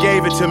said they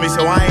gave it to me,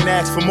 so I ain't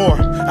asked for more.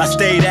 I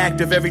stayed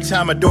active every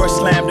time a door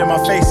slammed in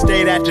my face,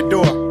 stayed at the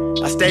door.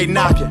 I stayed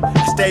knocking,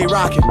 I stayed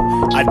rocking.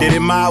 I did it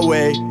my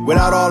way,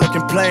 without all the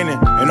complaining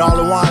and all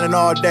the whining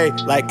all day,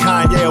 like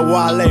Kanye or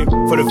Wale,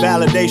 for the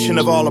validation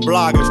of all the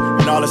bloggers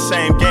and all the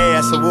same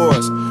gay-ass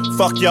awards.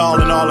 Fuck y'all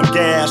and all them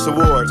gay-ass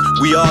awards.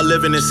 We all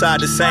living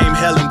inside the same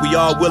hell and we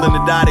all willing to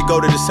die to go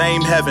to the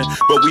same heaven,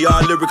 but we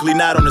are lyrically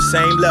not on the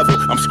same level.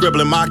 I'm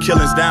scribbling my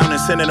killings down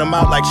and sending them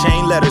out like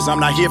chain letters. I'm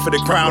not here for the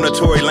crown or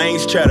Tory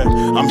Lanez cheddar.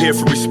 I'm here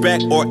for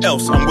respect or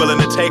else I'm willing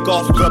to take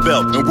off the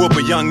belt and whoop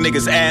a young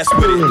nigga's ass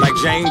with it like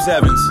James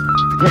Evans.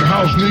 What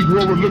house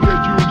Negro would look at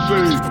you and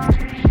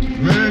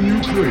say, man, you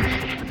crazy.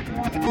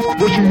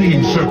 What you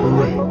mean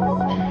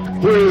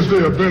separate? Where is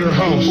there a better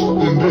house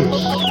than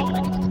this?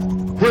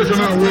 Where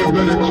can I wear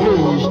better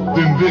clothes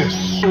than this?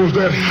 So was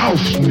that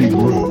house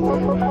Negro.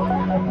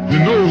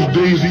 In those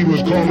days he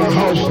was called a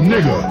house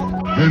nigger.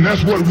 And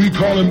that's what we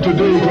call him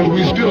today because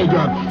we still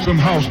got some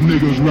house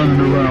niggers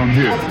running around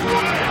here.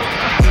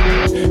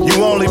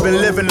 You only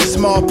been living a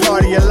small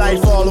part of your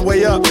life all the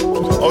way up.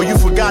 Oh, you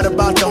forgot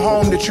about the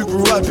home that you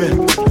grew up in,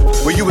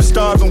 where you were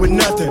starving with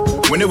nothing.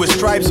 When there was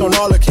stripes on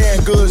all the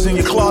canned goods in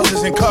your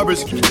closets and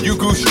cupboards, you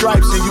grew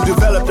stripes and you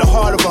developed the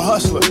heart of a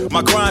hustler.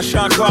 My grind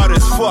Sean Carter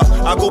as fuck.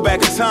 I go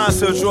back in time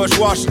so George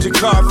Washington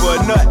carved for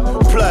a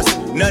nut. Plus,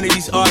 none of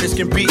these artists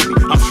can beat me.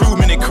 I'm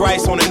Truman and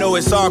Christ on the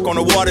Noah's Ark on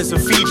the waters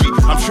of Fiji.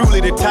 I'm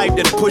truly the type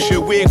that'll push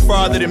your wig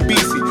farther than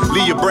BC.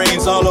 Leave your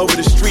brains all over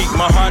the street.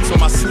 My heart's on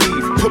my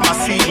sleeve. Put my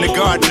seed in the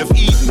Garden of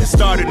Eden and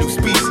start a new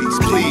species,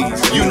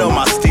 please. You know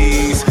my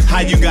steez. How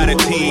you got a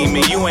team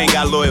and you ain't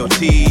got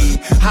loyalty?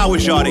 How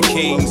is y'all the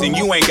kings and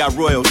you ain't got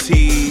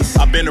royalties?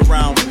 I've been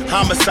around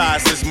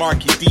homicide since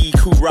Marky D,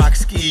 Cool Rock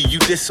Ski. You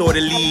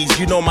disorderlies,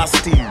 you know my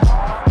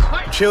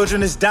steez.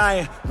 Children is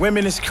dying,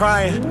 women is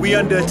crying. We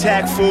under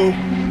attack, fool.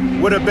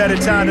 What a better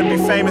time to be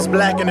famous,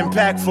 black, and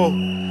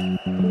impactful.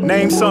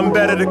 Name something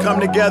better to come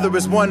together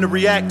as one to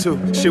react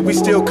to. Shit, we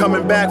still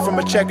coming back from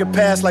a checkered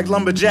past like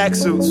lumberjack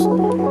suits.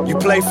 You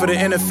play for the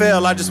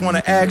NFL, I just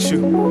wanna ask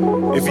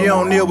you. If you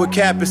don't kneel with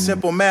cap, it's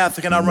simple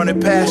math, can I run it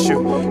past you?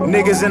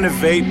 Niggas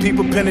innovate,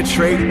 people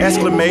penetrate,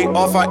 exclamate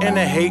off our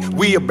inner hate.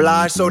 We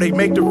oblige, so they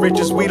make the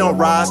richest, we don't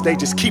rise, they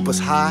just keep us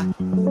high.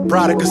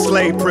 Product of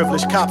slave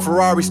privilege, cop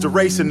Ferraris to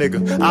race a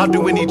nigga. I'll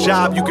do any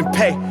job you can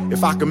pay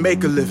if I can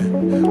make a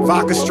living.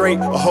 Vodka straight,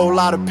 a whole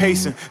lot of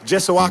pacing,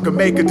 just so I can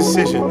make a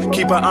decision.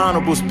 Keep an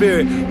honorable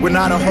spirit with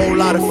not a whole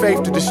lot of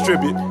faith to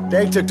distribute.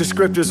 They took the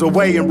scriptures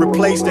away and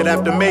replaced it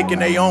after making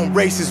their own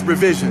racist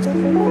revisions.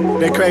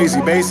 They crazy,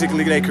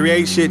 basically they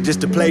create shit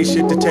just to play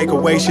shit, to take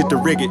away shit, to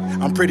rig it.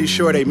 I'm pretty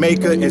sure they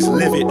maker is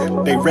livid.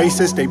 They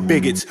racist, they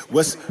bigots.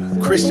 What's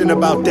Christian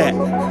about that?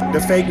 The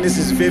fakeness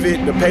is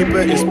vivid, the paper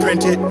is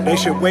printed. They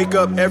should wake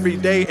up every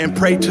day and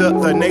pray to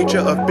the nature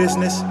of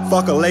business.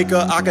 Fuck a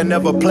Laker, I can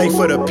never play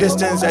for the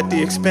Pistons at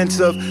the expense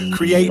of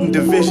creating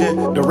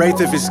division. The wraith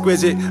of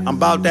exquisite, I'm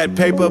about that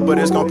paper, but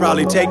it's gonna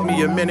probably take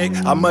me a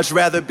minute. I'd much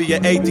rather be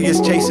an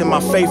atheist chasing my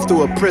faith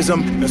through a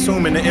prism,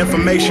 assuming the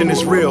information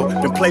is real,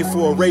 than play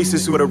for a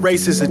racist with a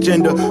racist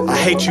agenda. I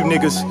hate you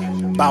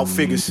niggas. about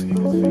figures.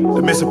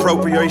 The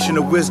misappropriation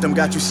of wisdom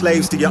got you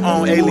slaves to your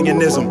own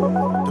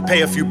alienism. To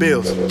pay a few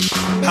bills.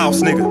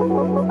 House nigga.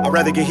 I'd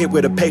rather get hit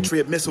with a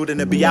Patriot missile than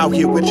to be out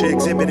here with your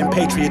exhibiting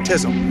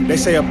patriotism. They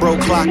say a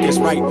broke clock is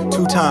right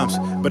 2 times,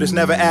 but it's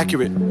never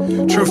accurate.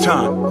 Truth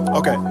time.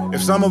 Okay,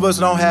 if some of us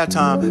don't have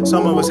time,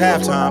 some of us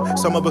have time,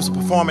 some of us are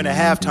performing at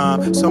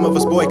halftime, some of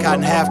us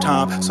boycotting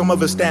halftime, some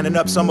of us standing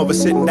up, some of us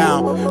sitting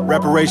down.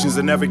 Reparations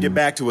will never get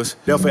back to us.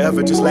 They'll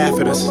forever just laugh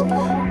at us.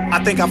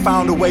 I think I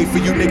found a way for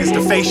you niggas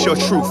to face your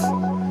truth.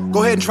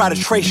 Go ahead and try to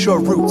trace your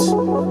roots.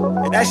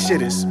 And that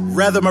shit is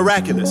rather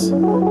miraculous.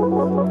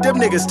 Them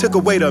niggas took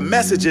away the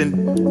message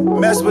and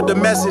messed with the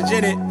message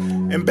in it,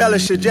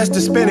 embellish it just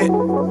to spin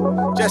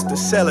it, just to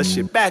sell a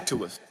shit back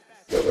to us.